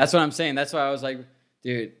 That's what I'm saying. That's why I was like,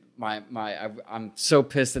 dude, I'm so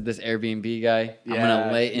pissed at this Airbnb guy. Yeah, I'm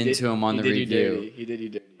gonna lay into him on the review. He did you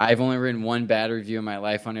dirty. I've only written one bad review in my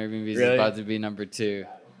life on Airbnb. It's Really? about to be number 2.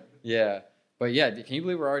 Yeah. But yeah, can you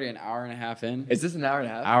believe we're already an hour and a half in? Is this an hour and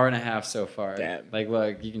a half? Hour and a half so far. Damn. Like,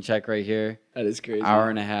 look, you can check right here. That is crazy.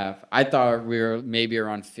 Hour and a half. I thought we were maybe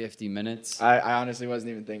around 50 minutes. I honestly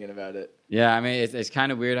wasn't even thinking about it. Yeah, I mean, it's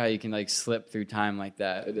kind of weird how you can like slip through time like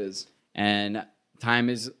that. It is. And time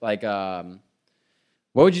is like, what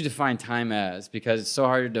would you define time as? Because it's so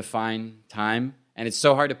hard to define time, and it's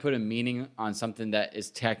so hard to put a meaning on something that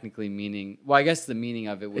is technically meaning. Well, I guess the meaning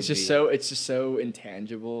of it would It's just so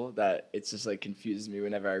intangible that it's just like confuses me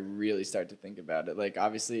whenever I really start to think about it. Like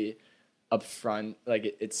obviously, up front,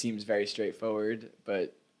 like it seems very straightforward,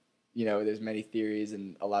 but you know, there's many theories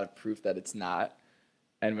and a lot of proof that it's not.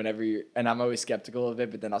 And and I'm always skeptical of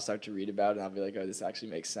it, but then I'll start to read about it and I'll be like, oh, this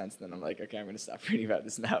actually makes sense. And then I'm like, okay, I'm going to stop reading about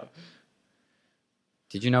this now.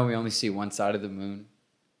 Did you know we only see one side of the moon?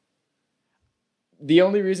 The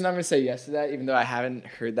only reason I'm going to say yes to that, even though I haven't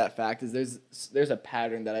heard that fact, is there's a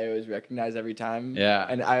pattern that I always recognize every time. Yeah.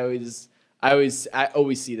 And I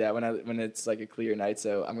always see that when it's like a clear night.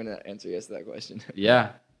 So I'm going to answer yes to that question.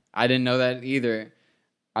 Yeah. I didn't know that either.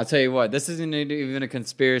 I'll tell you what, this isn't even a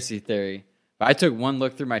conspiracy theory. But I took one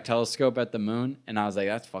look through my telescope at the moon, and I was like,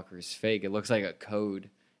 that fucker's fake. It looks like a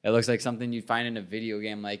code. It looks like something you'd find in a video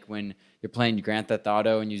game, like when you're playing Grand Theft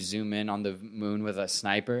Auto and you zoom in on the moon with a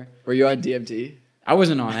sniper. Were you on DMT? I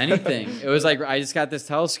wasn't on anything. It was like I just got this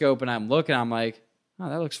telescope, and I'm looking. I'm like, oh,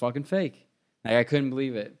 that looks fucking fake. Like I couldn't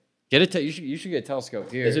believe it. You should get a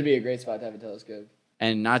telescope here. This would be a great spot to have a telescope.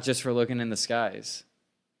 And not just for looking in the skies.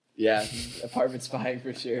 Yeah, apartment spying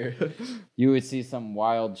for sure. You would see some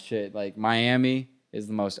wild shit. Like Miami is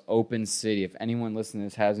the most open city. If anyone listening to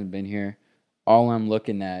this hasn't been here, all I'm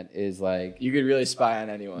looking at is like You could really spy on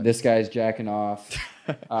anyone. this guy's jacking off.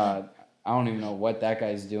 I don't even know what that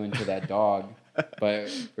guy's doing to that dog.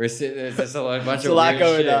 But there's just a bunch There's of a lot weird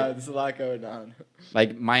going shit. on. There's a lot going on.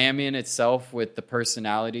 Like Miami in itself with the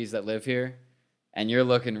personalities that live here. And you're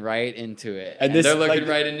looking right into it. And they're looking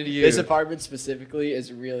right into you. This apartment specifically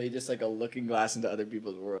is really just like a looking glass into other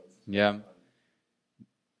people's worlds. Yeah.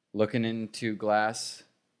 Looking into glass.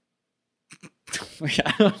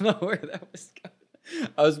 I don't know where that was going.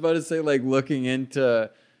 I was about to say, like, looking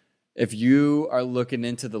into... If you are looking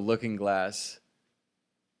into the looking glass...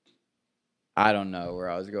 I don't know where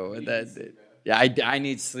I was going with that. Yeah, I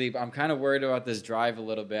need sleep. I'm kind of worried about this drive a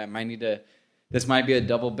little bit. I might need to... This might be a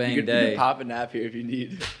double bang day. You can pop a nap here if you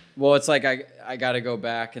need. Well, it's like I got to go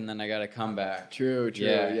back and then I got to come back. True,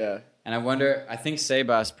 yeah. And I think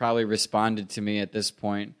Sebas probably responded to me at this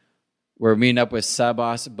point. We're meeting up with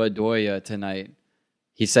Sebas Bedoya tonight.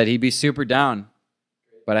 He said he'd be super down,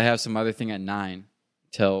 but I have some other thing at 9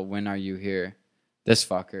 till when are you here? This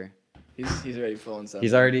fucker. He's already full and stuff.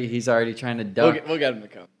 He's already trying to duck. We'll get him to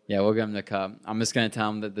come. Yeah, we'll get him to come. I'm just gonna tell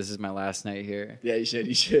him that this is my last night here. Yeah, you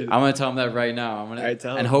should. I'm gonna tell him that right now. All right,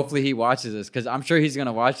 tell him. And hopefully he watches this because I'm sure he's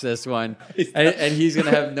gonna watch this one, and he's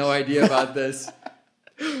gonna have no idea about this.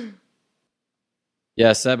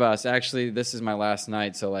 Yeah, Sebas, actually, this is my last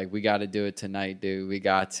night, so like we got to do it tonight, dude. We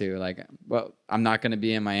got to well, I'm not gonna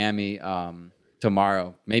be in Miami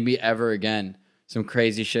tomorrow, maybe ever again. Some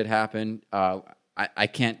crazy shit happened. I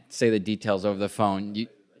can't say the details over the phone.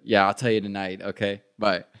 Yeah, I'll tell you tonight, okay?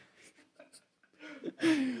 But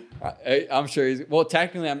I'm sure well,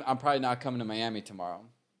 technically, I'm probably not coming to Miami tomorrow.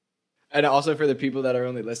 And also for the people that are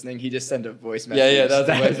only listening, he just sent a voice message. Yeah,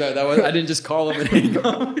 that was. I didn't just call him and hang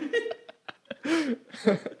up.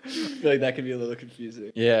 I feel like that could be a little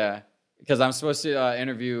confusing. Yeah, because I'm supposed to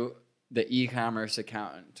interview the e-commerce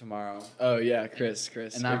accountant tomorrow. Oh yeah, Chris.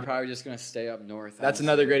 And I'm probably just gonna stay up north. That's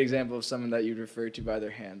another great example of someone that you'd refer to by their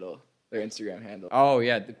handle, their Instagram handle. Oh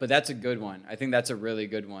yeah, but that's a good one. I think that's a really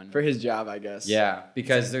good one For his job, I guess. Yeah,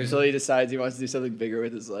 because there's until he decides he wants to do something bigger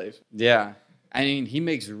with his life. Yeah, I mean he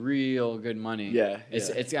makes real good money. Yeah,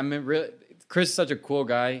 it's I mean really. Chris is such a cool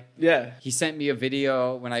guy. Yeah. He sent me a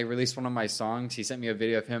video when I released one of my songs. He sent me a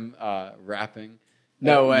video of him rapping.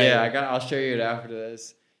 No way. Yeah, I'll show you it after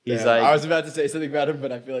this. He's like, I was about to say something about him,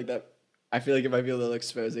 but I feel like it might be a little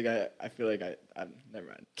exposing. I feel like I'm never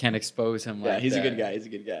mind. Can't expose him. Yeah, he's a good guy. He's a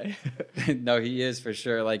good guy. No, he is for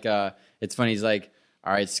sure. Like, it's funny. He's like,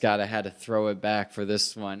 all right, Scott, I had to throw it back for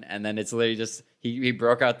this one, and then it's literally just he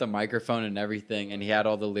broke out the microphone and everything, and he had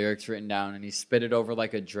all the lyrics written down, and he spit it over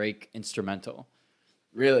like a Drake instrumental.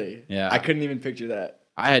 Really? Yeah. I couldn't even picture that.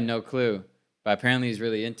 I had no clue, but apparently he's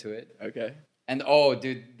really into it. Okay. And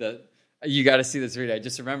dude, you got to see this video. I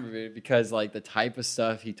just remembered it because like the type of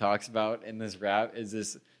stuff he talks about in this rap is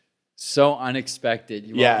this so unexpected.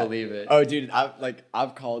 You won't believe it. Oh, dude,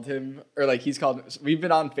 I've called him, or like he's called. We've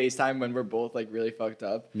been on FaceTime when we're both like really fucked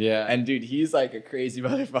up. Yeah. And dude, he's like a crazy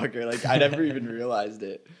motherfucker. Like I never even realized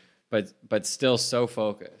it. But still so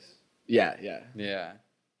focused. Yeah. Yeah.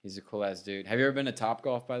 He's a cool ass dude. Have you ever been to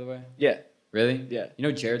Topgolf, by the way? Yeah. Really? Yeah. You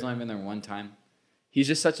know Jared's only been there one time. He's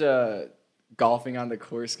just such a golfing on the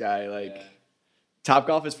course guy. Like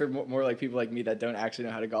Topgolf is for more like people like me that don't actually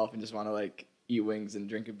know how to golf and just want to like eat wings and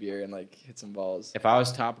drink a beer and like hit some balls. If I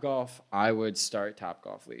was Topgolf, I would start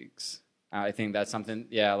Topgolf leagues. I think that's something.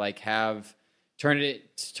 Yeah, like turn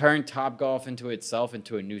Topgolf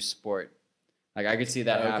into a new sport. Like I could see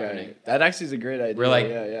that happening. That actually is a great idea. We're like,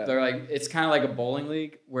 yeah. They're like, it's kind of like a bowling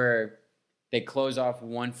league where they close off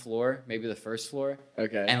one floor, maybe the first floor.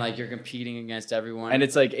 Okay. And like you're competing against everyone. And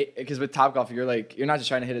it's like, because with Topgolf, you're not just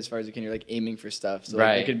trying to hit as far as you can. You're like aiming for stuff. So like,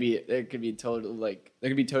 right. there could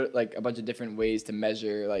be like a bunch of different ways to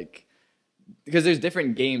measure like, because there's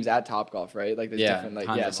different games at Topgolf, right? Like there's different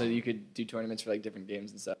like so you could do tournaments for like different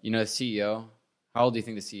games and stuff. You know the CEO. How old do you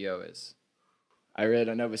think the CEO is? I really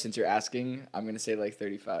don't know, but since you're asking, I'm gonna say like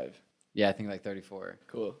 35. Yeah, I think like 34.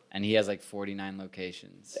 Cool. And he has like 49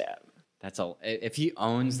 locations. Yeah. That's all. If he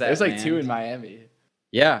owns that, there's like 2 in Miami.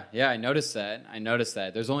 Yeah, I noticed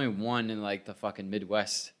that. There's only one in like the fucking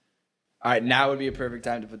Midwest. All right, now would be a perfect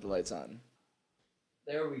time to put the lights on.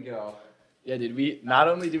 There we go. Yeah, dude. We not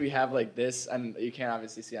only do we have like this, and you can't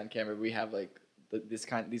obviously see on camera, but we have like these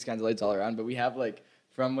kinds of lights all around. But we have like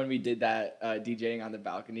from when we did that DJing on the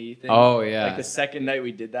balcony thing. Oh yeah. Like the second night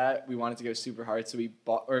we did that, we wanted to go super hard, so we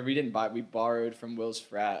borrowed from Will's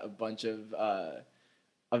frat a bunch of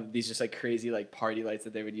these just like crazy like party lights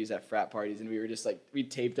that they would use at frat parties, and we were just like we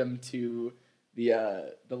taped them to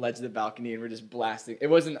the ledge of the balcony, and we're just blasting. It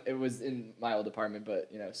was in my old apartment, but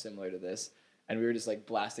you know, similar to this. And we were just like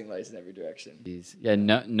blasting lights in every direction. Yeah,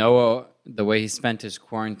 Noah, the way he spent his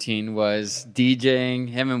quarantine was DJing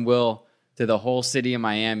him and Will to the whole city of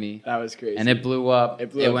Miami. That was crazy. And it blew up.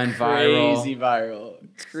 It went viral.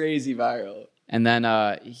 Crazy viral. And then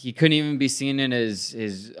he couldn't even be seen in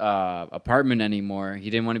his apartment anymore. He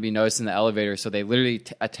didn't want to be noticed in the elevator, so they literally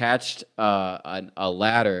attached a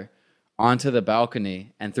ladder onto the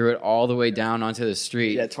balcony and threw it all the way down onto the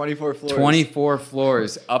street. Yeah, 24 floors. 24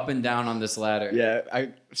 floors up and down on this ladder. Yeah,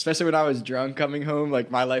 especially when I was drunk coming home,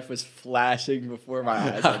 like my life was flashing before my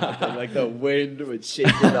eyes. Like the wind would shake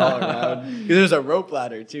it all around. Because there's a rope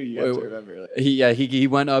ladder too. You have to remember. He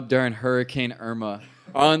went up during Hurricane Irma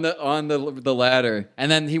on the ladder,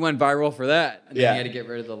 and then he went viral for that. And then he had to get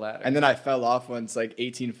rid of the ladder. And then I fell off once, like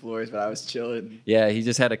 18 floors, but I was chilling. Yeah, he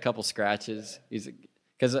just had a couple scratches.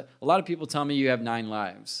 Because a lot of people tell me you have 9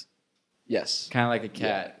 lives, Yes. kind of like a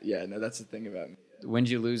cat. Yeah, no, that's the thing about me. When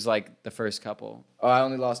did you lose like the first couple? Oh, I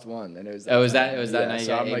only lost one, and it was that. Oh, was time. that night you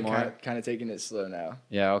So got I'm 8 like more? kind of taking it slow now.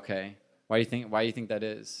 Yeah, okay. Why do you think that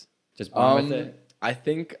is? Just born with it? I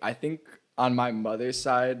think on my mother's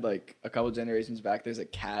side, like a couple generations back, there's a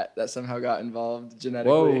cat that somehow got involved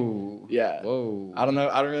genetically. Whoa. Yeah. Whoa. I don't know.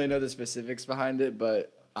 I don't really know the specifics behind it,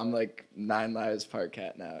 but I'm like 9 lives part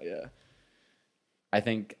cat now. Yeah. I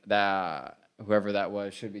think that whoever that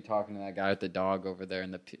was should be talking to that guy with the dog over there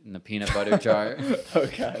in the peanut butter jar. Oh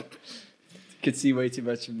God. Could see way too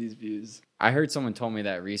much from these views. I heard someone told me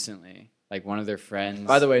that recently. Like one of their friends.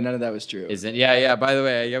 By the way, none of that was true. Isn't? Yeah. By the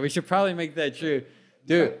way, yeah, we should probably make that true.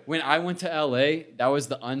 Dude, when I went to LA, that was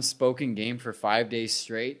the unspoken game for 5 days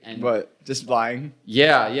straight. And But just lying.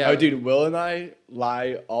 yeah. Oh, dude, Will and I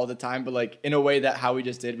lie all the time, but like in a way that how we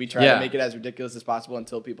just did. We try Yeah. to make it as ridiculous as possible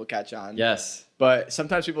until people catch on. Yes. But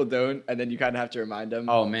sometimes people don't, and then you kind of have to remind them.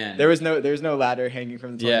 Oh man. There was no ladder hanging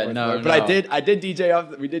from the 24th Yeah, floor. no, But no. I did DJ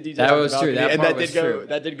off. We did DJ. That off the was true. balcony, That and part that was did go. true.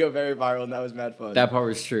 That did go very viral, and that was mad fun. That part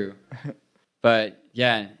was true. But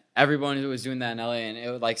yeah, everyone was doing that in LA, and it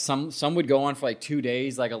was like some would go on for like 2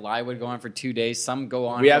 days. Like a lie would go on for 2 days. Some go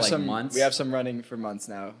on we for have like some months. We have some running for months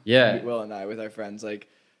now. Yeah. Will and I with our friends like.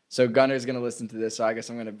 So Gunner's gonna listen to this, so I guess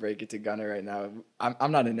I'm gonna break it to Gunner right now.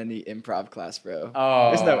 I'm not in any improv class, bro. Oh.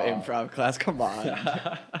 There's no improv class. Come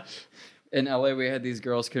on. In LA, we had these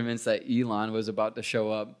girls convinced that Elon was about to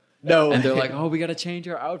show up. No. And they're like, "Oh, we got to change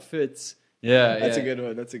our outfits." Yeah, That's yeah. a good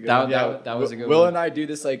one. That's a good That- one. that was a good Will one. and I do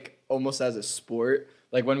this like almost as a sport.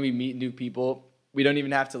 Like when we meet new people, we don't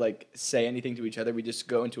even have to like say anything to each other. We just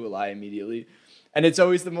go into a lie immediately. And it's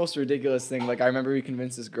always the most ridiculous thing. Like I remember we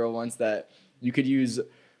convinced this girl once that you could use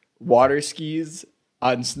water skis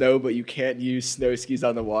on snow, but you can't use snow skis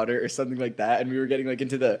on the water or something like that. And we were getting like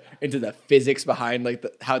into the physics behind like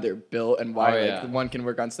how they're built and why like the one can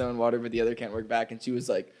work on snow and water, but the other can't work back. And she was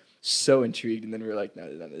like so intrigued. And then we were like, no,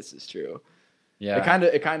 this is true. Yeah.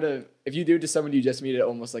 It kind of, if you do it to someone you just meet, it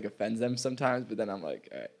almost like offends them sometimes. But then I'm like,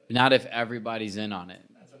 all right. Not if everybody's in on it.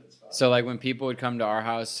 So like when people would come to our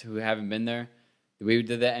house who haven't been there, we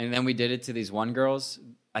did that, and then we did it to these one girls.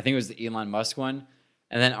 I think it was the Elon Musk one,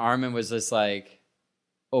 and then Armin was just like,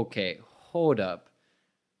 "Okay, hold up.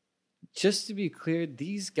 Just to be clear,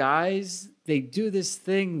 these guys, they do this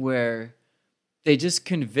thing where they just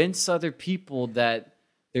convince other people that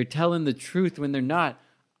they're telling the truth when they're not.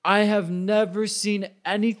 I have never seen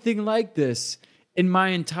anything like this in my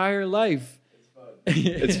entire life."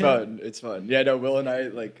 It's fun. It's fun. Yeah, no, Will and I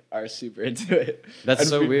like are super into it. That's And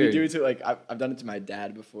so we weird. do it to like I've done it to my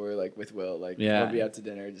dad before, like with Will. Like Yeah. we'll be out to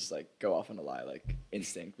dinner, just like go off on a lie, like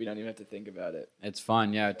instinct. We don't even have to think about it. It's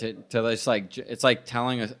fun, yeah. To it's like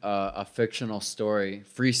telling a fictional story,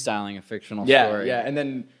 freestyling a fictional story. Yeah, and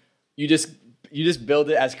then you just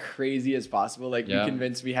build it as crazy as possible. Like Yeah.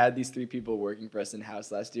 we had these 3 people working for us in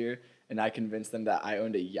house last year, and I convinced them that I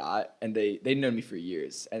owned a yacht, and they'd known me for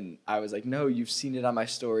years. And I was like, no, you've seen it on my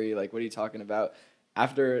story. Like, what are you talking about?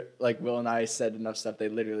 After like Will and I said enough stuff, they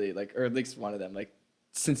literally like, or at least one of them, like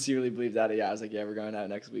sincerely believed that. Yeah, I was like, yeah, we're going out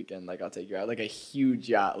next weekend. Like, I'll take you out. Like a huge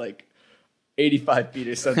yacht, like 85 feet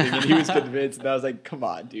or something. And he was convinced, and I was like, come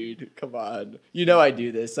on, dude, come on. You know I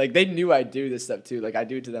do this. Like they knew I do this stuff too. Like I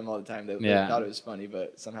do it to them all the time. They thought it was funny,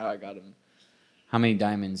 but somehow I got them. How many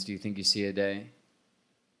diamonds do you think you see a day?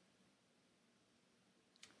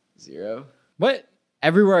 0. What?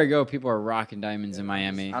 Everywhere I go, people are rocking diamonds in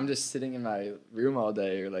Miami. I'm just sitting in my room all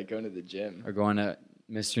day or like going to the gym. Or going to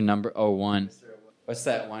Mr. Number 01. What's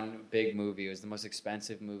that one big movie? It was the most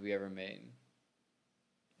expensive movie ever made.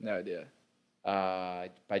 No idea.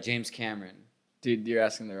 By James Cameron. Dude, you're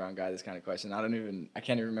asking the wrong guy this kind of question. I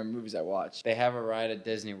can't even remember movies I watched. They have a ride at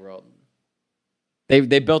Disney World.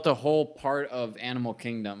 They built a whole part of Animal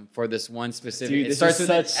Kingdom for this one specific. Dude, it this starts is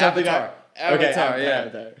with something Avatar. Okay, Avatar, yeah.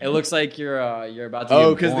 Avatar. It looks like you're about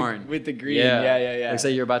to get born. With the green. Yeah. Looks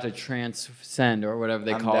like you're about to transcend or whatever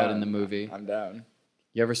they call it in the movie. I'm down.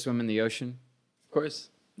 You ever swim in the ocean? Of course.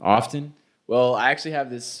 Often? Well, I actually have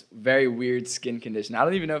this very weird skin condition. I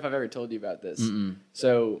don't even know if I've ever told you about this. Mm-mm.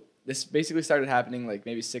 So this basically started happening like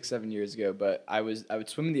maybe 6-7 years ago. But I would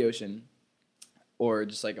swim in the ocean, or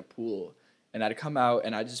just like a pool, and I'd come out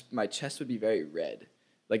and my chest would be very red,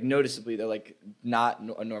 like noticeably. They're like not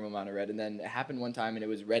a normal amount of red. And then it happened one time and it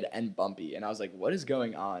was red and bumpy, and I was like, what is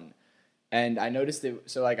going on? And I noticed it.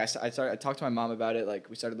 So like I talked to my mom about it. Like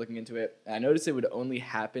we started looking into it, and I noticed it would only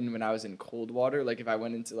happen when I was in cold water. Like if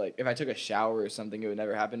I took a shower or something, it would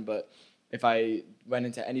never happen. But if I went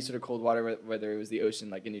into any sort of cold water, whether it was the ocean,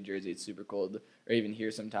 like in New Jersey, it's super cold, or even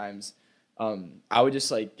here sometimes, I would just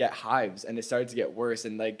like get hives, and it started to get worse,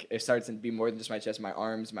 and like it started to be more than just my chest, my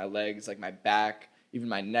arms, my legs, like my back, even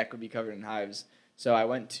my neck would be covered in hives. So I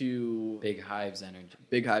went to Big hives energy.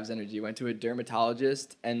 Big Hives Energy. Went to a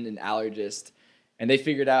dermatologist and an allergist, and they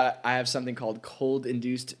figured out I have something called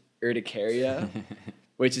cold-induced urticaria,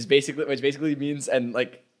 which basically means, and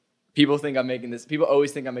like people always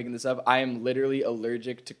think I'm making this up. I am literally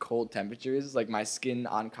allergic to cold temperatures. Like my skin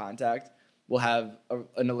on contact will have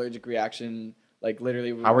an allergic reaction. Like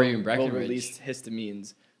literally, How were you in will Breckenridge? release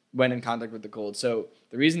histamines when in contact with the cold. So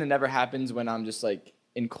the reason it never happens when I'm just like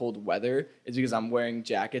in cold weather is because I'm wearing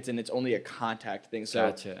jackets and it's only a contact thing. So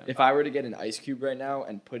Gotcha. if I were to get an ice cube right now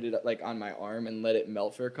and put it like on my arm and let it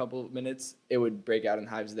melt for a couple of minutes, it would break out in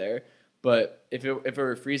hives there. But if it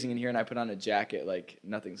were freezing in here and I put on a jacket, like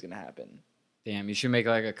nothing's gonna happen. Damn, you should make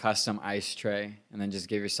like a custom ice tray and then just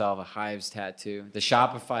give yourself a hives tattoo. The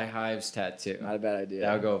Shopify hives tattoo. Not a bad idea.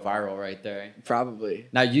 That'll go viral right there. Probably.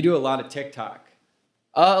 Now you do a lot of TikTok.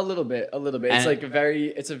 A little bit. It's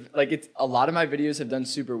And- like it's a lot of my videos have done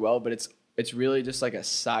super well, but it's really just like a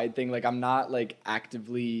side thing. Like I'm not like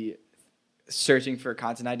actively searching for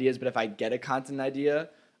content ideas, but if I get a content idea,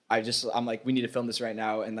 I'm like, we need to film this right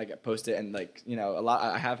now, and like I post it, and like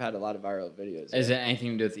I have had a lot of viral videos. Is it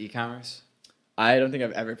anything to do with e-commerce? I don't think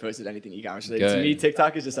I've ever posted anything e-commerce related. To Good. me,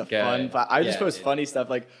 TikTok is just a fun. I just Yeah, post yeah. funny stuff.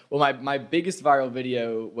 Like, well, my biggest viral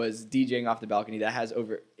video was DJing off the balcony. That has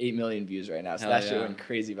over 8 million views right now. So Hell that shit yeah. went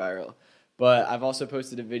crazy viral. But I've also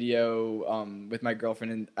posted a video with my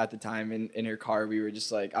girlfriend at the time in her car. We were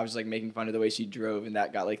just like, I was like making fun of the way she drove, and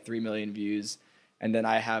that got like 3 million views. And then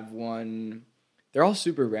I have one. They're all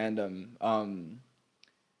super random.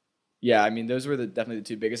 Yeah, I mean, those were definitely the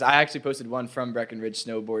two biggest. I actually posted one from Breckenridge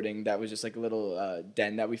snowboarding that was just like a little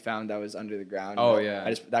den that we found that was under the ground. Oh,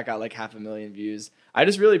 yeah. That got like 500,000 views. I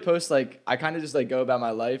just really post like, I kind of just like go about my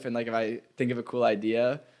life, and like if I think of a cool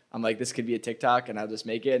idea, I'm like, this could be a TikTok, and I'll just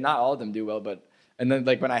make it. Not all of them do well, but and then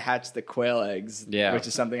like when I hatched the quail eggs, Yeah. which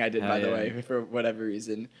is something I did Hell by the yeah. way for whatever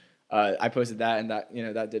reason. I posted that, and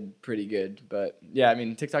that did pretty good. But yeah, I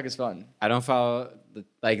mean, TikTok is fun. I don't follow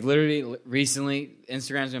literally recently.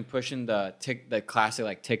 Instagram's been pushing the classic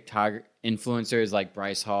like TikTok influencers like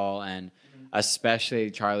Bryce Hall and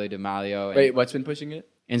especially Charlie D'Amelio. And Wait, what's been pushing it?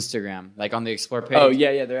 Instagram, like on the explore page. Oh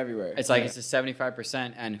yeah, they're everywhere. It's like Yeah. it's a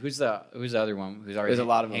 75%. And who's the other one who's already There's a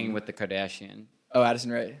lot of hanging them. with the Kardashian? Oh,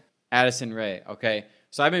 Addison Rae. Addison Rae. Okay.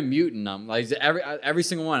 So I've been muting them. Like every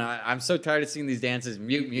single one. I'm so tired of seeing these dances.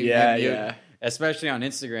 Mute. Yeah. Especially on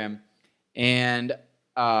Instagram. And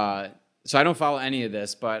so I don't follow any of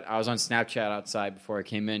this, but I was on Snapchat outside before I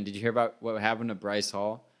came in. Did you hear about what happened to Bryce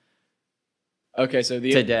Hall? Okay, so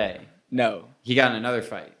Today. No, He got in another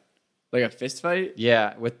fight. like a fist fight.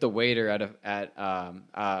 Yeah, with the waiter at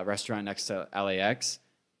a restaurant next to LAX.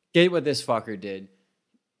 Get what this fucker did.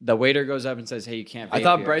 The waiter goes up and says, "Hey, you can't vape I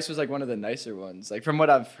thought here." Bryce was like one of the nicer ones. Like from what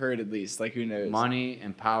I've heard, at least. Like who knows? Money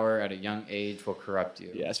and power at a young age will corrupt you.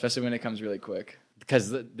 Yeah, especially when it comes really quick.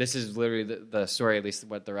 Because this is literally the story, at least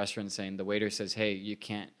what the restaurant's saying. The waiter says, "Hey, you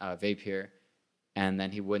can't vape here," and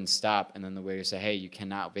then he wouldn't stop. And then the waiter said, "Hey, you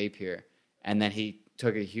cannot vape here," and then he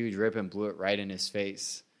took a huge rip and blew it right in his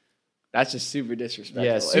face. That's just super disrespectful.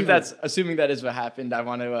 Yeah, If that's assuming that is what happened, I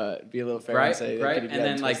want to be a little fair and say Right. That could And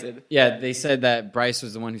then twisted. they said that Bryce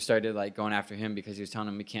was the one who started like going after him because he was telling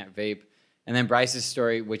him he can't vape. And then Bryce's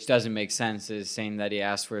story, which doesn't make sense, is saying that he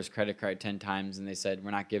asked for his credit card 10 times and they said,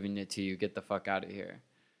 "We're not giving it to you. Get the fuck out of here."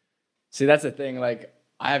 See, that's the thing. Like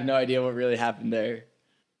I have no idea what really happened there.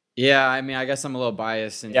 Yeah, I mean, I guess I'm a little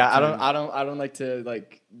biased. And Yeah, I don't like to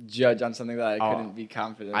like judge on something that I couldn't be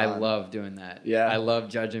confident. I on. love doing that. Yeah. I love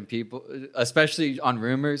judging people, especially on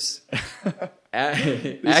rumors. you're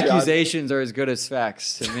Accusations are as good as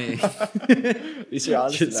facts to me. At least you're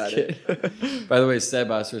honest Just about it. By the way,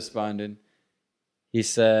 Sebas responded. He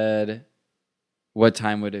said, "What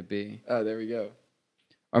time would it be? Oh, there we go.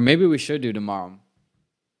 Or maybe we should do tomorrow."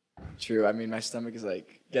 True. I mean, my stomach is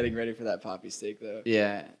like getting ready for that poppy steak, though.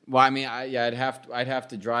 Yeah. Well, I mean, I'd have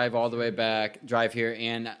to drive all the way back, drive here,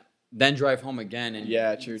 and then drive home again. And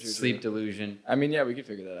Yeah, true. sleep delusion. I mean, yeah, we could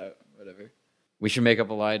figure that out. Whatever. We should make up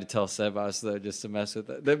a lie to tell Sebas though, just to mess with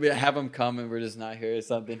it. Have him come and we're just not here or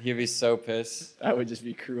something. He'd be so pissed. That would just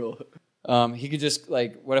be cruel. He could just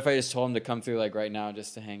like, what if I just told him to come through like right now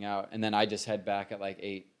just to hang out, and then I just head back at like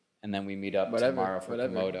 8, and then we meet up tomorrow for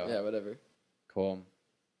Komodo. Yeah, whatever. Cool.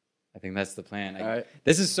 I think that's the plan. All right.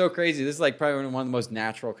 This is so crazy. This is like probably one of the most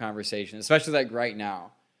natural conversations, especially like right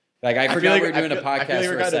now. Like I feel forgot like we were doing a podcast I feel like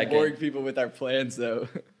for we're a kind of second. boring people with our plans, though.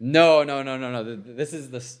 No. This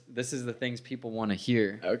is the things people want to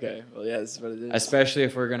hear. Okay. Well, yeah, this is what it is. Especially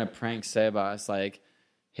if we're gonna prank Sebas. Like,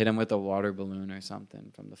 hit him with a water balloon or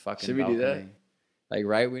something from the fucking Should we do balcony. that?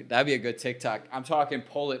 Like that'd be a good TikTok. I'm talking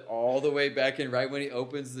pull it all the way back in right when he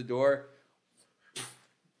opens the door.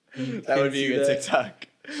 That would be a good TikTok.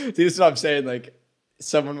 See, this is what I'm saying. Like,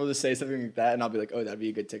 someone will just say something like that, and I'll be like, "Oh, that'd be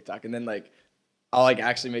a good TikTok." And then like, I'll like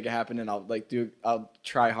actually make it happen, and I'll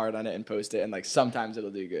try hard on it and post it, and like sometimes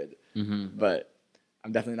it'll do good. Mm-hmm. But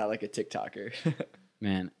I'm definitely not like a TikToker.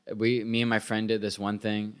 Man, me and my friend did this one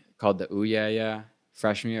thing called the Ooh Yeah Yeah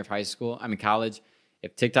freshman year of high school. I mean college.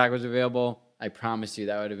 If TikTok was available, I promise you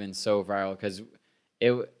that would have been so viral because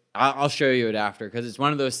I'll show you it after because it's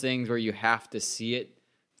one of those things where you have to see it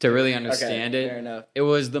to really understand it. Fair enough. It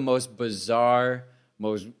was the most bizarre,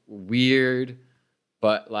 most weird,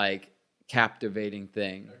 but like captivating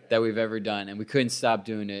thing that we've ever done, and we couldn't stop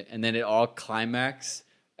doing it. And then it all climaxed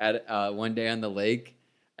at one day on the lake,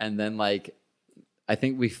 and then like I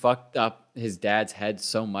think we fucked up his dad's head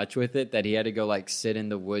so much with it that he had to go like sit in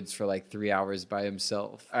the woods for like 3 hours by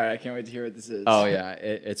himself. All right, I can't wait to hear what this is. Oh yeah,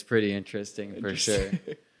 it's pretty interesting for sure.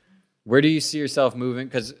 Where do you see yourself moving?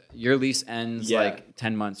 Because your lease ends like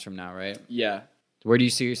 10 months from now, right? Yeah. Where do you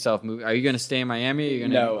see yourself moving? Are you going to stay in Miami? Or are you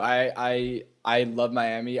gonna... No, I love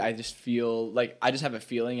Miami. I just feel like I just have a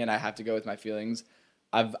feeling, and I have to go with my feelings.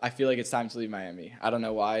 I feel like it's time to leave Miami. I don't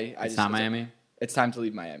know why. It's not Miami? It's time to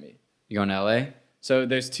leave Miami. You going to LA? So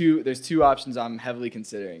there's two options I'm heavily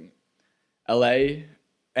considering. LA,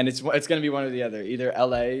 and it's going to be one or the other, either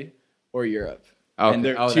LA or Europe. Okay. And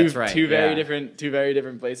they're that's right. two very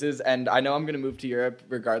different places. And I know I'm going to move to Europe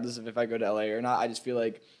regardless of if I go to LA or not. I just feel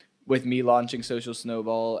like with me launching Social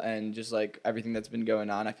Snowball and just like everything that's been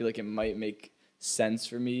going on, I feel like it might make sense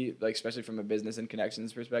for me, like especially from a business and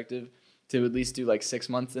connections perspective, to at least do like 6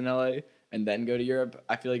 months in LA and then go to Europe.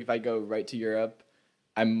 I feel like if I go right to Europe,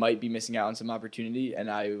 I might be missing out on some opportunity,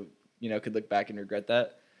 and I, could look back and regret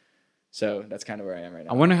that. So that's kind of where I am right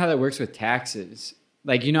now. I wonder how that works with taxes.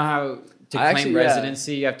 Like, you know how to claim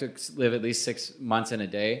residency, you have to live at least 6 months in a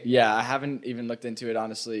day? Yeah, I haven't even looked into it,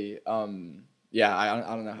 honestly. Yeah,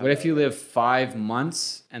 I don't know. What if you live 5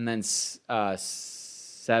 months and then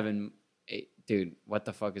 7, 8? Dude, what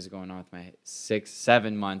the fuck is going on with my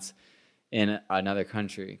 7 months in another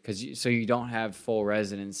country? So you don't have full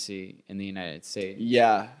residency in the United States.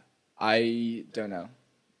 Yeah, I don't know.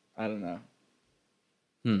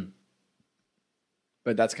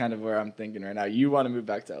 But that's kind of where I'm thinking right now. You want to move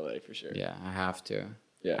back to LA for sure. Yeah, I have to.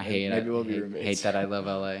 Yeah, I hate maybe it. we'll be roommates. Hate that I love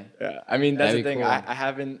LA. Yeah, I mean that's the That'd be thing. cool.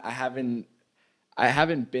 I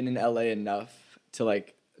haven't been in LA enough to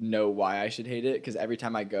like know why I should hate it, because every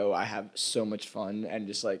time I go, I have so much fun and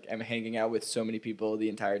just like I'm hanging out with so many people the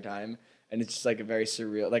entire time, and it's just like a very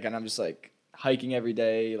surreal. Like, and I'm just like hiking every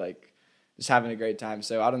day, like just having a great time.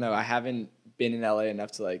 So I don't know. I haven't been in LA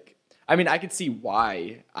enough to like. I mean, I could see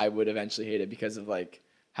why I would eventually hate it because of like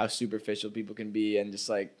how superficial people can be, and just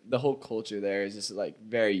like the whole culture there is just like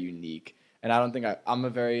very unique. And I don't think I'm a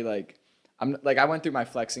very like I went through my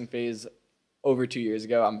flexing phase over 2 years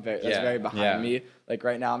ago. That's very behind me. Like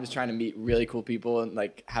right now I'm just trying to meet really cool people and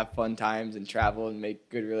like have fun times and travel and make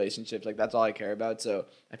good relationships. Like that's all I care about. So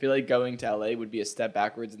I feel like going to LA would be a step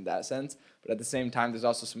backwards in that sense. But at the same time, there's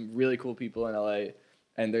also some really cool people in LA.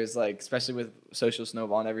 And there's like, especially with Social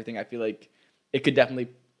Snowball and everything, I feel like it could definitely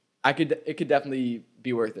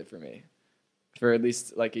be worth it for me for at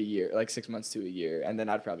least like a year, like 6 months to a year. And then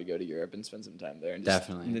I'd probably go to Europe and spend some time there. And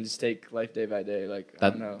Definitely. And then just take life day by day. Like, I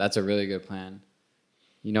don't know. That's a really good plan.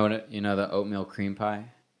 You know the oatmeal cream pie?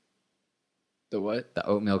 The what? The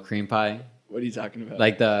oatmeal cream pie. What are you talking about?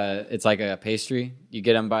 Like it's like a pastry. You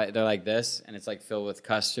get them they're like this, and it's like filled with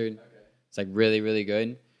custard. Okay. It's like really, really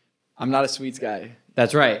good. I'm not a sweets guy.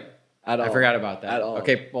 That's right. At all. I forgot about that. At all.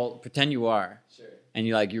 Okay, well, pretend you are. Sure. And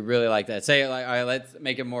you really like that. Say like, all right, let's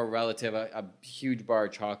make it more relative. A huge bar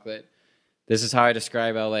of chocolate. This is how I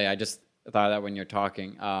describe LA. I just thought of that when you're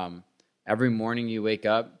talking. Every morning you wake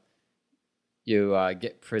up, you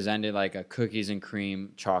get presented like a cookies and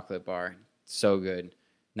cream chocolate bar. So good.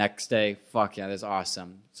 Next day, fuck yeah, that's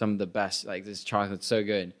awesome. Some of the best. Like this chocolate's so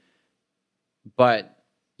good. But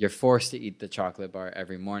you're forced to eat the chocolate bar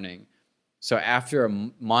every morning. So after a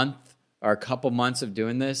month or a couple months of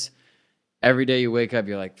doing this, every day you wake up,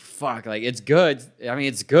 you're like, fuck, like it's good. I mean,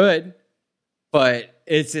 it's good, but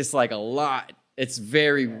it's just like a lot. It's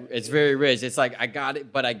very rich. It's like, I got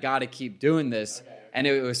it, but I got to keep doing this. Okay. And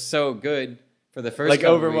it was so good for the first like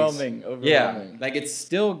couple overwhelming. weeks. Overwhelming. Yeah, like it's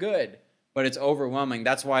still good, but it's overwhelming.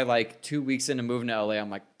 That's why like 2 weeks into moving to LA, I'm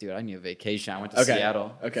like, dude, I need a vacation. I went to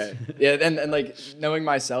Seattle. Okay. Yeah, and like knowing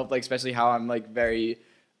myself, like especially how I'm like very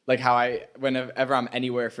like how whenever I'm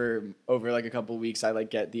anywhere for over like a couple weeks, I like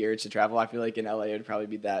get the urge to travel. I feel like in LA it would probably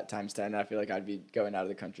be that times 10. I feel like I'd be going out of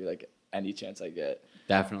the country like any chance I get.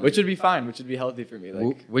 Definitely. Which would be fine, which would be healthy for me.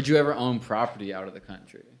 Like, would you ever own property out of the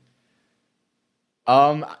country?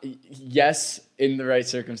 Yes, in the right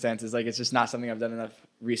circumstances. Like, it's just not something I've done enough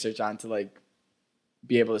research on to like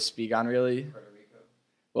be able to speak on really. Puerto Rico.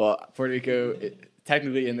 Well, Puerto Rico,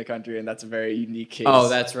 technically in the country, and that's a very unique case. Oh,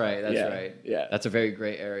 that's right. That's Yeah, right. yeah. That's a very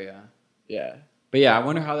great area. Yeah. But yeah, I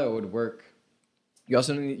wonder how that would work. You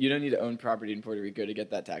also you don't need to own property in Puerto Rico to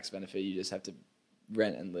get that tax benefit. You just have to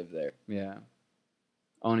rent and live there. Yeah.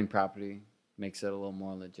 Owning property makes it a little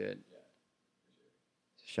more legit.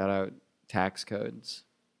 Shout out tax codes.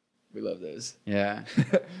 We love those. Yeah.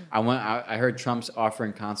 I heard Trump's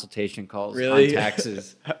offering consultation calls Really? on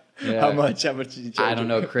taxes. Yeah. How much? How much did you charge? I don't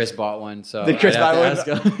know. Chris bought one, so Did Chris I'd buy have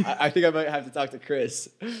to one? ask him. I think I might have to talk to Chris.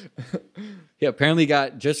 Yeah, apparently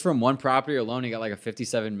got just from one property alone, he got like a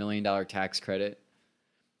 $57 million tax credit.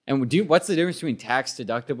 And what's the difference between tax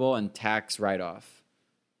deductible and tax write-off?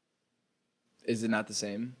 Is it not the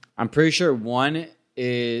same? I'm pretty sure one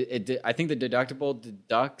is I think the deductible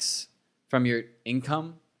deducts from your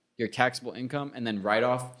income, your taxable income, and then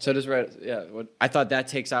write-off. So does yeah. What? I thought that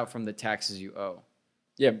takes out from the taxes you owe.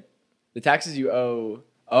 Yeah, the taxes you owe.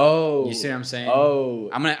 Oh, You see what I'm saying? Oh,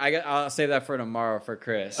 I'll save that for tomorrow for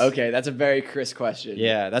Chris. okay. That's a very Chris question.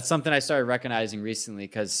 Yeah, that's something I started recognizing recently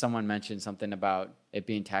because someone mentioned something about it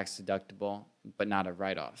being tax deductible, but not a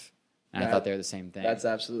write-off. And I thought they were the same thing. That's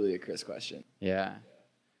absolutely a Chris question. Yeah.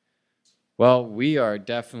 Well, we are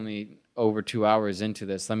definitely over 2 hours into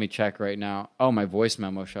this. Let me check right now. Oh, my voice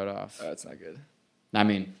memo shut off. Oh, that's not good. I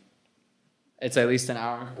mean, it's at least an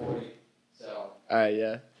hour and 40. So All right,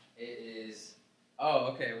 yeah. it is. Oh,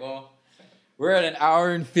 okay. Well, we're at an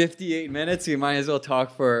hour and 58 minutes. We might as well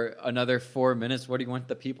talk for another 4 minutes. What do you want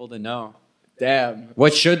the people to know? Damn.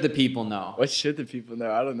 What should the people know? What should the people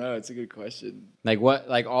know? I don't know. It's a good question. Like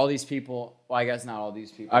all these people. Well, I guess not all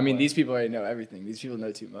these people. I mean, but- these people already know everything. These people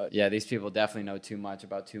know too much. Yeah, these people definitely know too much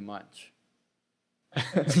about too much.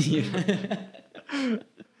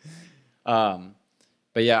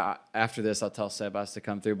 But yeah, after this, I'll tell Sebas to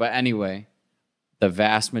come through. But anyway, the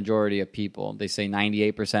vast majority of people, they say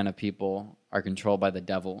 98% of people are controlled by the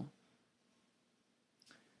devil.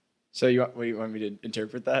 So you want me to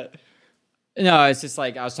interpret that? No, it's just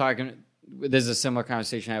like I was talking. There's a similar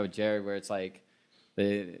conversation I had with Jared where it's like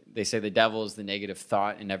they say the devil is the negative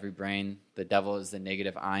thought in every brain. The devil is the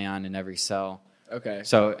negative ion in every cell. Okay.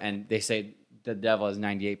 So, and they say the devil has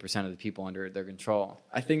 98% of the people under their control.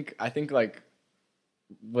 I think like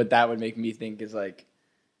what that would make me think is like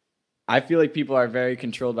I feel like people are very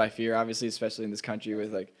controlled by fear, obviously, especially in this country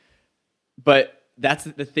with like. But that's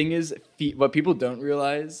the thing is what people don't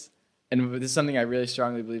realize, and this is something I really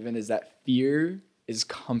strongly believe in, is that fear is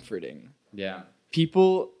comforting. Yeah.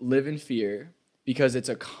 People live in fear because it's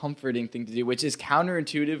a comforting thing to do, which is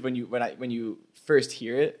counterintuitive when you first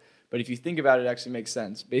hear it. But if you think about it, it actually makes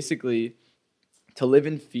sense. Basically, to live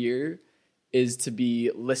in fear is to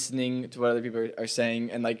be listening to what other people are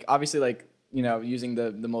saying, and like obviously, like using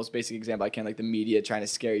the most basic example I can, like the media trying to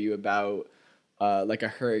scare you about like a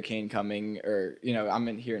hurricane coming, or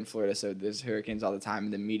I'm here in Florida, so there's hurricanes all the time,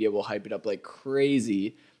 and the media will hype it up like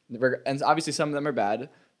crazy, and obviously some of them are bad.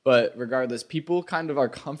 But regardless, people kind of are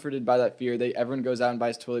comforted by that fear. Everyone goes out and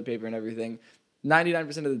buys toilet paper and everything.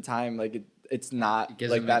 99% of the time, like it's not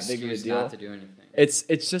like that big of a deal. Not to do anything.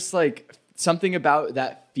 It's just like something about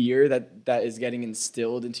that fear that is getting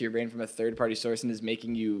instilled into your brain from a third party source and is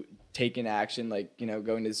making you take an action, like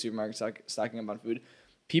going to the supermarket, stocking up on food.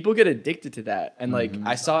 People get addicted to that, and like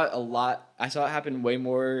I saw it a lot. I saw it happen way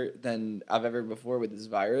more than I've ever before with this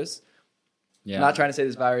virus. Yeah. I'm not trying to say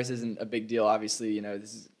this virus isn't a big deal. Obviously,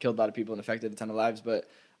 this has killed a lot of people and affected a ton of lives. But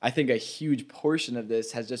I think a huge portion of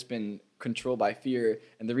this has just been controlled by fear.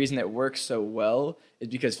 And the reason it works so well is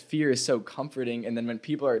because fear is so comforting. And then when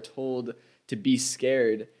people are told to be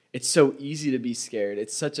scared, it's so easy to be scared.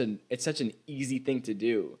 It's such an easy thing to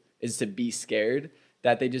do, is to be scared,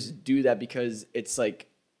 that they just do that because it's like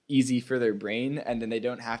easy for their brain. And then they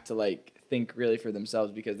don't have to like think really for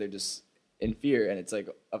themselves because they're just in fear, and it's like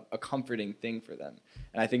a comforting thing for them.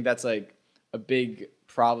 And I think that's like a big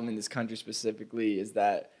problem in this country specifically, is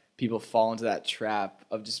that people fall into that trap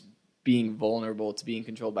of just being vulnerable to being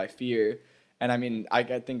controlled by fear. And I mean, I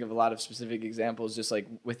think of a lot of specific examples just like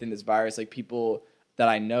within this virus, like people that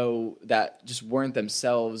I know that just weren't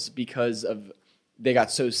themselves because of they got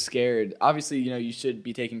so scared. Obviously, you should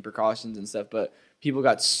be taking precautions and stuff, but people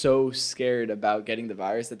got so scared about getting the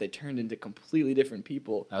virus that they turned into completely different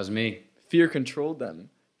people. That was me. Fear controlled them.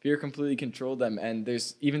 Fear completely controlled them. And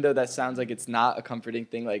there's, even though that sounds like it's not a comforting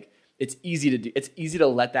thing, like it's easy to do. It's easy to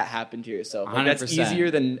let that happen to yourself. Like, that's 100%.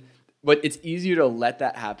 easier than what it's easier to let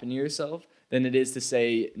that happen to yourself than it is to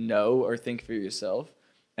say no or think for yourself.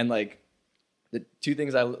 And like the two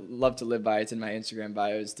things I love to live by, it's in my Instagram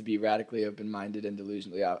bio, is to be radically open-minded and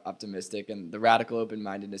delusionally optimistic. And the radical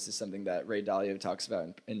open-mindedness is something that Ray Dalio talks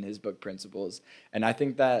about in his book Principles. And I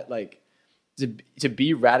think that like to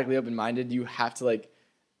be radically open-minded, you have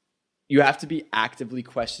to be actively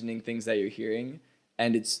questioning things that you're hearing.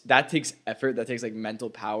 And that takes effort, that takes like mental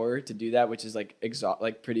power to do that, which is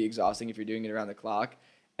like pretty exhausting if you're doing it around the clock.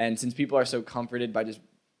 And since people are so comforted by just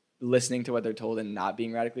listening to what they're told and not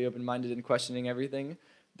being radically open-minded and questioning everything,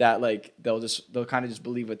 that like they'll kind of just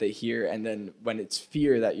believe what they hear. And then when it's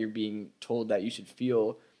fear that you're being told that you should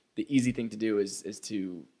feel, the easy thing to do is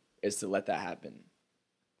to let that happen.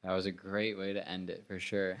 That was a great way to end it, for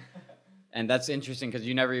sure. And that's interesting because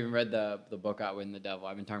you never even read the book Outwitting the Devil.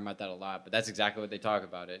 I've been talking about that a lot, but that's exactly what they talk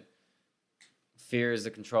about it. Fear is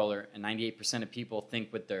the controller, and 98% of people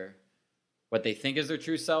think what they think is their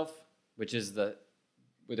true self, which is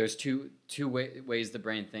there's two ways the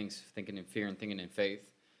brain thinks, thinking in fear and thinking in faith.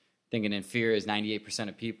 Thinking in fear is 98%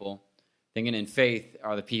 of people. Thinking in faith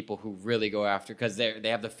are the people who really go after, because they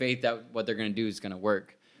have the faith that what they're going to do is going to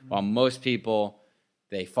work. Mm-hmm. While most people,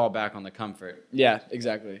 they fall back on the comfort. Yeah,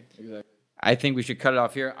 exactly. I think we should cut it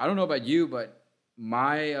off here. I don't know about you, but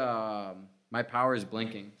my power is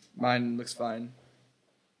blinking. Mine looks fine.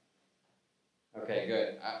 Okay,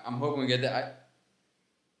 good. I'm hoping we get that.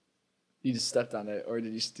 You just stepped on it, or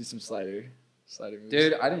did you just do some slider moves?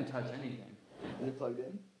 Dude, I didn't touch anything. Is it plugged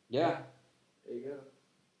in? Yeah. There you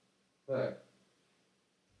go. Look.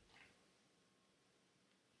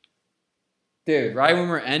 Dude, right when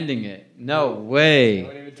we're ending it. No way. I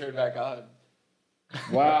won't even turn back on.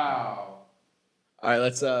 Wow. All right,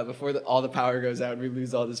 let's before all the power goes out and we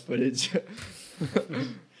lose all this footage.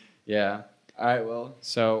 Yeah. All right, well.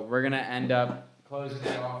 So we're going to end up closing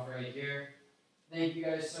it off right here. Thank you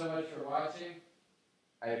guys so much for watching.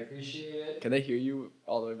 I appreciate it. Can they hear you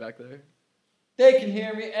all the way back there? They can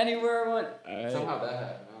hear me anywhere I want. All right. Somehow that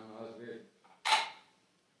happened. I don't know. That was weird.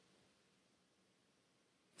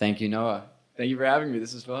 Thank you, Noah. Thank you for having me.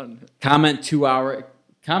 This was fun. Comment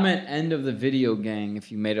end of the video gang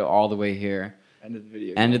if you made it all the way here. End of the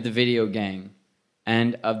video. End of the video gang.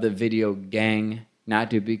 End of the video gang. Not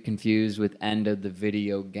to be confused with end of the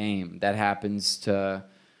video game. That happens to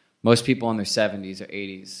most people in their 70s or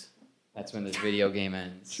 80s. That's when this video game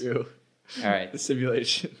ends. True. All right. The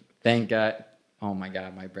simulation. Thank God. Oh my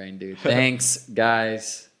God, my brain, dude. Thanks,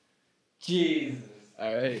 guys. Jesus.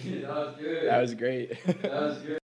 All right. That was good. That was great. That was good.